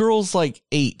little girl's like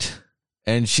 8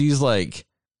 and she's like,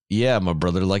 yeah, my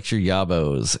brother likes your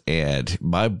yabos and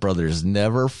my brother's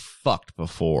never fucked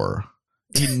before.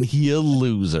 Isn't he a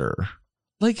loser?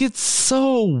 Like, it's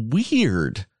so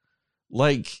weird.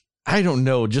 Like, I don't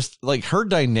know, just like her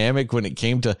dynamic when it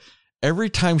came to every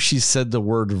time she said the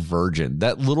word virgin,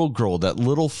 that little girl, that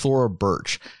little Thora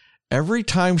Birch, every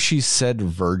time she said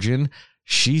virgin,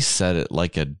 she said it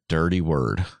like a dirty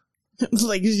word.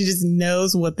 Like she just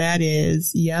knows what that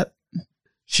is. Yep.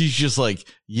 She's just like,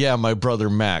 yeah, my brother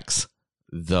Max,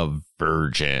 the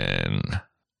virgin.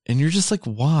 And you're just like,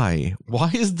 why? Why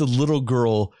is the little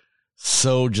girl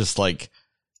so just like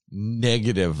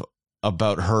negative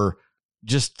about her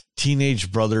just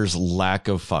teenage brother's lack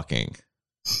of fucking?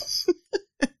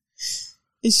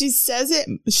 She says it.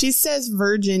 She says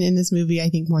virgin in this movie, I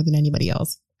think, more than anybody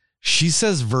else. She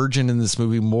says virgin in this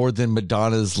movie more than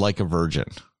Madonna's Like a Virgin.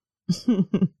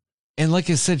 And like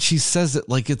I said, she says it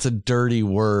like it's a dirty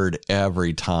word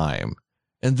every time.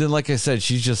 And then, like I said,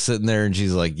 she's just sitting there and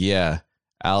she's like, yeah,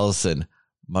 Allison,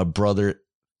 my brother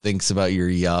thinks about your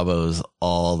yabos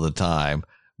all the time,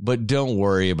 but don't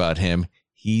worry about him.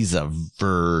 He's a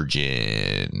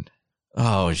virgin.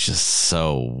 Oh, it's just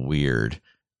so weird.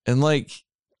 And like,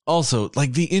 also,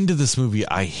 like the end of this movie,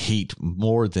 I hate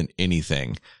more than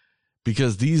anything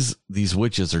because these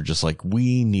witches are just like,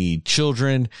 we need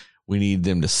children. We need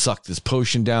them to suck this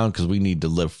potion down because we need to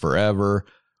live forever.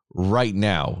 Right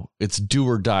now, it's do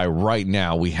or die right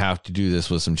now. We have to do this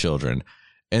with some children.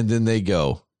 And then they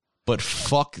go, but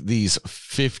fuck these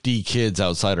 50 kids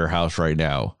outside our house right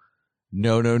now.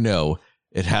 No.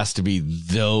 It has to be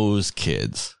those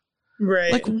kids.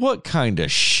 Right. Like, what kind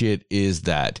of shit is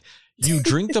that? You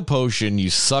drink the potion, you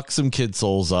suck some kid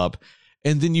souls up,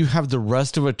 and then you have the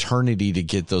rest of eternity to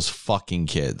get those fucking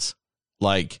kids.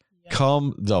 Like,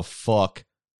 come the fuck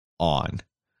on.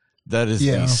 That is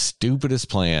the stupidest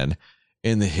plan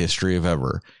in the history of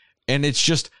ever. And it's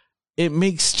just, it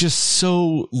makes just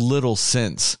so little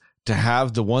sense to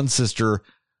have the one sister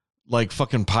like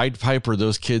fucking Pied Piper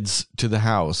those kids to the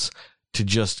house to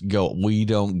just go, we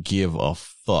don't give a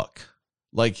fuck.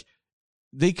 Like,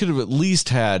 they could have at least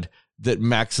had that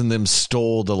Max and them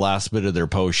stole the last bit of their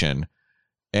potion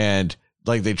and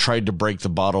like they tried to break the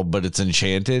bottle, but it's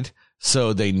enchanted.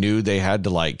 So they knew they had to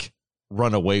like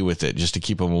run away with it just to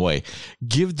keep them away.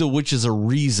 Give the witches a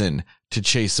reason to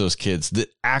chase those kids that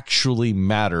actually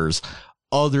matters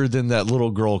other than that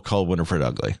little girl called Winifred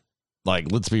Ugly.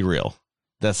 Like, let's be real.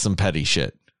 That's some petty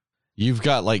shit. You've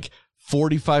got like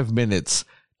 45 minutes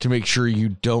to make sure you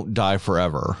don't die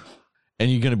forever. And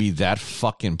you're going to be that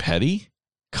fucking petty?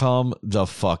 Come the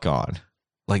fuck on.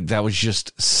 Like, that was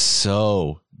just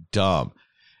so dumb.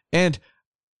 And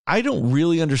I don't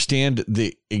really understand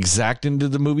the exact end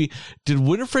of the movie. Did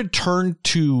Winifred turn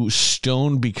to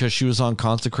stone because she was on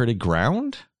consecrated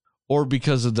ground? Or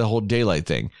because of the whole daylight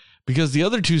thing? Because the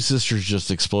other two sisters just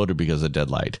exploded because of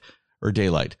daylight.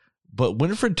 But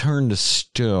Winifred turned to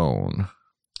stone.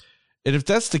 And if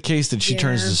that's the case, that she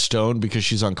turns to stone because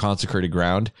she's on consecrated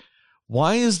ground,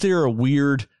 why is there a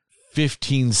weird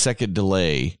 15-second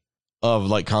delay of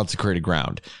like consecrated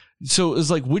ground? So it's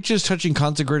like witches touching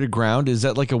consecrated ground. Is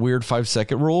that like a weird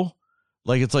 5-second rule?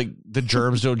 Like it's like the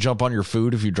germs don't jump on your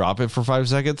food if you drop it for 5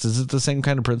 seconds. Is it the same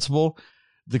kind of principle?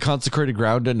 The consecrated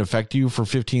ground doesn't affect you for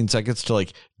 15 seconds to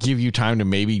like give you time to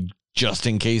maybe just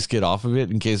in case get off of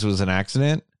it in case it was an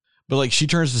accident. But like she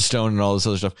turns to stone and all this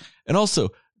other stuff. And also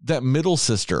that middle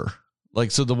sister,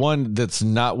 like, so the one that's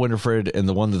not Winifred and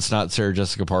the one that's not Sarah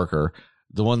Jessica Parker,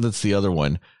 the one that's the other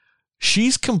one,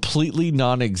 she's completely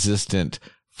non-existent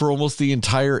for almost the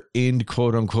entire end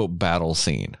quote unquote battle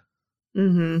scene.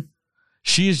 Mm-hmm.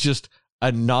 She is just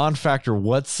a non-factor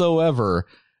whatsoever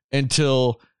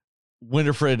until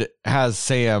Winifred has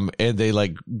Sam and they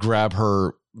like grab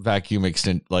her vacuum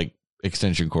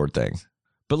extension cord thing.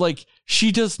 But like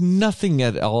she does nothing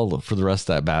at all for the rest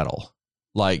of that battle.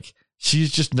 Like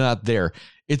she's just not there.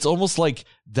 It's almost like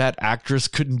that actress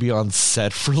couldn't be on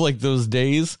set for like those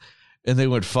days and they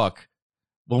went, fuck,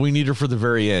 well, we need her for the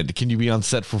very end. Can you be on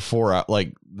set for 4 hours?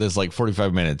 Like there's like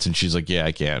 45 minutes. And she's like, yeah,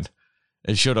 I can.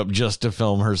 And showed up just to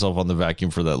film herself on the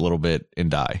vacuum for that little bit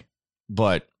and die.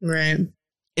 But right.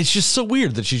 It's just so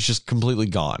weird that she's just completely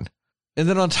gone. And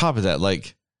then on top of that,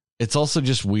 like, it's also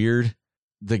just weird.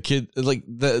 The kid, like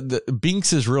the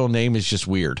Binks's real name is just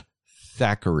weird.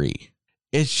 Thackeray.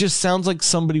 It just sounds like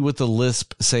somebody with a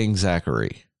lisp saying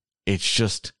Zachary. It's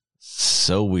just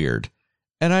so weird.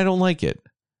 And I don't like it.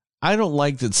 I don't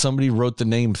like that somebody wrote the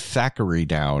name Thackeray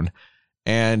down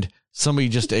and somebody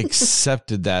just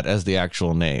accepted that as the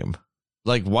actual name.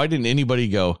 Like, why didn't anybody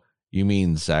go, you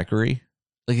mean Zachary?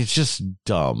 Like, it's just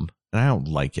dumb. And I don't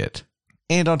like it.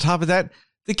 And on top of that,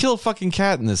 they kill a fucking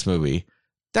cat in this movie.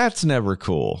 That's never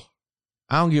cool.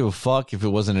 I don't give a fuck if it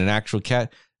wasn't an actual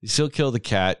cat. You still kill the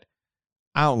cat.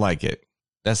 I don't like it.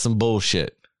 That's some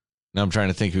bullshit. Now I'm trying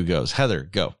to think who goes. Heather,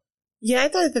 go. Yeah, I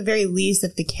thought at the very least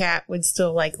if the cat would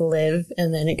still like live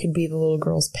and then it could be the little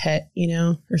girl's pet, you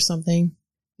know, or something.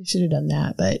 They should have done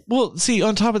that, but. Well, see,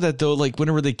 on top of that, though, like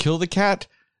whenever they kill the cat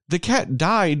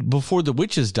died before the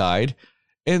witches died.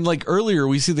 And like earlier,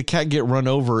 we see the cat get run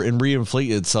over and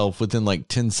reinflate itself within like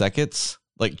 10 seconds,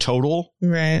 like total.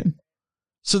 Right.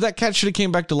 So that cat should have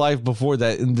came back to life before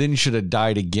that and then should have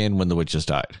died again when the witches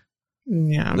died.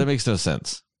 Yeah. That makes no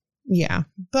sense. Yeah.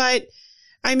 But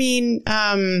I mean,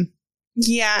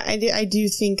 yeah, I do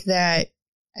think that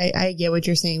I get what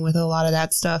you're saying with a lot of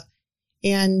that stuff.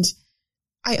 And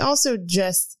I also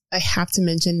I have to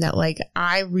mention that, like,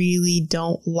 I really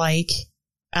don't like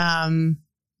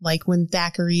when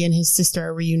Thackeray and his sister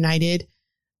are reunited.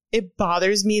 It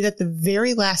bothers me that the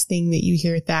very last thing that you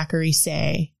hear Thackeray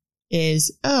say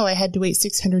is, "Oh, I had to wait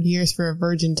 600 years for a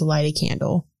virgin to light a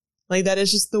candle." Like, that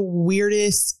is just the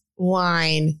weirdest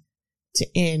line to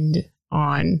end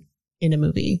on in a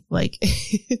movie. Like,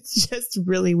 it's just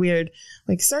really weird.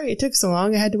 Like, sorry, it took so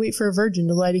long. I had to wait for a virgin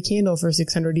to light a candle for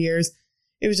 600 years.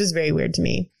 It was just very weird to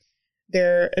me.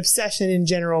 Their obsession in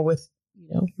general with,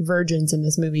 virgins in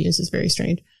this movie is just very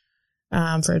strange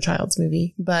for a child's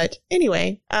movie. But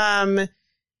anyway,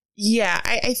 yeah,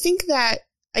 I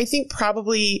think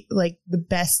probably like the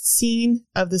best scene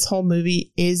of this whole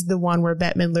movie is the one where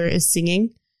Bette Midler is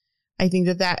singing. I think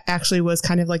that actually was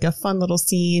kind of like a fun little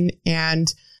scene,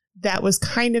 and that was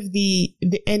kind of the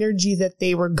energy that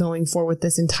they were going for with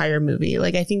this entire movie.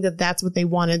 Like, I think that's what they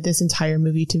wanted this entire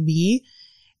movie to be,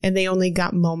 and they only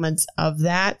got moments of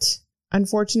that,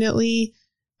 unfortunately.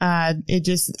 I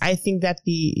think that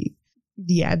the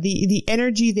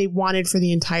energy they wanted for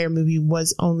the entire movie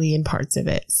was only in parts of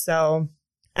it. So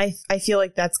I feel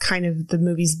like that's kind of the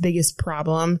movie's biggest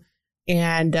problem.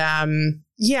 And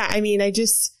yeah, I mean, I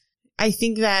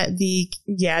think that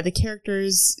the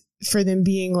characters, for them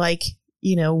being like,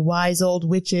 wise old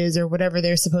witches or whatever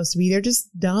they're supposed to be, they're just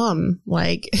dumb.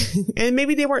 Like, and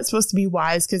maybe they weren't supposed to be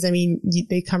wise, because I mean,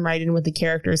 they come right in with the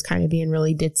characters kind of being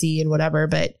really ditzy and whatever,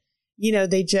 but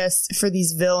they just, for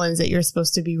these villains that you're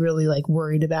supposed to be really like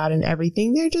worried about and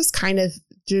everything, they're just kind of,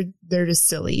 they're just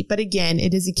silly. But again,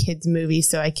 it is a kid's movie,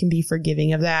 so I can be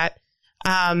forgiving of that.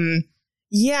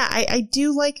 Yeah, I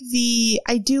do like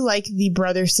the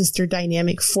brother-sister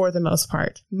dynamic for the most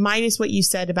part, minus what you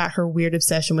said about her weird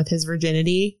obsession with his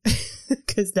virginity,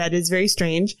 because that is very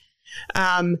strange.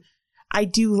 I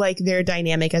do like their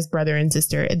dynamic as brother and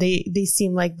sister. They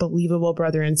seem like believable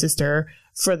brother and sister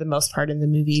for the most part in the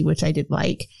movie, which I did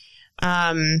like.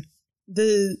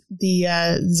 The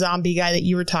zombie guy that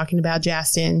you were talking about,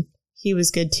 Justin, he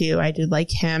was good too. I did like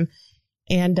him.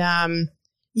 And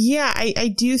yeah,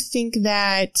 I do think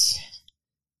that,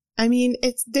 I mean,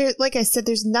 it's there, like I said,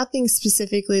 there's nothing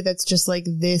specifically that's just like,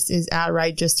 this is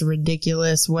outright just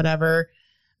ridiculous, whatever,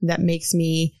 that makes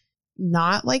me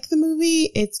not like the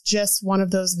movie. It's just one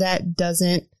of those that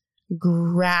doesn't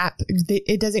grab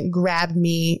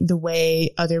me the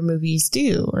way other movies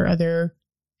do, or other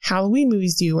Halloween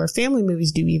movies do, or family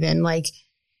movies do even. Like,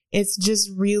 it's just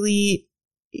really,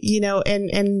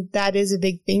 and that is a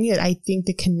big thing. I think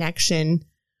the connection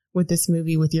with this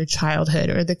movie with your childhood,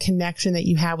 or the connection that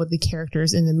you have with the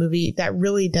characters in the movie, that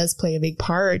really does play a big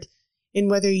part in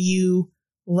whether you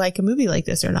like a movie like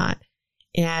this or not.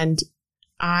 And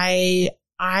I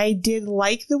did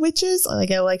like the witches.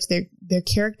 Like, I liked their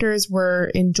characters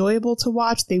were enjoyable to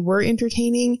watch. They were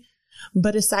entertaining.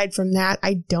 But aside from that,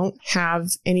 I don't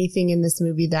have anything in this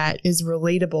movie that is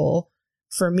relatable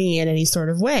for me in any sort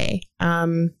of way.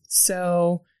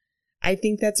 So I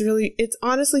think it's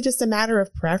honestly just a matter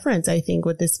of preference, I think,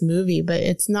 with this movie. But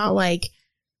it's not like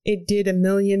it did a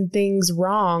million things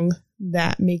wrong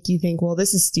that make you think, well,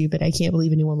 this is stupid. I can't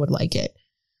believe anyone would like it.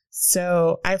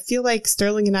 So I feel like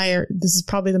Sterling and this is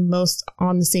probably the most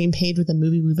on the same page with a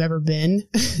movie we've ever been.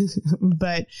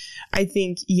 But I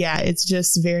think, yeah, it's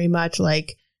just very much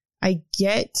like, I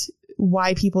get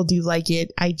why people do like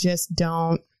it. I just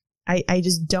don't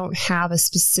have a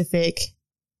specific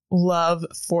love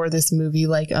for this movie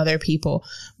like other people.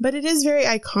 But it is very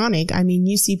iconic. I mean,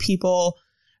 you see people,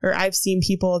 or I've seen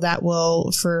people that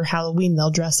will, for Halloween,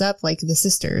 they'll dress up like the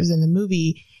sisters in the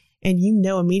movie. And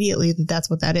immediately that that's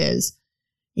what that is.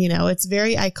 It's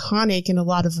very iconic in a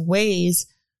lot of ways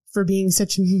for being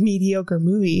such a mediocre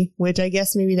movie, which I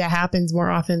guess maybe that happens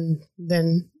more often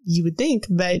than you would think.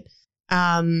 But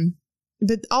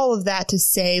all of that to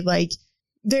say, like,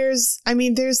 there's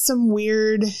some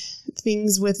weird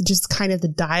things with just kind of the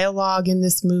dialogue in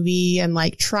this movie, and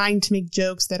like trying to make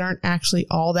jokes that aren't actually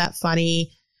all that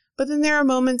funny. But then there are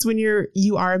moments when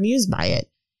you are amused by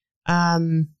it.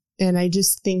 And I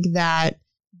just think that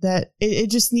it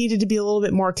just needed to be a little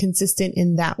bit more consistent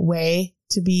in that way,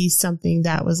 to be something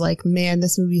that was like, man,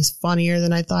 this movie is funnier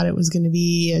than I thought it was going to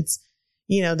be. It's,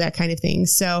 that kind of thing.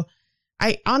 So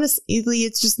I honestly,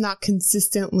 it's just not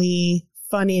consistently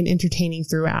funny and entertaining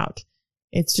throughout.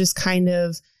 It's just kind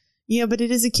of, but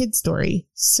it is a kid's story.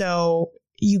 So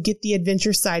you get the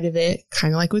adventure side of it,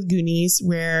 kind of like with Goonies,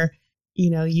 where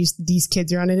these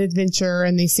kids are on an adventure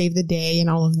and they save the day and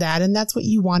all of that. And that's what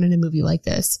you want in a movie like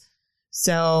this.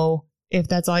 So if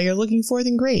that's all you're looking for,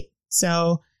 then great.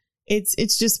 So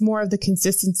it's just more of the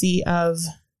consistency of,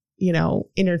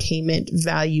 entertainment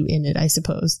value in it, I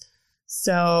suppose.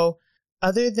 So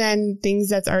other than things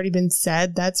that's already been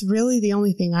said, that's really the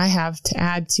only thing I have to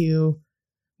add to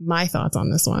my thoughts on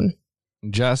this one.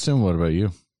 Justin, what about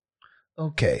you?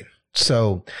 Okay.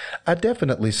 So I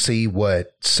definitely see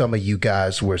what some of you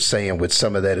guys were saying with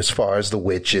some of that as far as the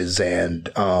witches and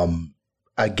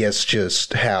I guess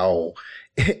just how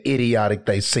idiotic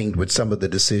they seemed with some of the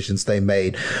decisions they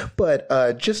made.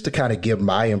 But just to kind of give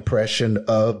my impression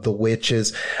of the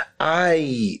witches,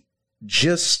 I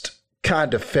just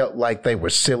kind of felt like they were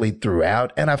silly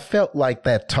throughout, and I felt like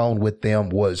that tone with them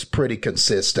was pretty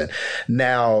consistent.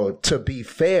 Now, to be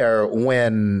fair,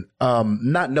 when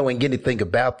not knowing anything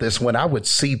about this, when I would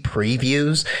see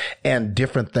previews and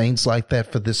different things like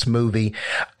that for this movie,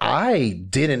 I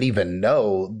didn't even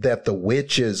know that the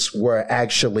witches were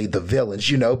actually the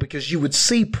villains, because you would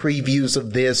see previews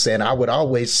of this and I would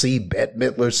always see Bette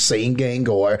Midler singing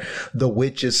or the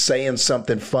witches saying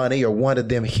something funny or one of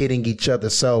them hitting each other.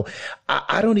 So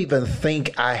I don't even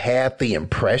think I had the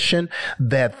impression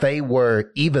that they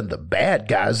were even the bad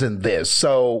guys in this.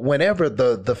 So whenever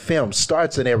the film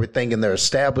starts and everything and they're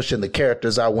establishing the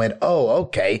characters, I went, oh,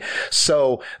 okay.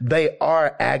 So they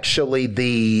are actually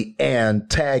the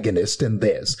antagonist in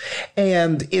this.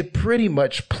 And it pretty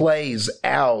much plays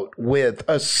out with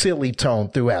a silly tone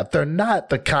throughout. They're not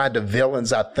the kind of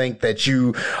villains I think that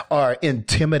you are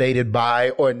intimidated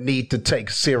by or need to take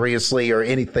seriously or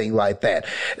anything like that.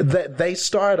 They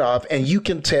start off and you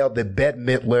can tell that Bette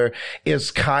Midler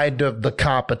is kind of the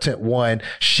competent one.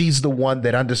 She's the one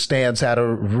that understands how to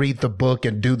read the book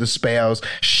and do the spells.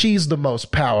 She's the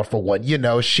most powerful one.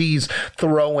 She's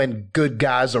throwing good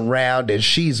guys around and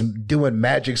she's doing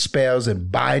magic spells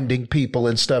and binding people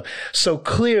and stuff. So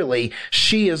clearly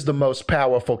she is the most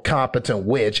powerful, competent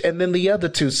witch. And then the other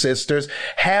two sisters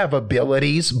have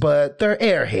abilities, but they're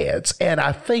airheads. And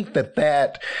I think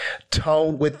that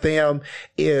tone with them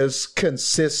is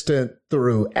consistent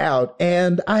throughout,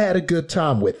 and I had a good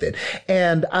time with it.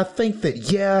 And I think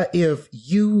that, if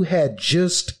you had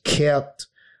just kept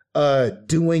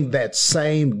doing that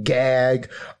same gag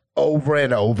over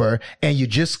and over, and you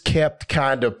just kept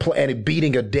kind of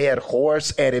beating a dead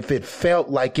horse, and if it felt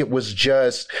like it was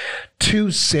just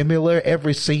too similar,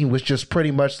 every scene was just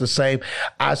pretty much the same,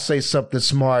 I say something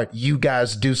smart, you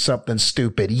guys do something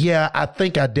stupid. Yeah, I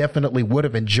think I definitely would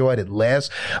have enjoyed it less,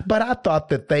 but I thought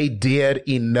that they did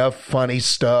enough funny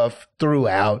stuff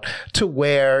throughout to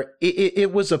where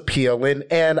it was appealing,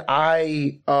 and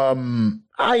I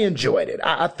enjoyed it.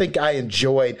 I think I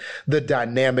enjoyed the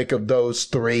dynamic of those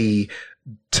three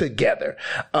together.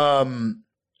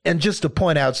 And just to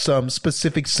point out some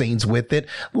specific scenes with it,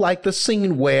 like the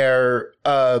scene where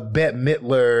Bette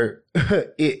Midler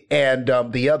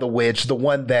and the other witch, the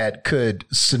one that could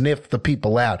sniff the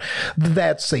people out,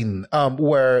 that scene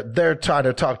where they're trying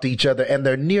to talk to each other and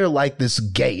they're near like this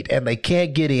gate and they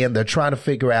can't get in. They're trying to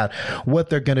figure out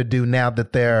what they're going to do now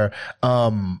that they're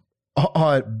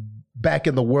back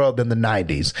in the world in the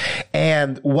 90s.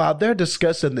 And while they're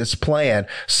discussing this plan,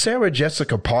 Sarah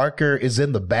Jessica Parker is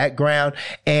in the background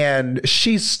and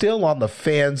she's still on the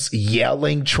fence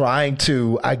yelling, trying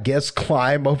to, I guess,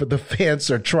 climb over the fence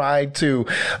or trying to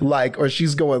or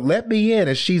she's going, let me in.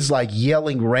 And she's like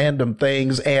yelling random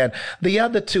things. And the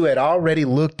other two had already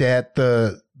looked at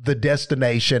the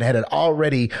destination, had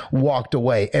already walked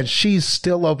away, and she's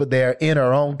still over there in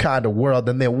her own kind of world.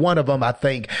 And then one of them, I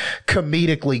think,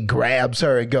 comedically grabs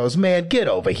her and goes, man, get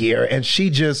over here. And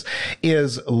she just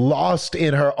is lost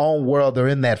in her own world or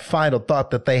in that final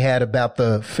thought that they had about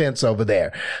the fence over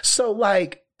there. So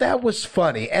that was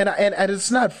funny. And it's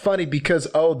not funny because,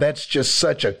 oh, that's just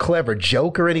such a clever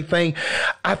joke or anything.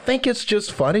 I think it's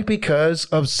just funny because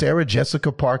of Sarah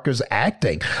Jessica Parker's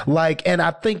acting. And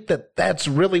I think that that's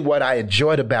really what I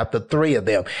enjoyed about the three of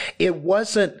them. It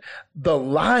wasn't the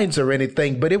lines or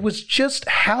anything, but it was just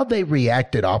how they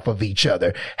reacted off of each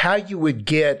other, how you would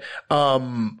get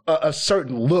a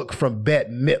certain look from Bette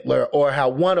Midler, or how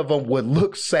one of them would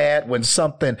look sad when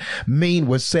something mean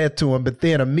was said to him, but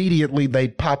then immediately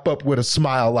they'd pop up with a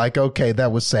smile like, okay,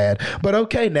 that was sad, but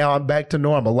okay, now I'm back to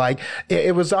normal.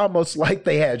 It was almost like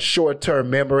they had short-term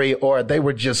memory, or they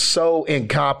were just so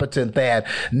incompetent that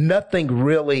nothing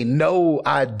really, no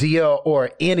idea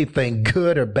or anything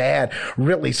good or bad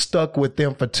really stuck with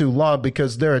them for too long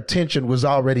because their attention was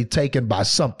already taken by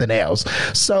something else.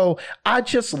 So I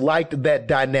just liked that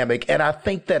dynamic. And I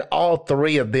think that all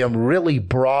three of them really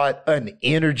brought an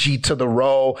energy to the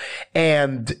role.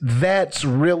 And that's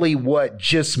really what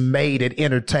just made it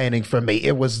entertaining for me.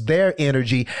 It was their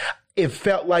energy. it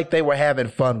felt like they were having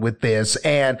fun with this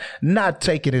and not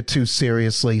taking it too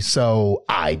seriously. So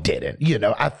I didn't,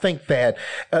 I think that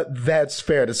that's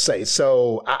fair to say.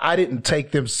 So I didn't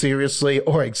take them seriously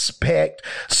or expect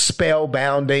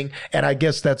spellbounding. And I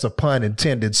guess that's a pun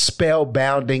intended,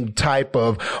 spellbounding type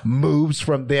of moves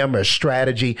from them or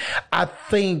strategy. I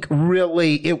think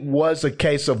really it was a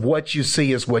case of what you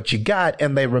see is what you got.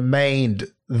 And they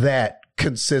remained that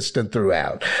consistent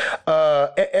throughout.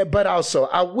 But also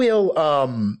I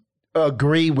will,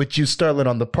 agree with you, Sterling,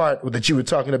 on the part that you were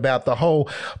talking about the whole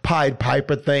Pied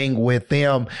Piper thing with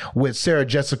them, with Sarah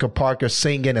Jessica Parker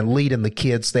singing and leading the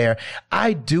kids there.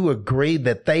 I do agree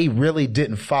that they really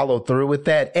didn't follow through with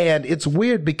that. And it's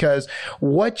weird because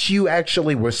what you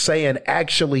actually were saying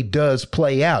actually does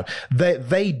play out.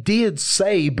 They did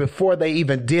say before they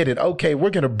even did it, okay,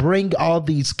 we're going to bring all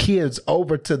these kids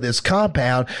over to this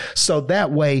compound so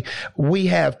that way we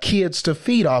have kids to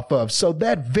feed off of. So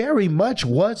that very much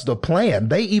was the plan.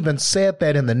 They even said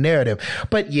that in the narrative.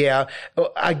 But yeah,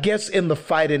 I guess in the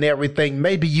fight and everything,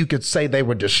 maybe you could say they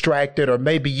were distracted, or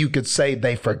maybe you could say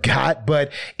they forgot,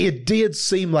 but it did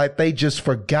seem like they just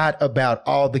forgot about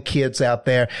all the kids out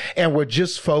there and were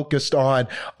just focused on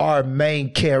our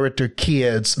main character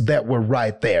kids that were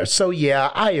right there. So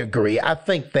yeah, I agree. I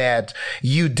think that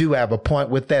you do have a point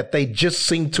with that. They just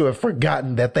seem to have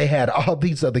forgotten that they had all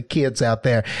these other kids out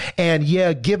there. And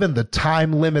yeah, given the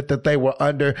time limit that they were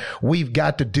under, we've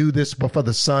got to do this before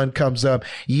the sun comes up.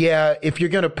 Yeah, if you're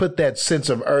going to put that sense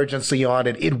of urgency on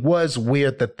it, it was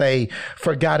weird that they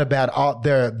forgot about all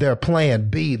their plan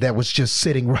B that was just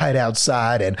sitting right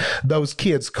outside, and those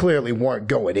kids clearly weren't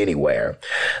going anywhere.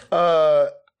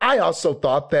 I also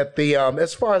thought that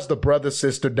as far as the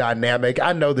brother-sister dynamic,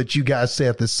 I know that you guys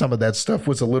said that some of that stuff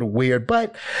was a little weird,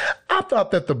 but I thought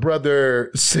that the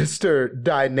brother-sister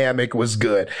dynamic was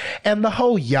good. And the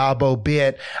whole Yabo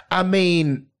bit, I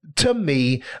mean, to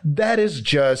me, that is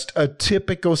just a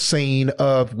typical scene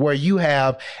of where you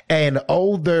have an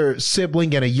older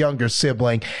sibling and a younger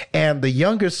sibling, and the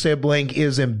younger sibling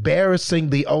is embarrassing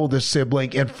the older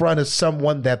sibling in front of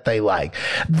someone that they like.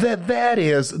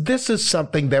 This is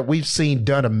something that we've seen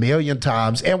done a million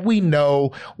times, and we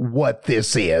know what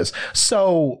this is.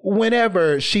 So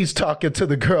whenever she's talking to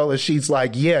the girl and she's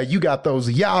like, yeah, you got those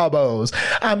yabos,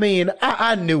 I mean,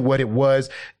 I knew what it was.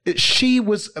 She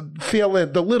was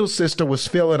feeling, the little sister was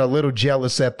feeling a little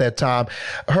jealous at that time.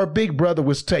 Her big brother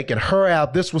was taking her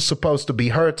out. This was supposed to be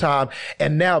her time.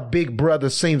 And now big brother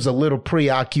seems a little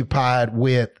preoccupied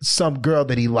with some girl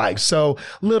that he likes. So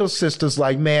little sister's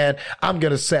like, man, I'm going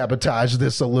to sabotage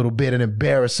this a little bit and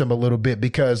embarrass him a little bit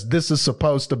because this is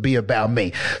supposed to be about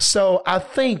me. So I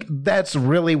think that's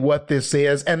really what this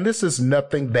is. And this is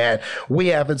nothing that we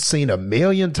haven't seen a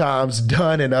million times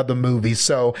done in other movies.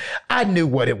 So I knew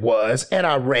what it was, and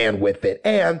I ran with it.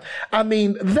 And I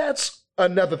mean, that's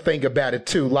another thing about it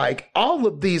too. Like, all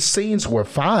of these scenes were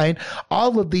fine.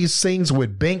 All of these scenes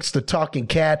with Binks the talking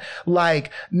cat,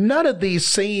 like, none of these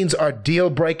scenes are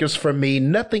deal breakers for me.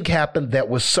 Nothing happened that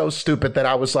was so stupid that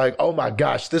I was like, oh my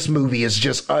gosh, this movie is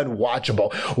just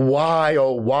unwatchable. Why,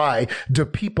 oh why do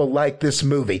people like this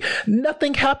movie?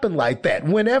 Nothing happened like that.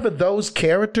 Whenever those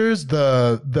characters,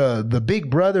 the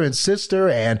big brother and sister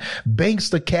and Binks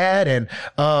the cat and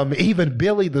even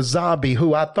Billy the zombie,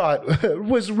 who I thought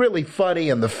was really funny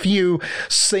in the few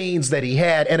scenes that he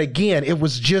had. And again, it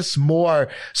was just more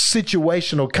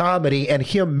situational comedy and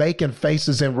him making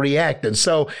faces and reacting.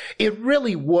 So it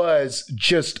really was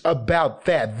just about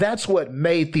that. That's what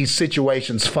made these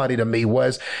situations funny to me,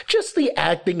 was just the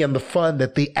acting and the fun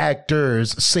that the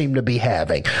actors seem to be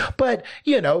having. But,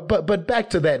 but back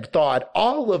to that thought,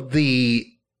 all of the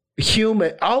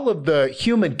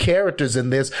human characters in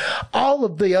this, all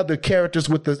of the other characters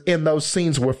in those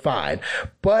scenes were fine.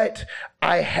 But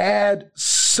I had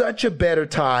such a better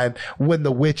time when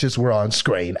the witches were on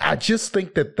screen. I just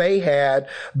think that they had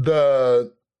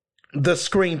the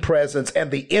screen presence and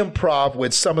the improv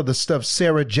with some of the stuff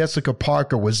Sarah Jessica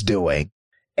Parker was doing.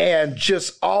 And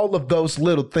just all of those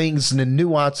little things and the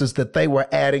nuances that they were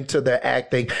adding to their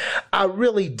acting. I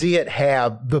really did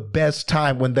have the best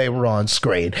time when they were on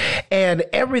screen. And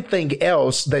everything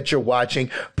else that you're watching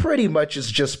pretty much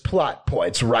is just plot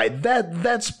points, right?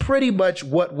 That's pretty much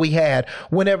what we had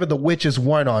whenever the witches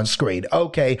weren't on screen.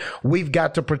 Okay, we've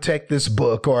got to protect this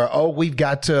book, or, oh, we've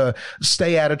got to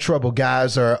stay out of trouble,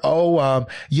 guys, or,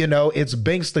 it's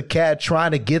Binks the cat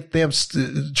trying to get them,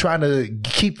 trying to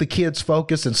keep the kids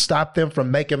focused characters and stop them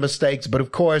from making mistakes. But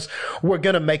of course, we're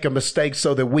going to make a mistake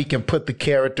so that we can put the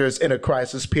characters in a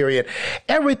crisis period.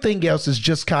 Everything else is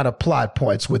just kind of plot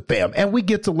points with them. And we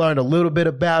get to learn a little bit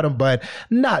about them, but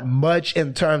not much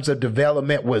in terms of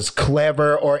development was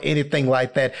clever or anything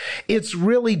like that. It's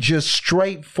really just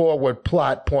straightforward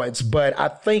plot points. But I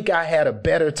think I had a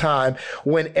better time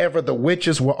whenever the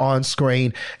witches were on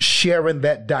screen sharing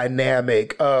that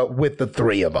dynamic with the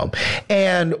three of them.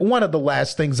 And one of the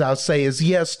last things I'll say is,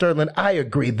 yes, Sterling, I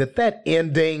agree that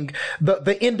ending,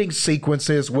 the ending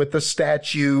sequences with the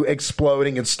statue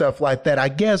exploding and stuff like that, I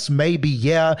guess maybe,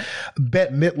 yeah,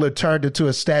 Bette Midler turned into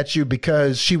a statue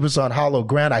because she was on hollow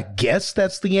ground. I guess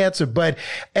that's the answer. But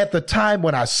at the time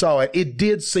when I saw it, it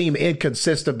did seem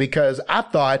inconsistent because I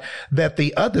thought that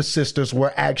the other sisters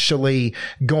were actually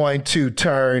going to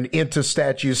turn into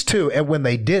statues too. And when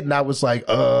they didn't, I was like,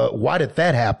 why did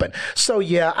that happen? So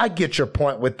yeah, I get your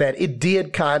point with that. It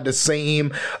did kind of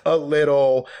seem a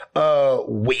little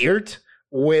weird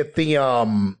with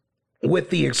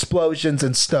the explosions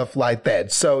and stuff like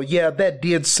that. So yeah, that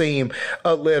did seem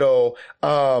a little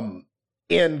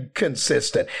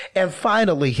inconsistent. And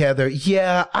finally, Heather,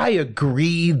 yeah, I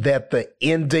agree that the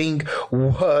ending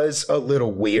was a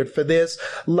little weird for this.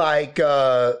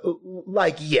 Yeah,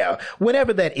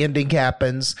 whenever that ending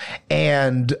happens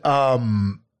and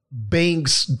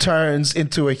Binks turns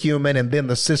into a human and then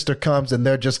the sister comes and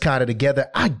they're just kind of together.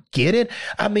 I get it.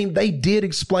 I mean, they did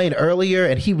explain earlier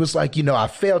and he was like, I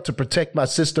failed to protect my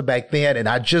sister back then and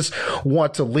I just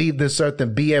want to leave this earth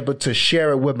and be able to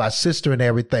share it with my sister and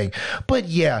everything. But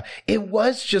yeah, it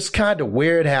was just kind of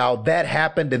weird how that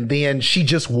happened and then she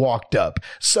just walked up.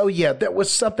 So yeah, there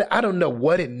was something, I don't know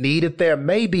what it needed there.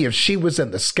 Maybe if she was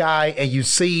in the sky and you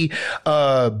see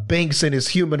Binks in his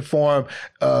human form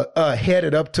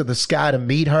headed up to the sky to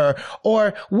meet her.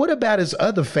 Or what about his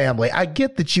other family? I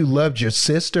get that you loved your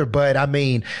sister, but I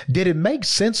mean, did it make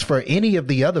sense for any of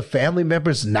the other family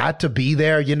members not to be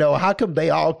there? How come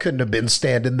they all couldn't have been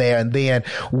standing there and then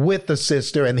with the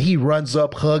sister and he runs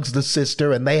up, hugs the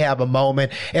sister and they have a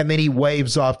moment and then he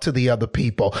waves off to the other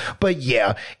people. But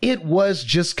yeah, it was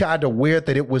just kind of weird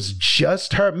that it was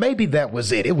just her. Maybe that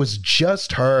was it. It was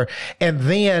just her. And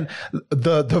then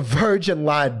the virgin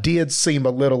line did seem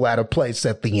a little out of place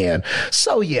at the end.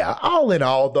 So yeah, all in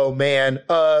all though, man,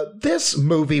 this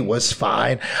movie was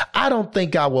fine. I don't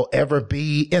think I will ever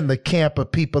be in the camp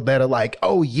of people that are like,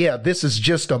 oh yeah, this is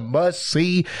just a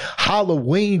must-see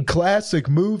Halloween classic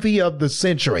movie of the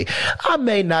century. I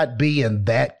may not be in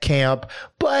that camp,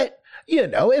 but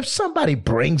if somebody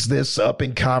brings this up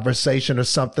in conversation or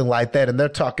something like that and they're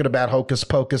talking about Hocus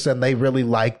Pocus and they really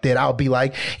liked it, I'll be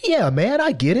like, yeah, man,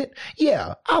 I get it.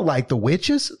 Yeah, I like the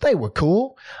witches. They were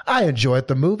cool. I enjoyed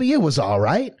the movie. It was all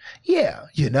right. Yeah,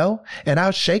 and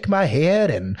I'll shake my head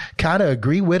and kind of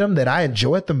agree with them that I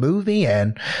enjoyed the movie.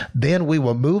 And then we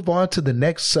will move on to the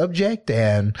next subject.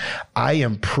 And I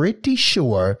am pretty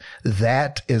sure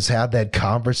that is how that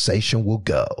conversation will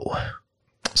go.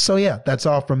 So yeah, that's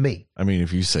all from me. I mean,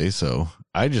 if you say so.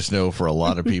 I just know for a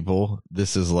lot of people,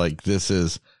 this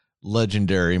is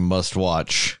legendary, must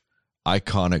watch,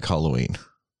 iconic Halloween.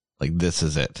 Like this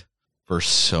is it for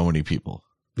so many people.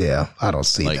 Yeah, I don't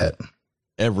see that.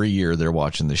 Every year they're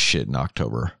watching this shit in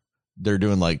October. They're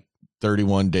doing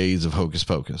 31 days of Hocus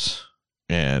Pocus.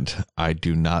 And I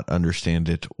do not understand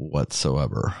it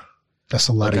whatsoever. That's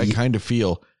a lot I kind of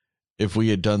feel if we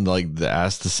had done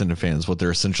Ask the Cinefans what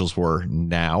their essentials were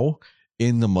now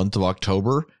in the month of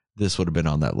October, this would have been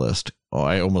on that list. Oh,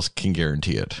 I almost can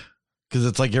guarantee it. Because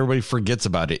it's like everybody forgets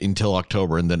about it until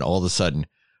October. And then all of a sudden,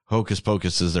 Hocus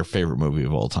Pocus is their favorite movie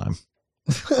of all time.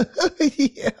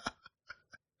 Yeah.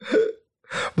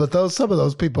 But some of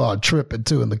those people are tripping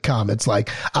too in the comments.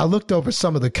 I looked over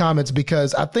some of the comments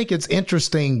because I think it's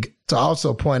interesting to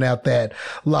also point out that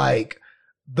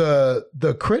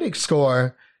the critic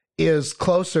score is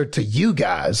closer to you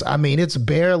guys. I mean, it's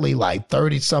barely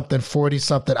 30 something, 40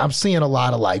 something. I'm seeing a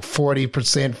lot of 40%,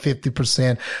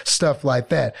 50% stuff like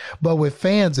that. But with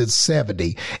fans, it's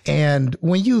 70. And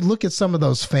when you look at some of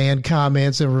those fan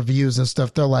comments and reviews and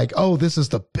stuff, they're like, oh, this is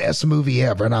the best movie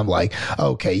ever. And I'm like,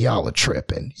 okay, y'all are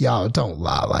tripping. Y'all don't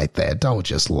lie like that. Don't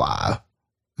just lie.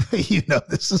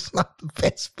 This is not the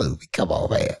best movie. Come on,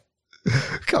 man.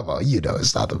 Come on,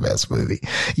 it's not the best movie.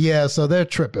 Yeah, so they're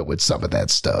tripping with some of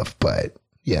that stuff, but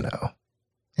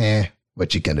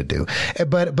what you gonna do?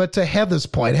 But to Heather's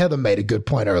point, Heather made a good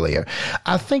point earlier.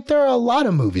 I think there are a lot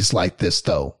of movies like this,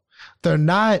 though. They're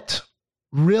not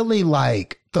really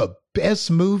the best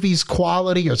movies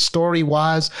quality or story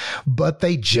wise, but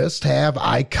they just have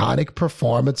iconic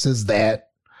performances that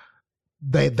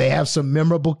They have some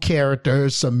memorable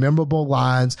characters, some memorable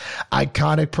lines,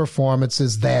 iconic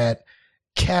performances that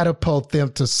catapult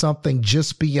them to something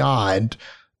just beyond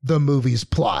the movie's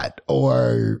plot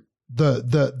or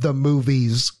the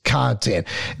movie's content.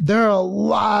 There are a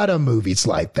lot of movies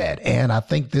like that, and I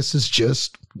think this is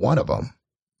just one of them.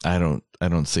 I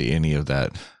don't see any of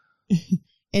that.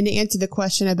 And to answer the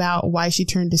question about why she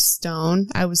turned to stone,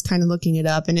 I was kind of looking it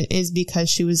up, and it is because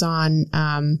she was on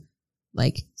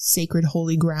like sacred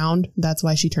holy ground. That's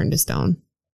why she turned to stone.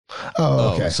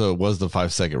 Oh, okay. So it was the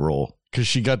 5-second rule because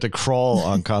she got to crawl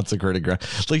on consecrated ground.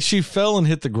 Like she fell and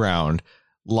hit the ground,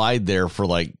 lied there for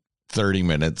like 30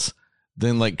 minutes,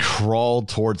 then like crawled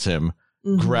towards him,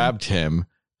 grabbed him,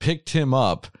 picked him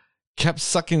up, kept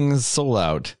sucking his soul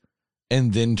out,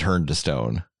 and then turned to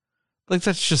stone. Like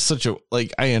that's just such a,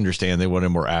 like, I understand they wanted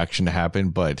more action to happen,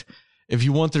 but if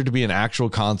you want there to be an actual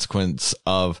consequence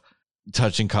of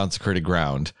touching consecrated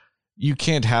ground, you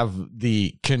can't have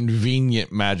the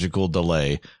convenient magical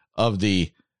delay of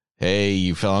the, hey,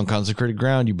 you fell on consecrated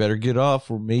ground, you better get off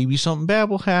or maybe something bad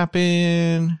will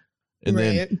happen. And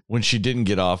then when she didn't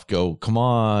get off, go, come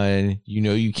on, you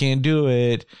know you can't do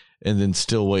it. And then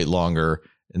still wait longer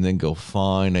and then go,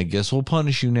 fine, I guess we'll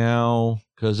punish you now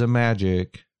because of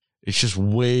magic. It's just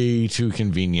way too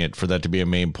convenient for that to be a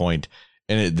main point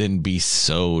and it then be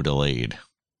so delayed.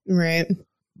 Right.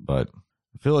 But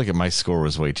I feel like my score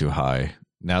was way too high.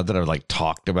 Now that I've like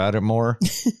talked about it more,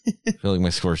 I feel like my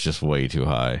score is just way too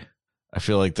high. I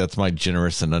feel like that's my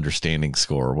generous and understanding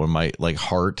score. When my like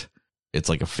heart, it's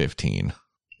like a 15.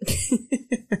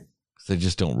 I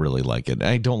just don't really like it.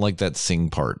 I don't like that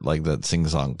sing part, like that sing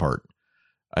song part.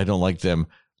 I don't like them.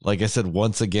 Like I said,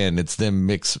 once again, it's them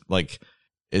mix, like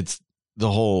it's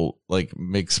the whole like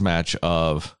mix match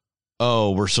of,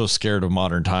 oh, we're so scared of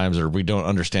modern times or we don't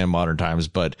understand modern times,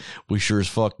 but we sure as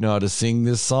fuck know how to sing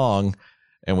this song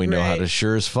and we know how to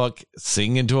sure as fuck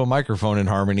sing into a microphone in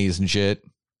harmonies and shit.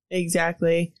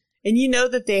 Exactly. And you know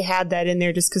that they had that in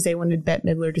there just because they wanted Bette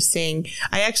Midler to sing.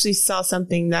 I actually saw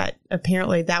something that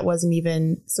apparently that wasn't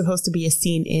even supposed to be a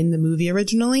scene in the movie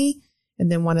originally.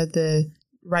 And then one of the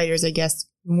writers, I guess,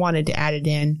 wanted to add it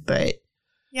in. But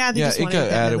yeah, they just wanted it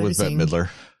got added Midler with Bette Midler.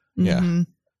 Mm-hmm. Yeah.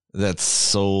 That's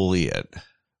solely it.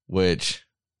 Which,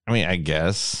 I mean, I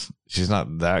guess she's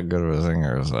not that good of a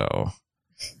singer, so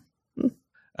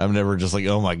I'm never just like,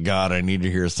 oh my God, I need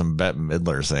to hear some Bette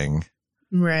Midler sing.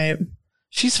 Right.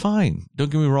 She's fine. Don't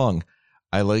get me wrong.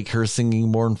 I like her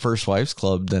singing more in First Wives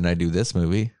Club than I do this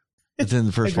movie. But then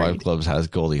the First Wives Club has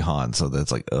Goldie Hawn, so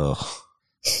that's like, ugh.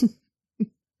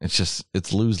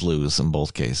 It's lose-lose in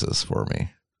both cases for me.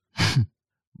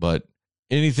 But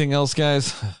anything else,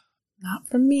 guys? Not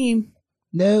from me.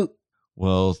 No.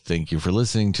 Well, thank you for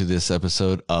listening to this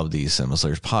episode of the Cinema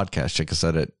Slayers podcast. Check us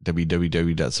out at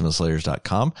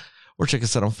www.cinemaslayers.com or check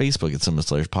us out on Facebook at Cinema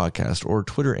Slayers Podcast or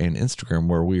Twitter and Instagram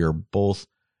where we are both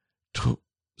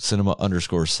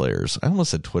cinema_slayers. I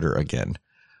almost said Twitter again.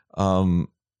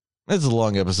 It's a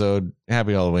long episode.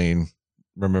 Happy Halloween.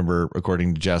 Remember,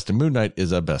 according to Justin, Moon Knight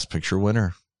is a Best Picture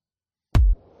winner.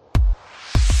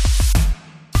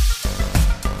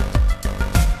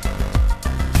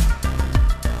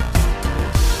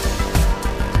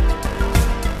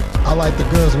 I like the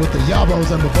girls with the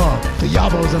yabos and the bump. The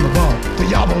yabos and the bump. The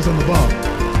yabos and the bump.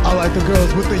 I like the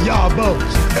girls with the yabos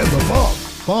and the bump.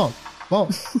 Bump.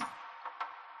 Bump.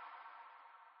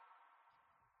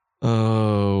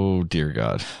 Oh, dear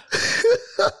God.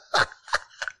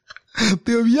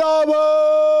 The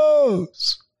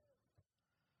yabos.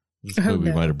 This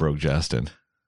movie might have broke Justin.